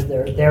manage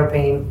their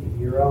pain,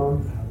 your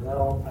own. I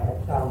don't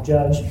know. I don't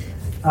judge.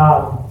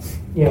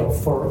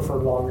 For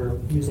longer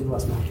using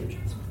less medications.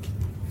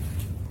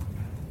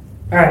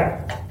 All right.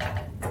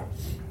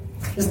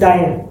 This is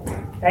Diane.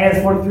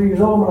 Diane's 43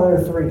 years old. Mother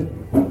of 3.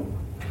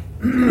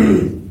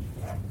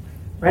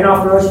 Ran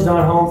off the road. She's on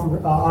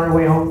her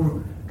way home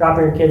from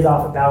dropping her kids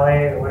off at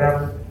ballet or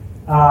whatever.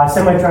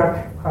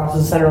 Semi-truck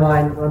crosses the center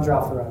line, runs her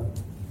off the road.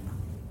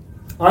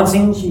 On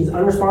scene, she's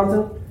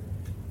unresponsive,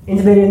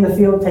 intubated in the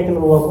field, taken to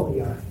the local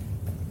ER.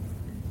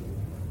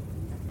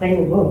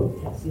 Taken to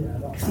boom. Can't see that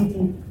at all.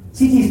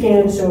 CT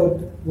scan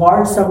showed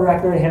large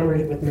subarachnoid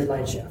hemorrhage with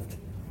midline shift.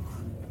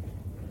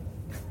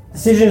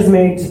 Decision is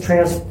made to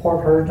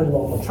transport her to the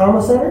local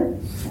trauma center.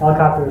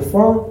 Helicopter is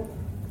flown.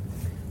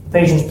 The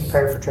patient's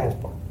prepared for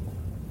transport.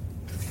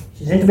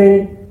 She's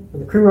intubated.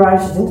 When the crew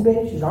arrives, she's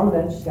intubated. She's on the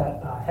bed. She's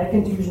got head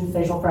contusion,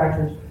 facial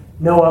fractures,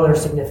 no other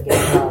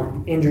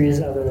significant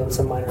injuries other than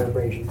some minor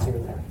abrasions here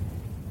and there.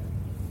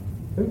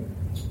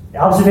 The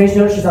observation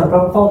notes she's on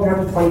propofol drip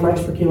with 20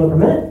 mics per kilo per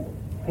minute.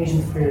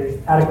 Patient's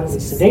adequately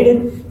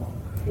sedated.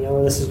 You know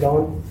where this is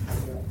going.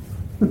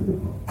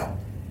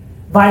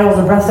 Vitals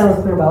and breath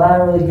sounds clear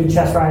bilaterally, good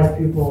chest rise,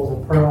 pupils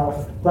and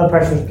pearl. Blood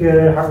pressure's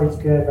good, heart rate's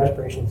good,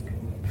 respiration's good.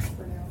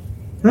 For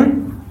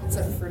now. It's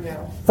a for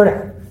now. For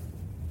now.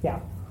 Yeah.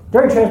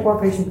 During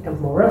transport, patient becomes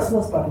more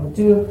restless, bucking the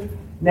tube.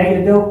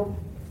 Negative dope,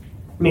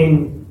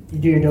 meaning you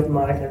do your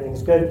dopamine and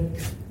everything's good.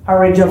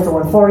 Heart rate jumps to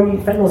 140.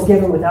 Fentanyl's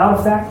given without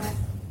effect.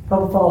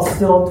 Propofol is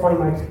still 20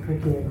 mics per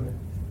kilo.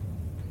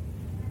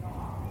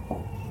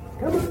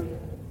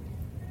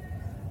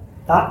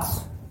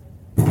 Thoughts?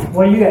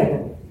 What are you guys going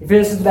to do? If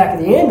this is the back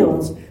of the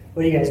ambulance,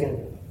 what are you guys going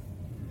to do?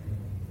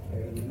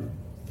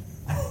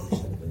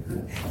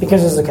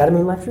 Because this is a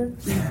ketamine lecture?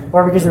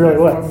 Or because you really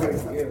would?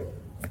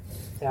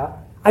 Yeah.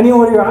 I mean,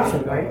 what are your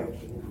options, right?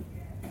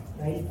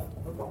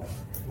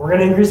 We're going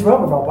to increase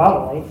propofol,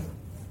 probably.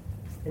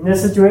 In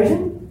this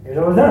situation, here's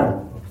what was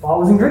done. Propofol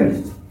was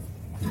increased.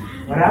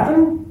 What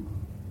happened?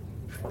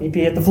 BP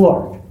hit the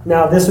floor.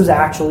 Now, this was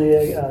actually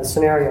a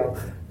scenario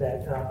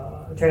that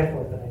a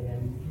transport that I did.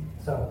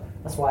 So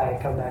that's why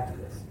I come back to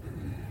this.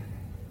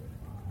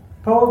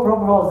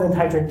 Propofol is then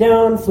titrated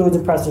down, fluids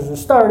and pressors are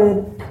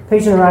started,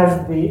 patient arrives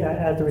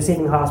at the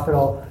receiving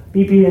hospital,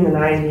 BP in the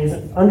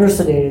 90s, under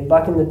sedated,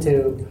 bucking the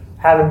tube,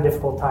 having a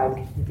difficult time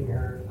keeping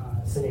her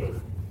sedated.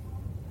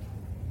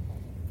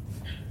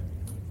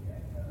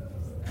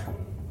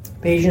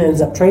 Patient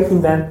ends up trach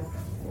and vent,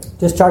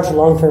 discharged to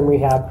long-term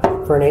rehab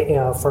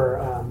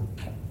for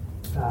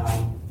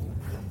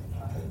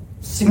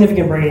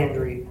significant brain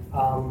injury.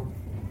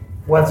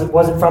 Was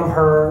it from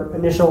her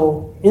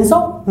initial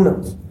insult? Who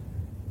knows?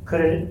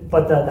 Could it?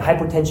 But the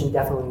hypotension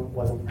definitely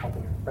wasn't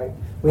helping her. Right?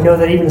 We know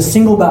that even a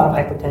single bout of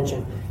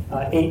hypotension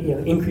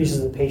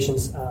increases the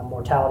patient's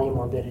mortality and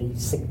morbidity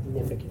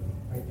significantly.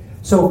 Right?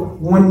 So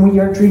when we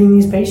are treating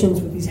these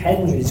patients with these head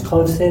injuries,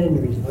 closed head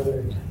injuries,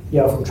 whether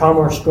from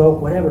trauma or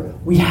stroke, whatever,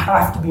 we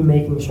have to be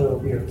making sure that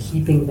we are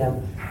keeping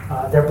them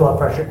their blood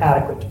pressure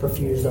adequate to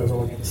perfuse those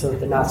organs so that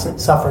they're not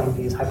suffering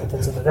these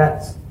hypotensive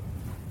events.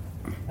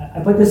 I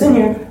put this in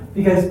here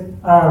because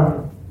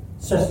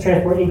stress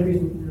transport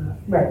increases.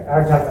 Right, I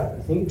already talked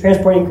about this.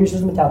 Transport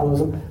increases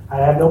metabolism. I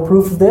have no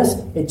proof of this.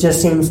 It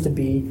just seems to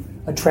be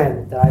a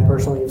trend that I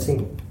personally have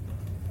seen.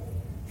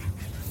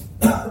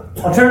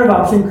 Alternative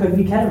option could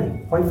be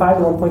ketamine, 0.5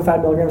 to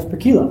 1.5 milligrams per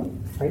kilo.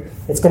 Right?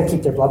 It's going to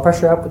keep their blood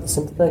pressure up with the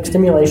sympathetic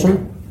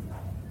stimulation.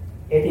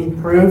 It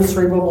improves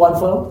cerebral blood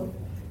flow.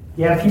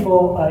 You have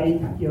people,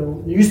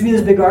 there used to be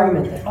this big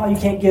argument that, you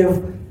can't give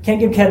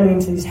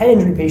ketamine to these head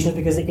injury patients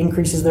because it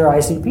increases their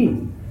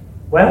ICP.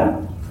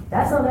 Well,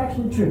 that's not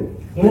actually true.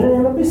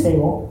 Hemodynamically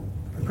stable,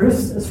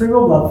 improves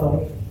cerebral blood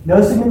flow, no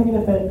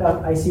significant effect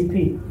on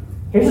ICP.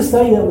 Here's a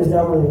study that was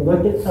done where they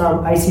looked at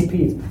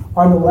ICPs.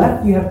 On the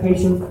left, you have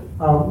patients,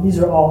 these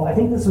are all, I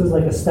think this was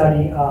like a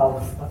study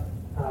of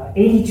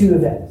 82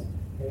 events.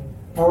 Okay?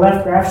 On the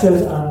left graph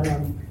shows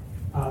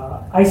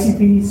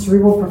ICP,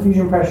 cerebral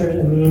perfusion pressures,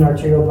 and mean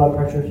arterial blood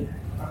pressures,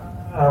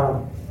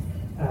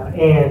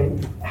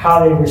 and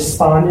how they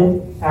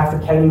responded after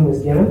ketamine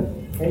was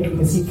given. Okay? You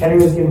can see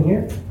ketamine was given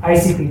here.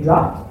 ICP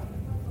dropped.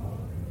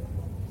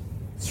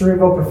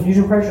 Cerebral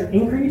perfusion pressure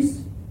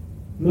increased.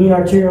 Mean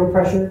arterial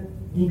pressure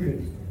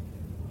decreased.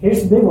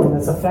 Here's the big one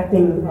that's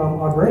affecting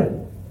our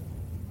brain.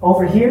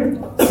 Over here,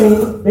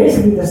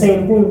 basically the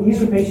same thing.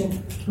 These are patients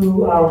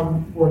who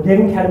were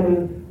given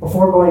ketamine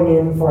before going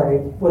in for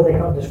what they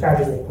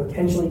described as a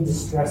potentially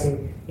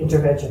distressing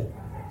intervention.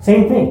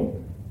 Same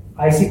thing.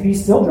 ICP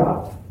still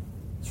dropped.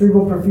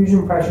 Cerebral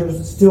perfusion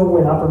pressures still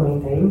went up or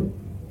maintained.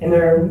 And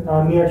their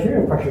mean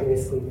arterial pressure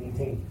basically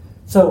maintained.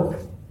 So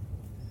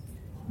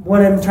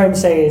what I'm trying to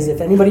say is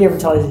if anybody ever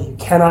tells you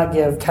cannot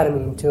give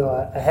ketamine to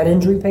a head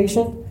injury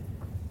patient,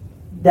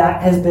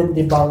 that has been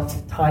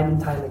debunked time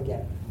and time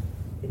again.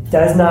 It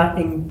does not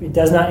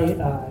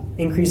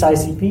increase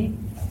ICP.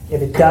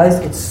 If it does,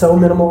 it's so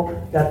minimal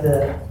that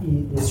the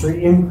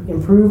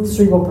improved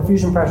cerebral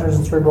perfusion pressures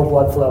and cerebral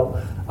blood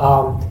flow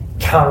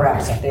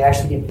counteracts that. They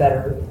actually get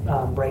better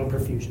brain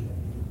perfusion.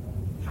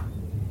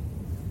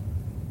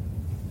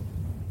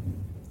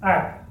 All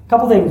right, a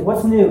couple things.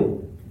 What's new?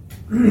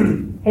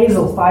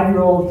 Hazel,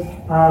 5-year-old,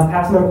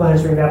 past medical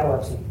history of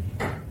epilepsy.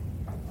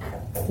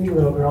 See a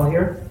little girl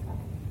here.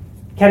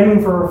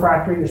 Ketamine for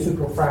refractory or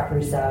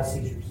super-refractory status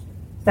seizures.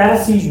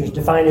 Status seizures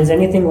defined as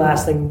anything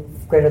lasting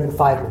greater than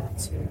 5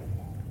 minutes.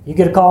 You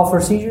get a call for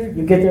a seizure,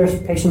 you get there,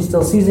 patient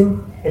still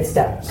seizing, it's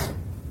status.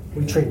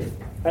 We treat it.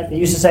 Right? They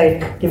used to say,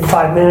 give it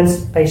 5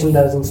 minutes, patient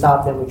doesn't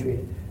stop, then we treat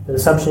it. The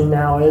assumption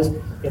now is,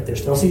 if they're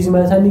still seizing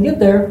by the time you get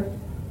there,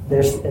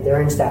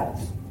 they're in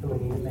status.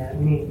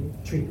 And we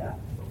need to treat that.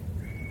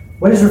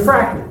 What is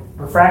refractory?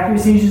 Refractory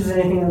seizures is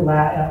anything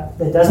that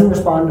doesn't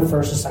respond to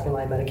first or second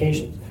line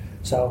medications.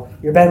 So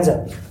your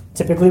benzos.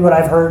 Typically what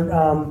I've heard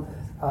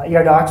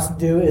ER docs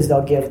do is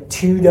they'll give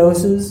 2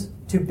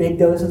 big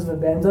doses of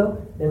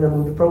benzo, then they'll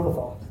move to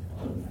propofol.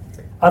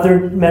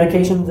 Other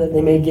medications that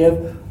they may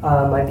give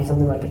might be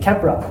something like a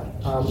Keppra.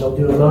 They'll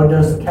do a low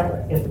dose of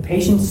Keppra. If the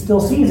patient's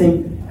still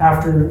seizing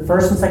after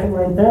first and second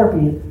line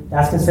therapy,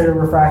 that's considered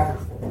refractory.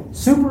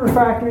 Super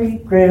refractory,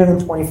 greater than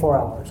 24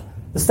 hours.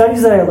 The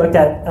studies that I looked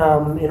at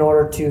in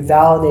order to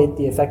validate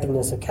the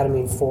effectiveness of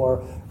ketamine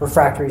for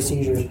refractory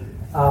seizures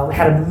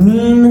had a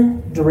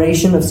mean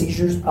duration of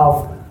seizures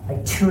of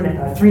like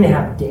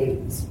 3.5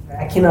 days.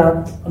 I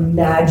cannot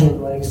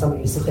imagine letting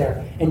somebody sit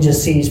there and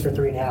just seize for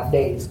 3.5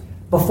 days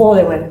before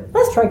they went,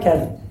 let's try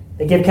ketamine.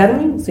 They give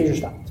ketamine, seizure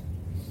stops.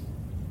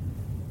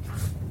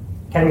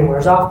 Ketamine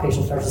wears off,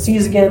 patient starts to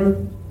seize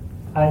again.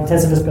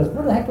 Intensivist goes,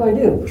 what the heck do I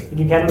do?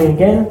 You give ketamine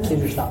again,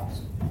 seizure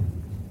stops.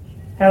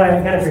 How do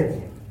I treat it?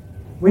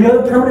 We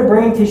know that permanent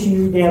brain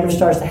tissue damage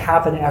starts to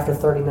happen after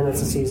 30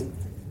 minutes of seizing.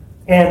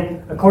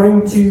 And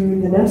according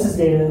to the NEMSIS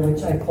data,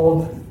 which I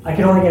pulled, I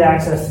could only get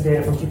access to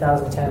data from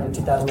 2010 and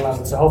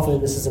 2011, so hopefully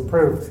this is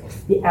improved.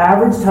 The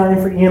average time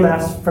for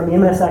from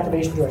EMS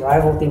activation to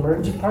arrival at the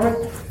emergency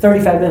department,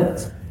 35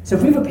 minutes. So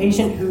if we have a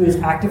patient who is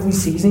actively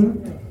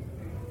seizing,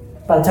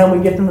 by the time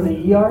we get them to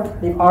the ER,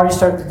 they've already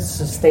started to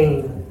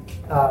sustain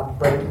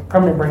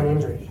permanent brain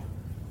injury.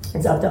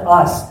 It's up to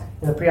us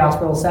in the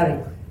pre-hospital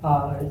setting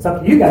it's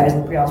up to you guys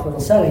in the pre-hospital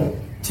setting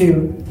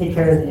to take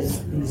care of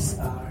these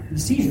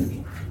seizures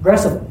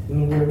aggressively. You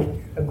need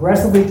to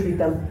aggressively treat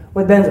them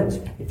with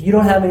benzos. If you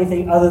don't have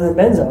anything other than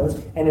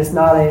benzos, and it's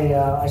not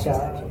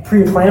a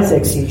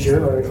pre-eclamptic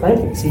seizure or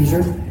eclamptic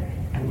seizure,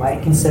 you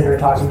might consider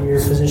talking to your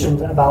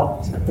physicians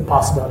about the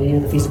possibility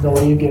and the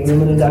feasibility of giving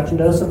them an induction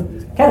dose of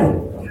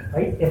ketamine.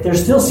 Right? If they're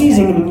still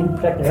seizing and you need to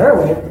protect their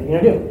airway, what are you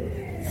going to do?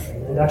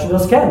 An induction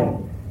dose of ketamine.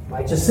 You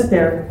might just sit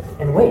there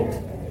and wait,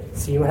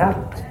 see what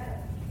happens.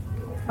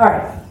 All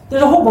right.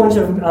 There's a whole bunch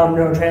of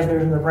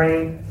neurotransmitters in the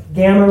brain.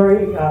 Gamma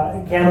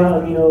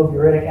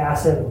aminobutyric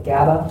acid, or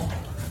GABA,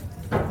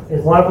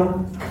 is one of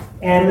them.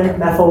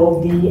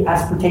 N-methyl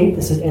D-aspartate.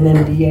 This is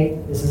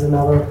NMDA. This is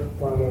another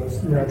one of those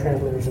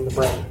neurotransmitters in the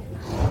brain.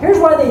 Here's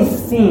why they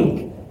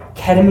think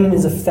ketamine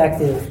is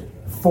effective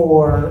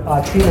for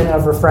treatment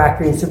of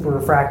refractory and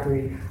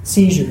super-refractory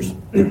seizures.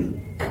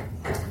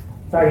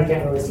 Sorry, you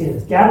can't really see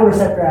this. GABA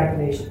receptor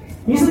activation.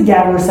 These are the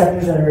GABA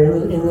receptors that are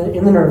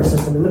in the nervous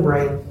system, in the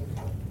brain,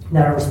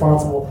 that are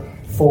responsible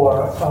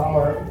for,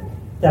 or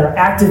that are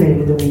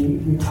activated that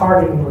we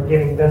target when we're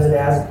giving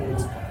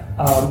benzodiazepines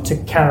to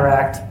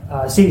counteract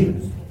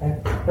seizures. Okay?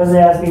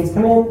 Benzodiazepines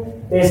come in,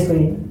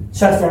 basically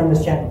shuts down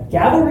this channel.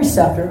 GABA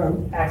receptor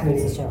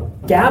activates this channel.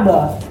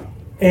 GABA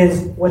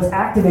is what's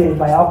activated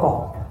by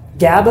alcohol.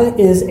 GABA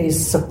is a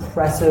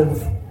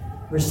suppressive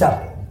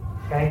receptor.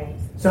 Okay,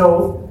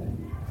 so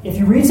if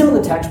you read some of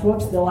the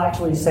textbooks, they'll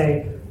actually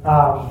say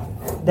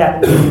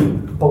that we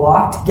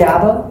blocked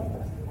GABA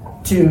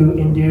to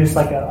induce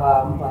like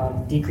a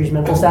decreased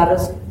mental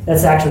status.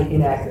 That's actually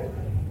inaccurate.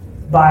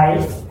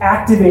 By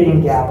activating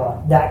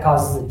GABA, that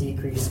causes a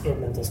decrease in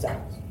mental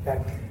status.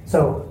 Okay,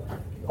 so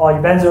all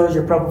your benzos,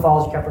 your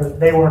propafols, your keppers,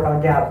 they work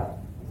on GABA.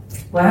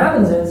 What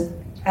happens is,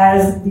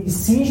 as the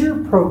seizure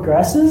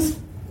progresses,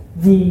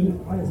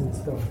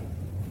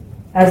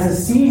 as the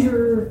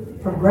seizure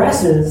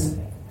progresses,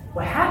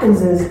 what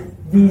happens is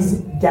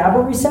these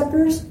GABA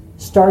receptors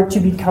start to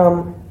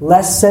become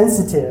less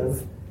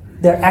sensitive.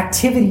 Their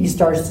activity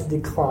starts to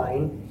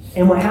decline.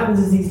 And what happens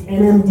is these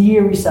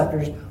NMDA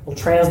receptors will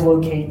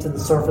translocate to the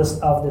surface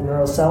of the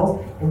neural cells,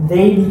 and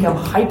they become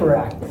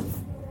hyperactive.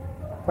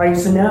 Right?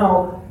 So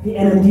now the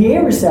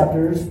NMDA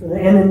receptors, the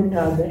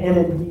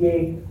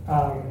NMDA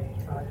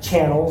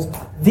channels,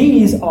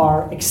 these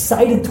are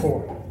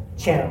excitatory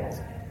channels.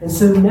 And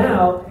so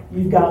now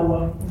you've got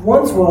what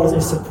once was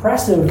a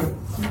suppressive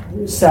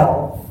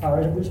cell,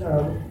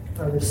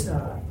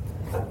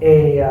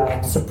 a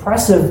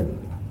suppressive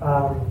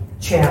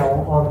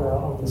channel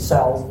on the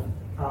cells,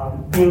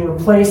 being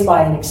replaced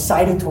by an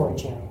excitatory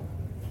channel.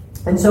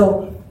 And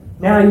so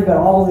now you've got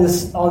all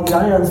these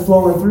ions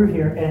flowing through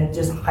here, and it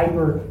just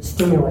hyper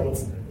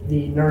stimulates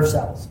the nerve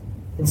cells.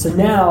 And so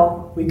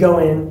now we go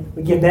in,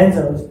 we give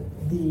benzos,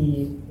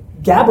 the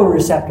GABA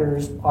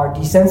receptors are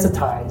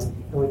desensitized,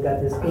 and we've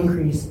got this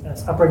increased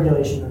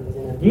upregulation of the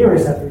NMDA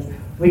receptors.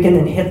 We can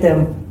then hit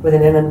them with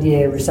an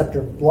NMDA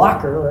receptor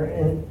blocker, or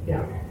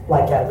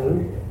like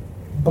ketamine,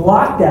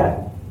 block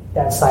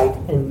that site,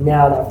 and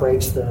now that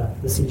breaks the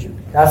seizure.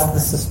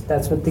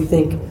 That's what they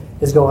think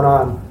is going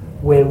on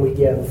when we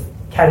give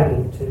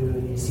ketamine to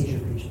these seizure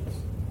patients.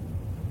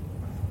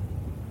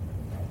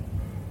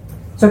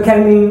 So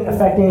ketamine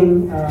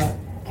affecting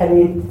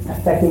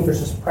for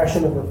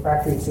suppression of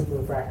refractory and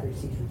super-refractory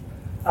seizures.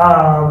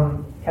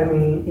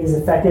 Ketamine is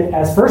effective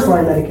as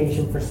first-line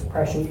medication for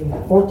suppression in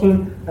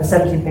 14 of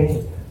 17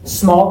 patients.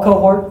 Small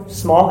cohort,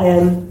 small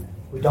N.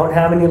 We don't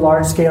have any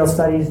large-scale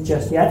studies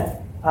just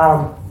yet,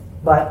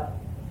 but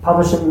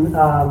published in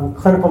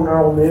Clinical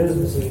Neural News,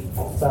 this is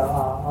an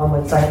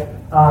online site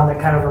that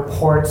kind of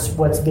reports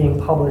what's being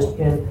published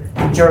in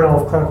the Journal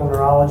of Clinical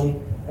Neurology,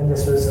 and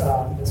this was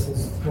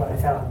what I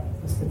found.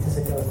 The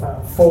statistic that was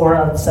found: 4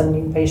 out of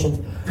 17 patients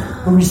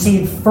who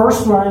received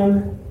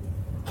first-line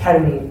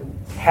ketamine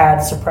had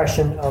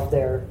suppression of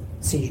their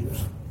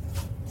seizures.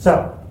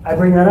 So I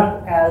bring that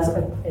up as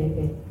a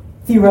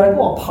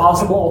theoretical, a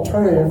possible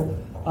alternative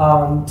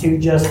to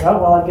just,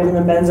 I'm giving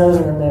them benzos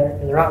and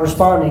they're not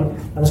responding.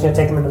 I'm just going to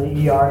take them into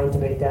the ER,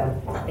 intubate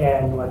them,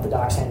 and let the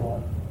docs handle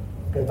it.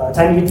 Because by the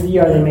time you get to the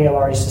ER, they may have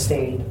already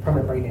sustained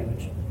permanent brain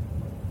damage.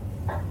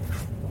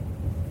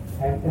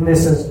 Okay? And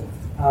this is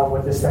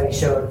what this study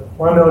showed: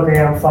 1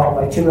 milligram followed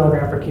by 2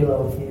 milligram per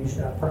kilo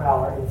infusion per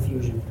hour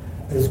infusion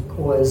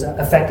was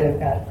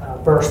effective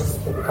at bursts.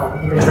 They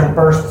term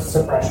burst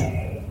suppression.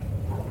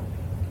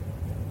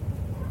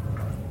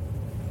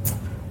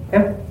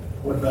 Okay.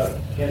 What about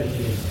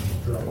ketamine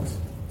drugs?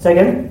 Say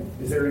again?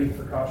 Is there any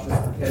precautions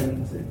for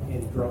ketamine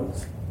in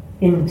drugs?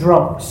 In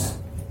drugs.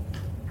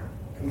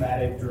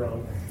 Combative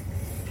drug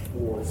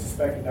or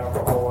suspected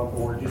alcohol on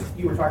board.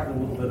 You were talking a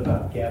little bit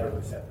about GABA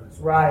receptors.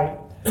 Right.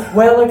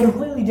 Well, they're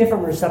completely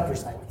different receptor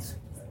sites.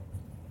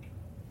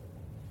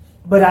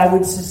 But I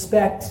would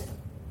suspect,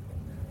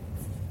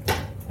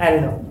 I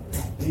don't know.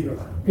 You don't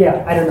know.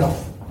 Yeah, I don't know.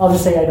 I'll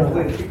just say I don't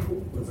know.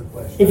 Was a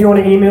question. If you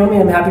want to email me,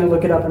 I'm happy to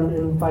look it up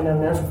and find out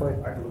an answer for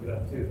you. I can look it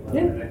up too.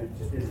 Yeah. I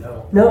just didn't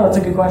know. No, that's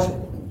a good question.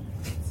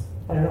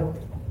 I don't know.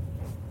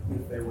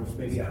 if there was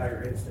maybe a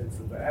higher instance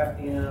of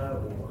apnea,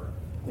 or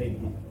maybe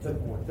it took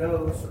more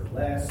dose or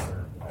less,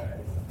 or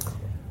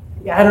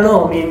Yeah, I don't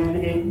know. I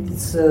mean,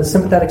 it's a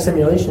sympathetic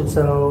stimulation,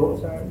 so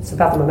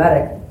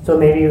sympathomimetic, so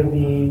maybe it would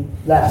be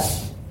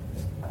less.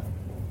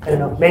 I don't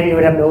know. Maybe it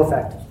would have no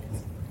effect.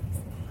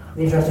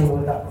 Interesting to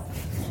look up.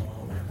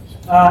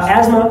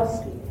 Asthma.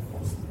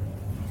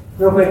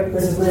 Real quick,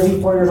 this is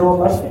Lizzie, 4 years old,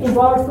 less 15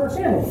 flowers per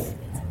family.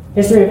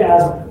 History of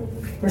asthma.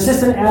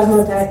 Persistent asthma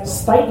attack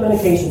despite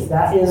medications.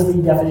 That is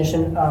the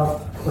definition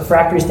of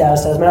refractory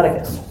status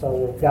asthmaticus.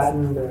 So they've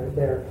gotten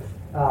their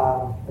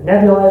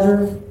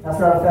nebulizer. That's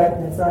not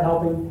effective. It's not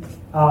helping.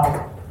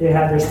 They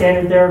have their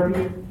standard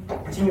therapy,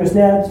 continuous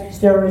nebs,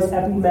 steroids,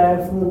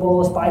 epi-mag, fluid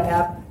bolus,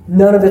 BiPAP.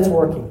 None of it's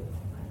working.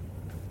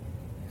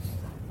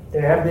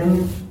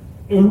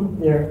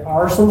 There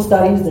are some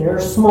studies that are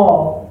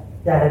small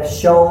that have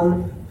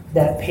shown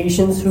that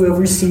patients who have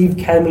received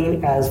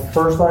ketamine as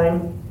first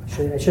line,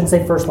 I shouldn't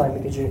say first line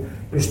because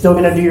you're still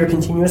going to do your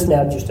continuous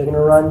nebs, you're still going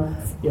to run,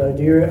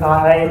 do your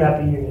IM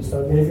epi, you're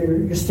still going to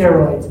do your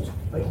steroids.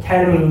 But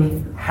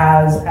ketamine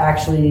has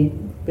actually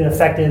been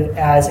effective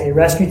as a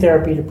rescue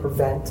therapy to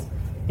prevent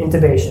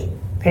intubation.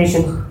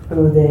 Patients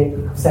who they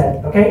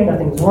said, okay,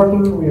 nothing's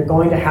working, we are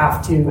going to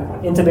have to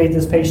intubate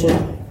this patient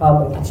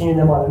and continue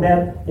them on the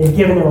neb. They've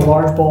given them a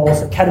large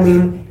bolus of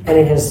ketamine, and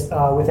it has,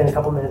 within a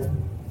couple minutes,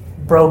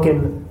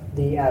 broken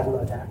the asthma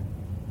attack.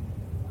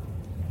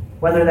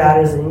 Whether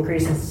that is an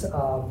increase in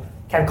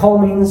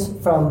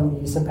catecholamines from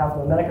the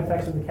sympathomimetic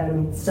effects of the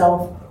ketamine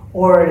itself,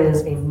 or it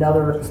is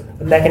another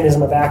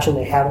mechanism of action,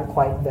 they haven't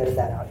quite vetted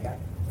that out yet.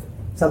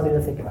 Something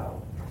to think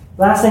about.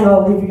 Last thing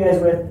I'll leave you guys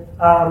with,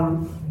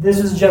 this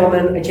is a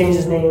gentleman, I changed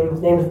his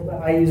name.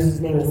 I use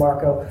his name as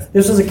Marco.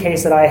 This was a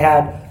case that I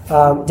had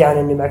down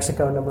in New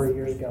Mexico a number of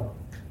years ago.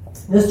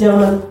 This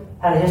gentleman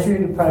had a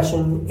history of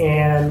depression,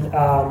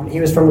 and he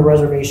was from the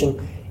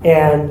reservation,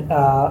 and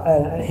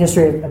a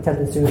history of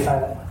attempted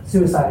suicide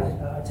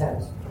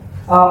attempts.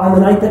 On the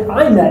night that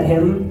I met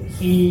him,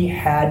 he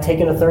had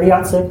taken a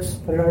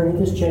 .30-06, put it underneath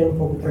his chin,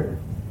 pulled the trigger.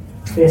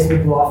 Basically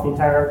blew off the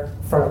entire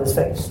front of his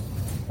face.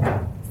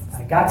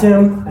 I got to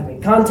him, I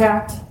made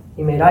contact,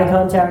 he made eye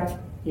contact,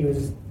 he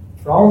was,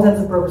 for all intents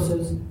and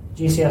purposes,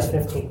 GCS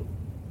 15.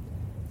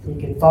 He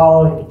could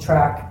follow, he could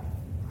track,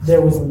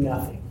 there was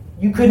nothing.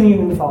 You couldn't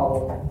even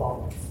follow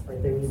bubbles.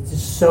 Right? There was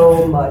just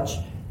so much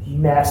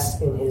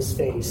mess in his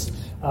face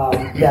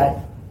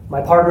that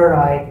my partner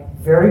and I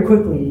very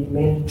quickly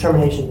made a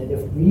determination that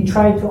if we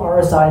tried to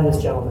RSI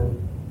this gentleman,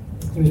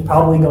 he was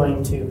probably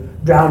going to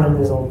drown in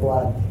his own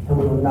blood, and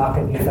we were not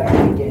going to be effective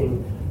in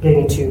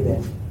getting a tube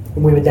in.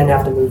 And we would then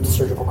have to move to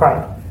surgical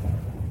cryo.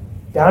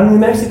 Down in New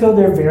Mexico,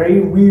 they're very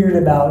weird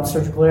about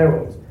surgical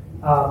airways.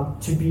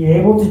 To be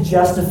able to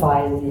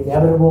justify the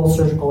inevitable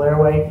surgical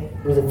airway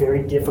was a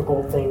very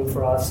difficult thing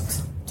for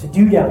us to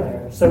do down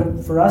there. So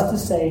for us to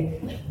say,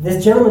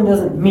 this gentleman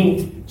doesn't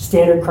meet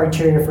standard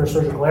criteria for a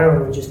surgical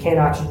airway, which is can't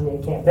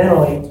oxygenate, can't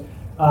ventilate,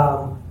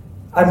 I'm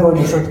going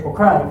to surgical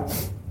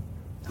cryo.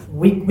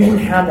 We didn't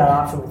have that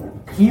option with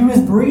him. He was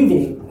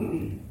breathing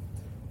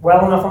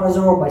well enough on his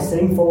own by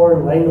sitting forward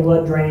and letting the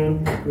blood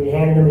drain. We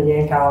handed him a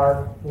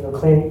Yankauer,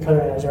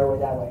 clearing his airway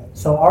that way.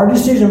 So our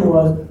decision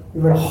was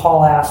we were going to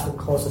haul ass to the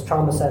closest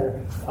trauma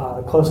center,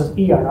 the closest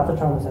ER, not the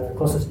trauma center, the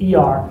closest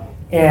ER,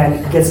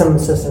 and get some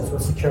assistance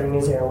with securing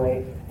his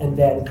airway, and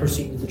then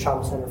proceed to the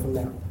trauma center from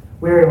there.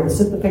 We were able to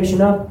sit the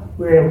patient up.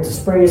 We were able to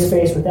spray his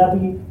face with epi.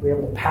 We were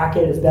able to pack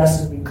it as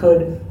best as we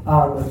could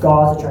with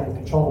gauze to try and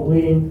control the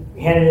bleeding.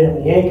 We handed it in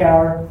the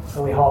Yankauer,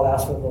 and we hauled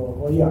ass to the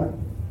local ER.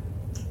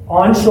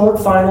 On short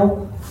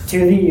final to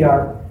the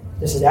ER,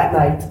 this is at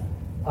night,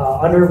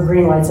 under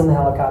green lights in the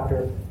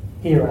helicopter,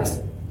 he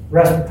arrested.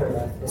 Respiratory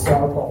arrest, they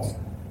saw the pulse.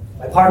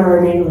 My partner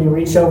immediately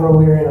reached over.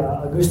 We were in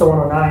a Augusta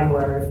 109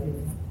 where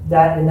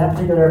in that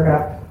particular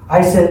aircraft,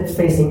 I sit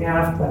facing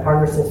aft, my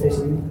partner sits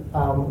facing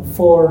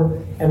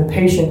forward, and the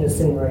patient is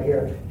sitting right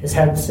here. His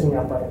head is sitting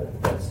upright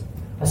like this.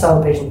 I saw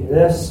the patient do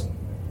this,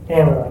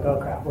 and we're like, oh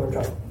crap, we're in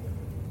trouble.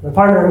 My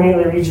partner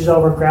immediately reaches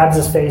over, grabs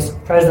his face,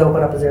 tries to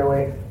open up his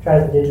airway,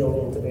 tries to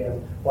digitally intubate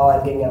him while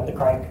I'm getting out the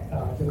cric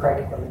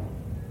equipment.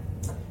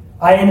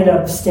 I ended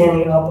up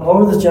standing up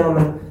over this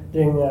gentleman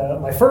doing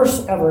my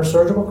first ever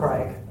surgical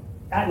cric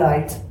at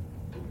night,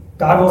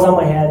 goggles on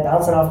my head,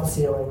 bouncing off the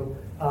ceiling,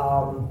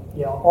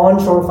 on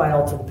short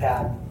final to the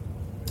pad,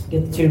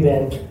 get the tube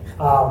in,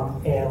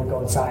 and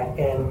go inside.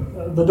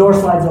 And the door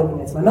slides open.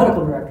 It's my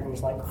medical director, and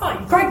he's like, "Oh,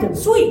 you cracked him!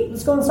 Sweet,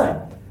 let's go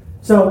inside."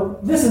 So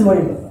this is what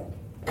he looked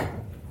like.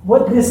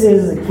 What this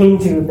is a king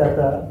tube that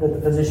the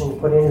physician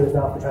put into his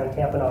mouth to try to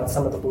tampen out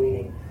some of the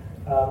bleeding.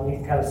 You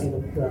can kind of see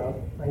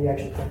you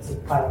actually can't see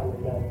the pilot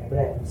down there, but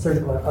anyway,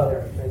 surgical,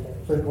 there, right there,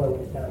 surgical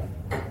airway down.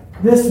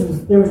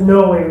 There was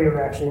no way we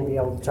were actually going to be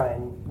able to try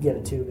and get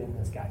a tube in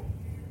this guy.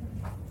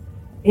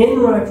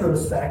 In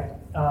retrospect,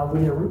 we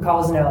did a root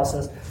cause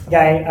analysis. The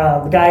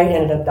guy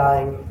ended up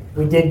dying.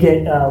 We did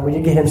get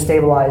him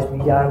stabilized. We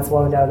got him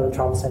flown down to the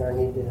trauma center, and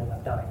he did end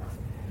up dying.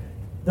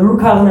 The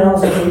root cause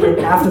analysis we did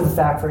after the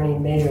fact for any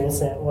major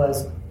incident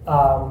was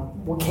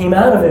what came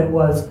out of it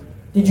was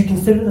Did you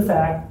consider the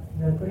fact,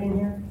 did I put it in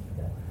here?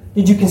 No.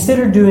 Did you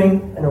consider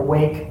doing an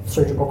awake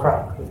surgical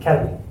cryo with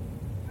ketamine?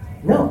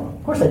 No,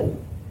 of course I didn't.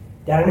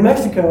 Down in New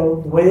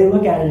Mexico, the way they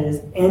look at it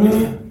is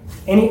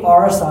any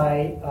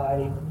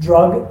RSI,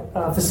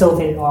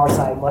 drug-facilitated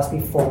RSI must be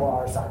full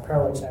RSI,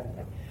 paralytic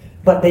everything.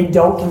 But they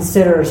don't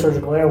consider a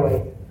surgical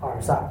airway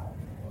RSI.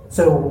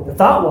 So the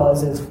thought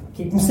is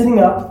keep him sitting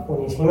up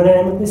when he's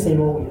hemodynamically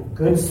stable, we have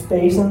good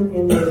space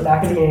in the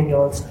back of the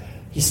ambulance,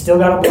 he's still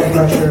got a blood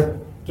pressure,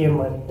 give him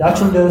an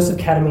induction dose of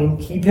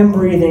ketamine, keep him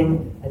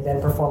breathing, and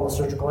then perform the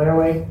surgical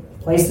airway.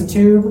 Place the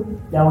tube.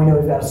 Now we know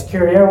we've got a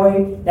secure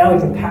airway. Now we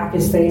can pack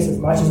his face as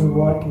much as we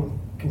want, can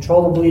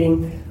control the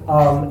bleeding,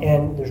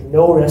 and there's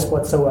no risk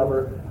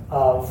whatsoever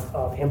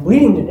of him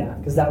bleeding to death,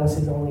 because that was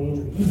his only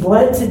injury. He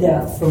bled to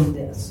death from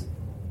this.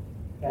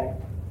 Okay?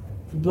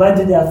 He bled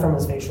to death from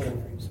his facial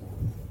injuries.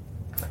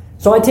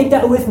 So I take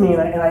that with me,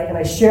 and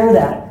I share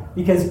that,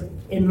 because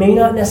it may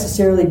not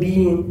necessarily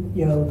be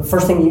the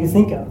first thing you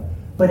think of.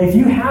 But if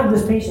you have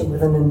this patient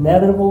with an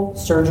inevitable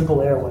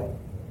surgical airway,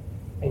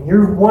 and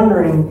you're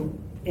wondering,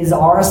 is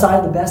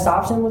RSI the best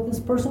option with this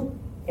person?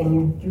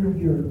 And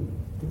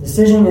the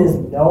decision is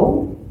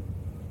no.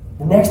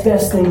 The next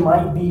best thing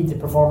might be to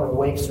perform an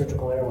awake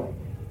surgical airway.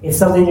 It's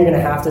something you're going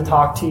to have to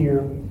talk to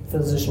your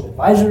physician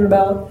advisor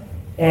about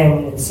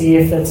and see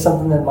if that's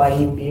something that might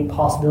even be a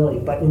possibility.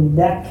 But in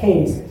that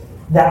case,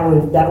 that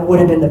would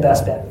have been the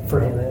best bet for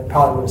him, and it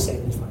probably would have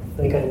saved his life.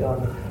 They could have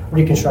done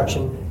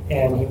reconstruction,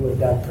 and he would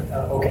have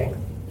done okay.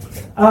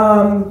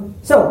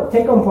 So,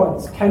 take-home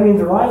points.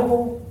 Ketamine's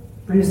reliable,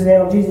 produces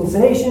analgesia and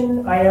sedation,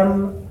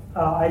 IM,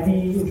 IV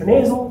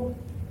intranasal,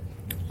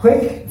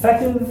 quick,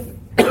 effective,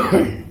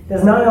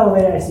 does not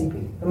elevate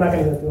ICP. I'm not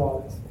going to go through all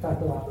this. I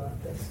talked a lot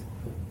about this.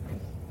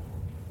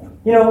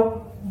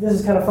 This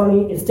is kind of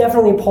funny. It's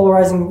definitely a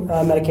polarizing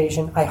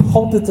medication. I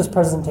hope that this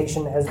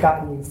presentation has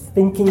gotten you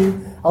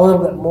thinking a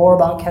little bit more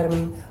about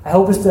ketamine. I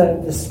hope it's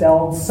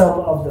dispelled some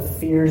of the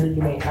fears that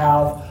you may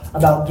have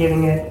about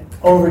giving it,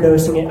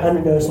 overdosing it,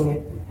 underdosing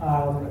it,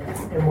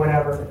 and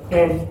whatever.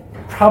 And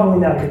probably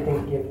not a good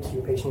thing to give it to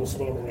your patient who's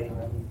sitting in the waiting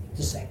room.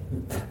 Just saying.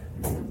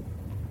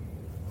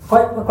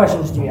 What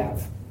questions do you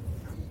have?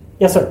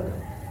 Yes, sir.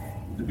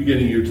 At the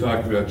beginning, you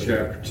talked about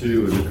Chapter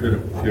 2 of the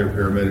critical care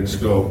paramedic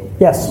scope.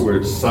 Yes. Where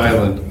it's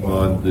silent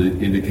on the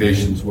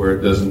indications where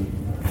it doesn't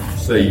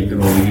say you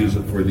can only use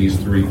it for these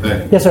three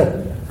things. Yes,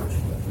 sir.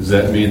 Does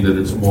that mean that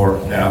it's more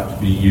apt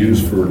to be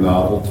used for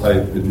novel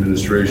type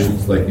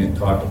administrations like you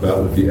talked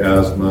about with the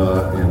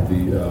asthma and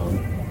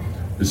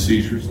the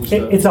seizures and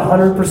stuff? It's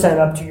 100%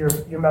 up to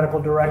your medical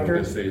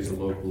director. They say it's a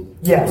local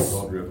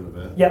driven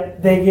event.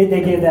 Yep, they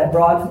give that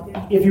broad.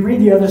 If you read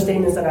the other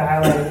statements that I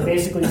highlighted, it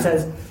basically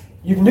says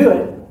you can do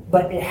it,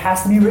 but it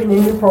has to be written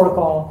in your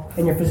protocol,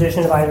 and your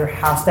physician advisor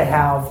has to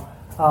have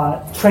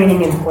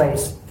training in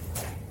place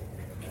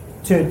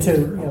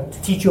to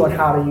teach you on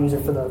how to use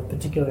it for the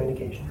particular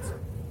indications.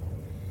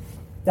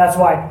 That's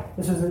why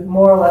this is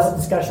more or less a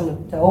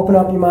discussion to open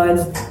up your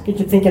minds, get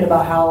you thinking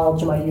about how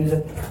else you might use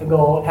it, and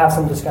go have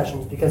some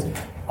discussions. Because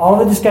all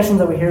the discussions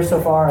that we hear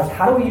so far is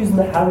how do we use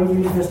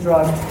this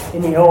drug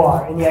in the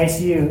OR, in the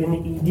ICU, in the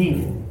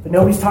ED. But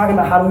nobody's talking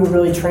about how do we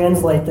really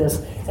translate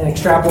this and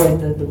extrapolate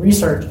the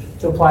research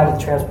to apply to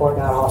the transport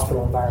and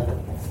out-of-hospital environment.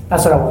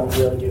 That's what I wanted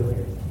to really do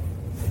here.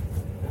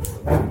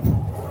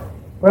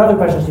 What other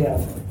questions do you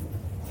have?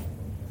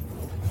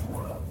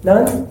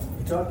 None?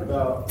 You talked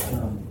about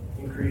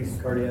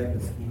increased cardiac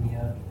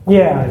ischemia.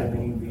 Yeah.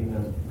 Ketamine being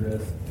a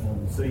risk.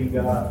 So you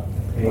got a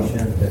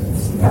patient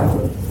that's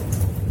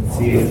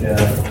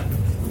CHF,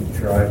 you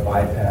try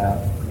BiPAP,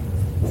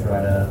 try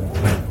to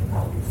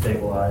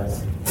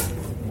stabilize,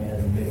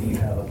 and maybe you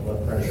have a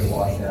blood pressure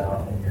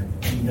washout, and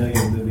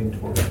you're moving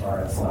towards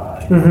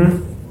RSI. Mm-hmm.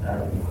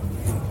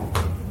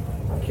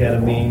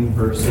 Ketamine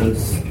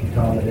versus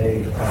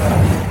ketamidate,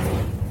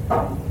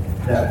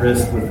 that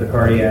risk with the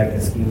cardiac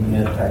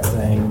ischemia type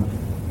thing.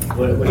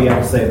 What do you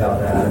have to say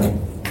about that?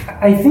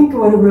 I think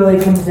what it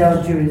really comes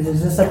down to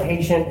is this a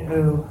patient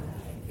who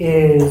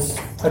is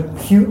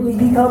acutely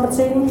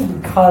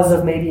decompensating because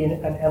of maybe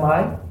an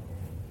MI?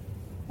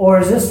 Or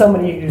is this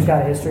somebody who's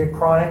got a history of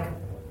chronic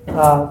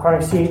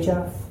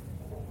CHF?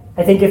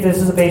 I think if this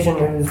is a patient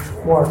who's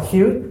more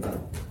acute,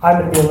 I'm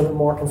going to be a little bit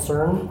more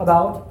concerned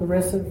about the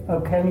risk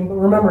of ketamine. But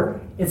remember,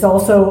 it's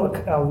also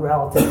a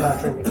relative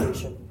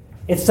contraindication.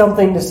 It's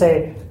something to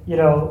say,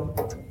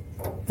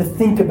 to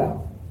think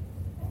about.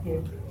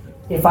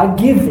 If I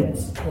give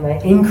this and I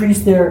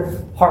increase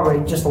their heart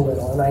rate just a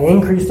little and I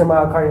increase their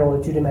myocardial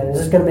edema, is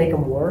this going to make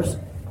them worse?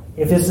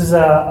 If this is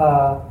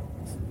a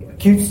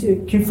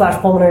acute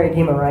flash pulmonary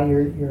edema, right,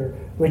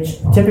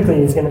 which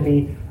typically is going to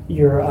be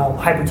your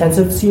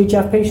hypertensive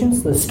CHF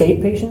patients, the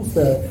SCAPE patients,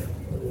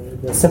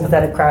 the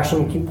sympathetic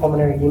crashing acute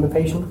pulmonary edema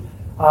patient,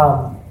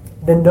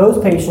 then those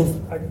patients,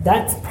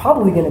 that's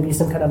probably going to be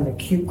some kind of an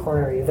acute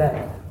coronary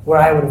event where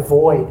I would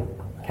avoid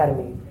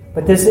ketamine.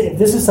 But if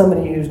this is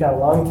somebody who's got a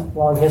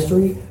long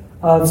history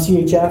of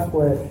CHF,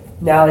 where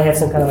now they have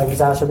some kind of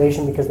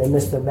exacerbation because they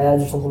missed their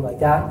meds or something like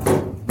that,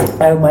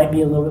 I might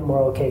be a little bit more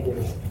okay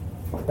giving it.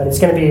 But it's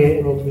going to be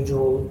an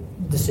individual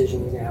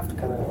decision. You're going to have to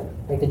kind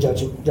of make the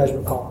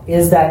judgment call.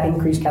 Is that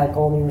increased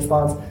catecholamine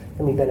response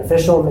going to be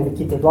beneficial, maybe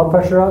keep their blood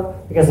pressure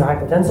up because they're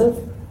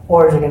hypertensive,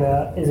 or is it going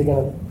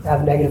to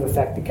have a negative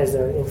effect because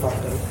they're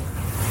infarcting?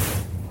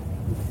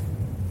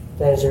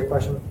 That answer your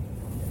question?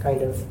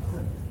 Kind of.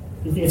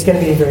 It's going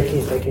to be a very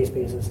case-by-case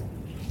basis.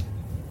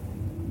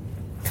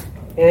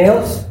 Anything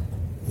else?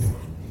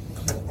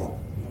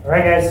 All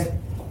right, guys.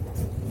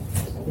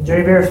 Enjoy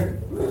your beers.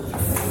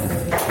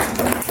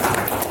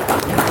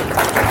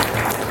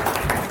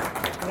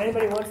 If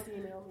anybody wants to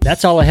email me.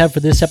 That's all I have for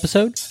this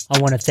episode. I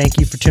want to thank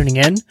you for tuning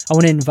in. I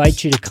want to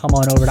invite you to come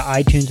on over to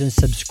iTunes and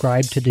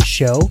subscribe to the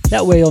show.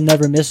 That way you'll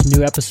never miss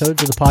new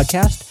episodes of the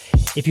podcast.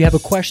 If you have a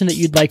question that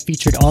you'd like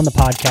featured on the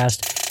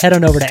podcast, head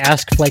on over to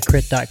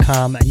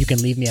askflightcrit.com and you can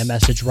leave me a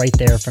message right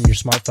there from your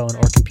smartphone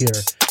or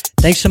computer.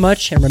 Thanks so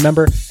much, and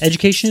remember,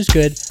 education is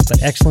good,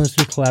 but excellence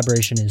through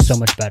collaboration is so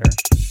much better.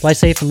 Fly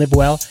safe and live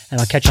well,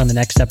 and I'll catch you on the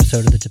next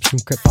episode of the Tips from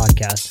Crit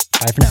podcast.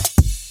 Bye for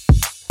now.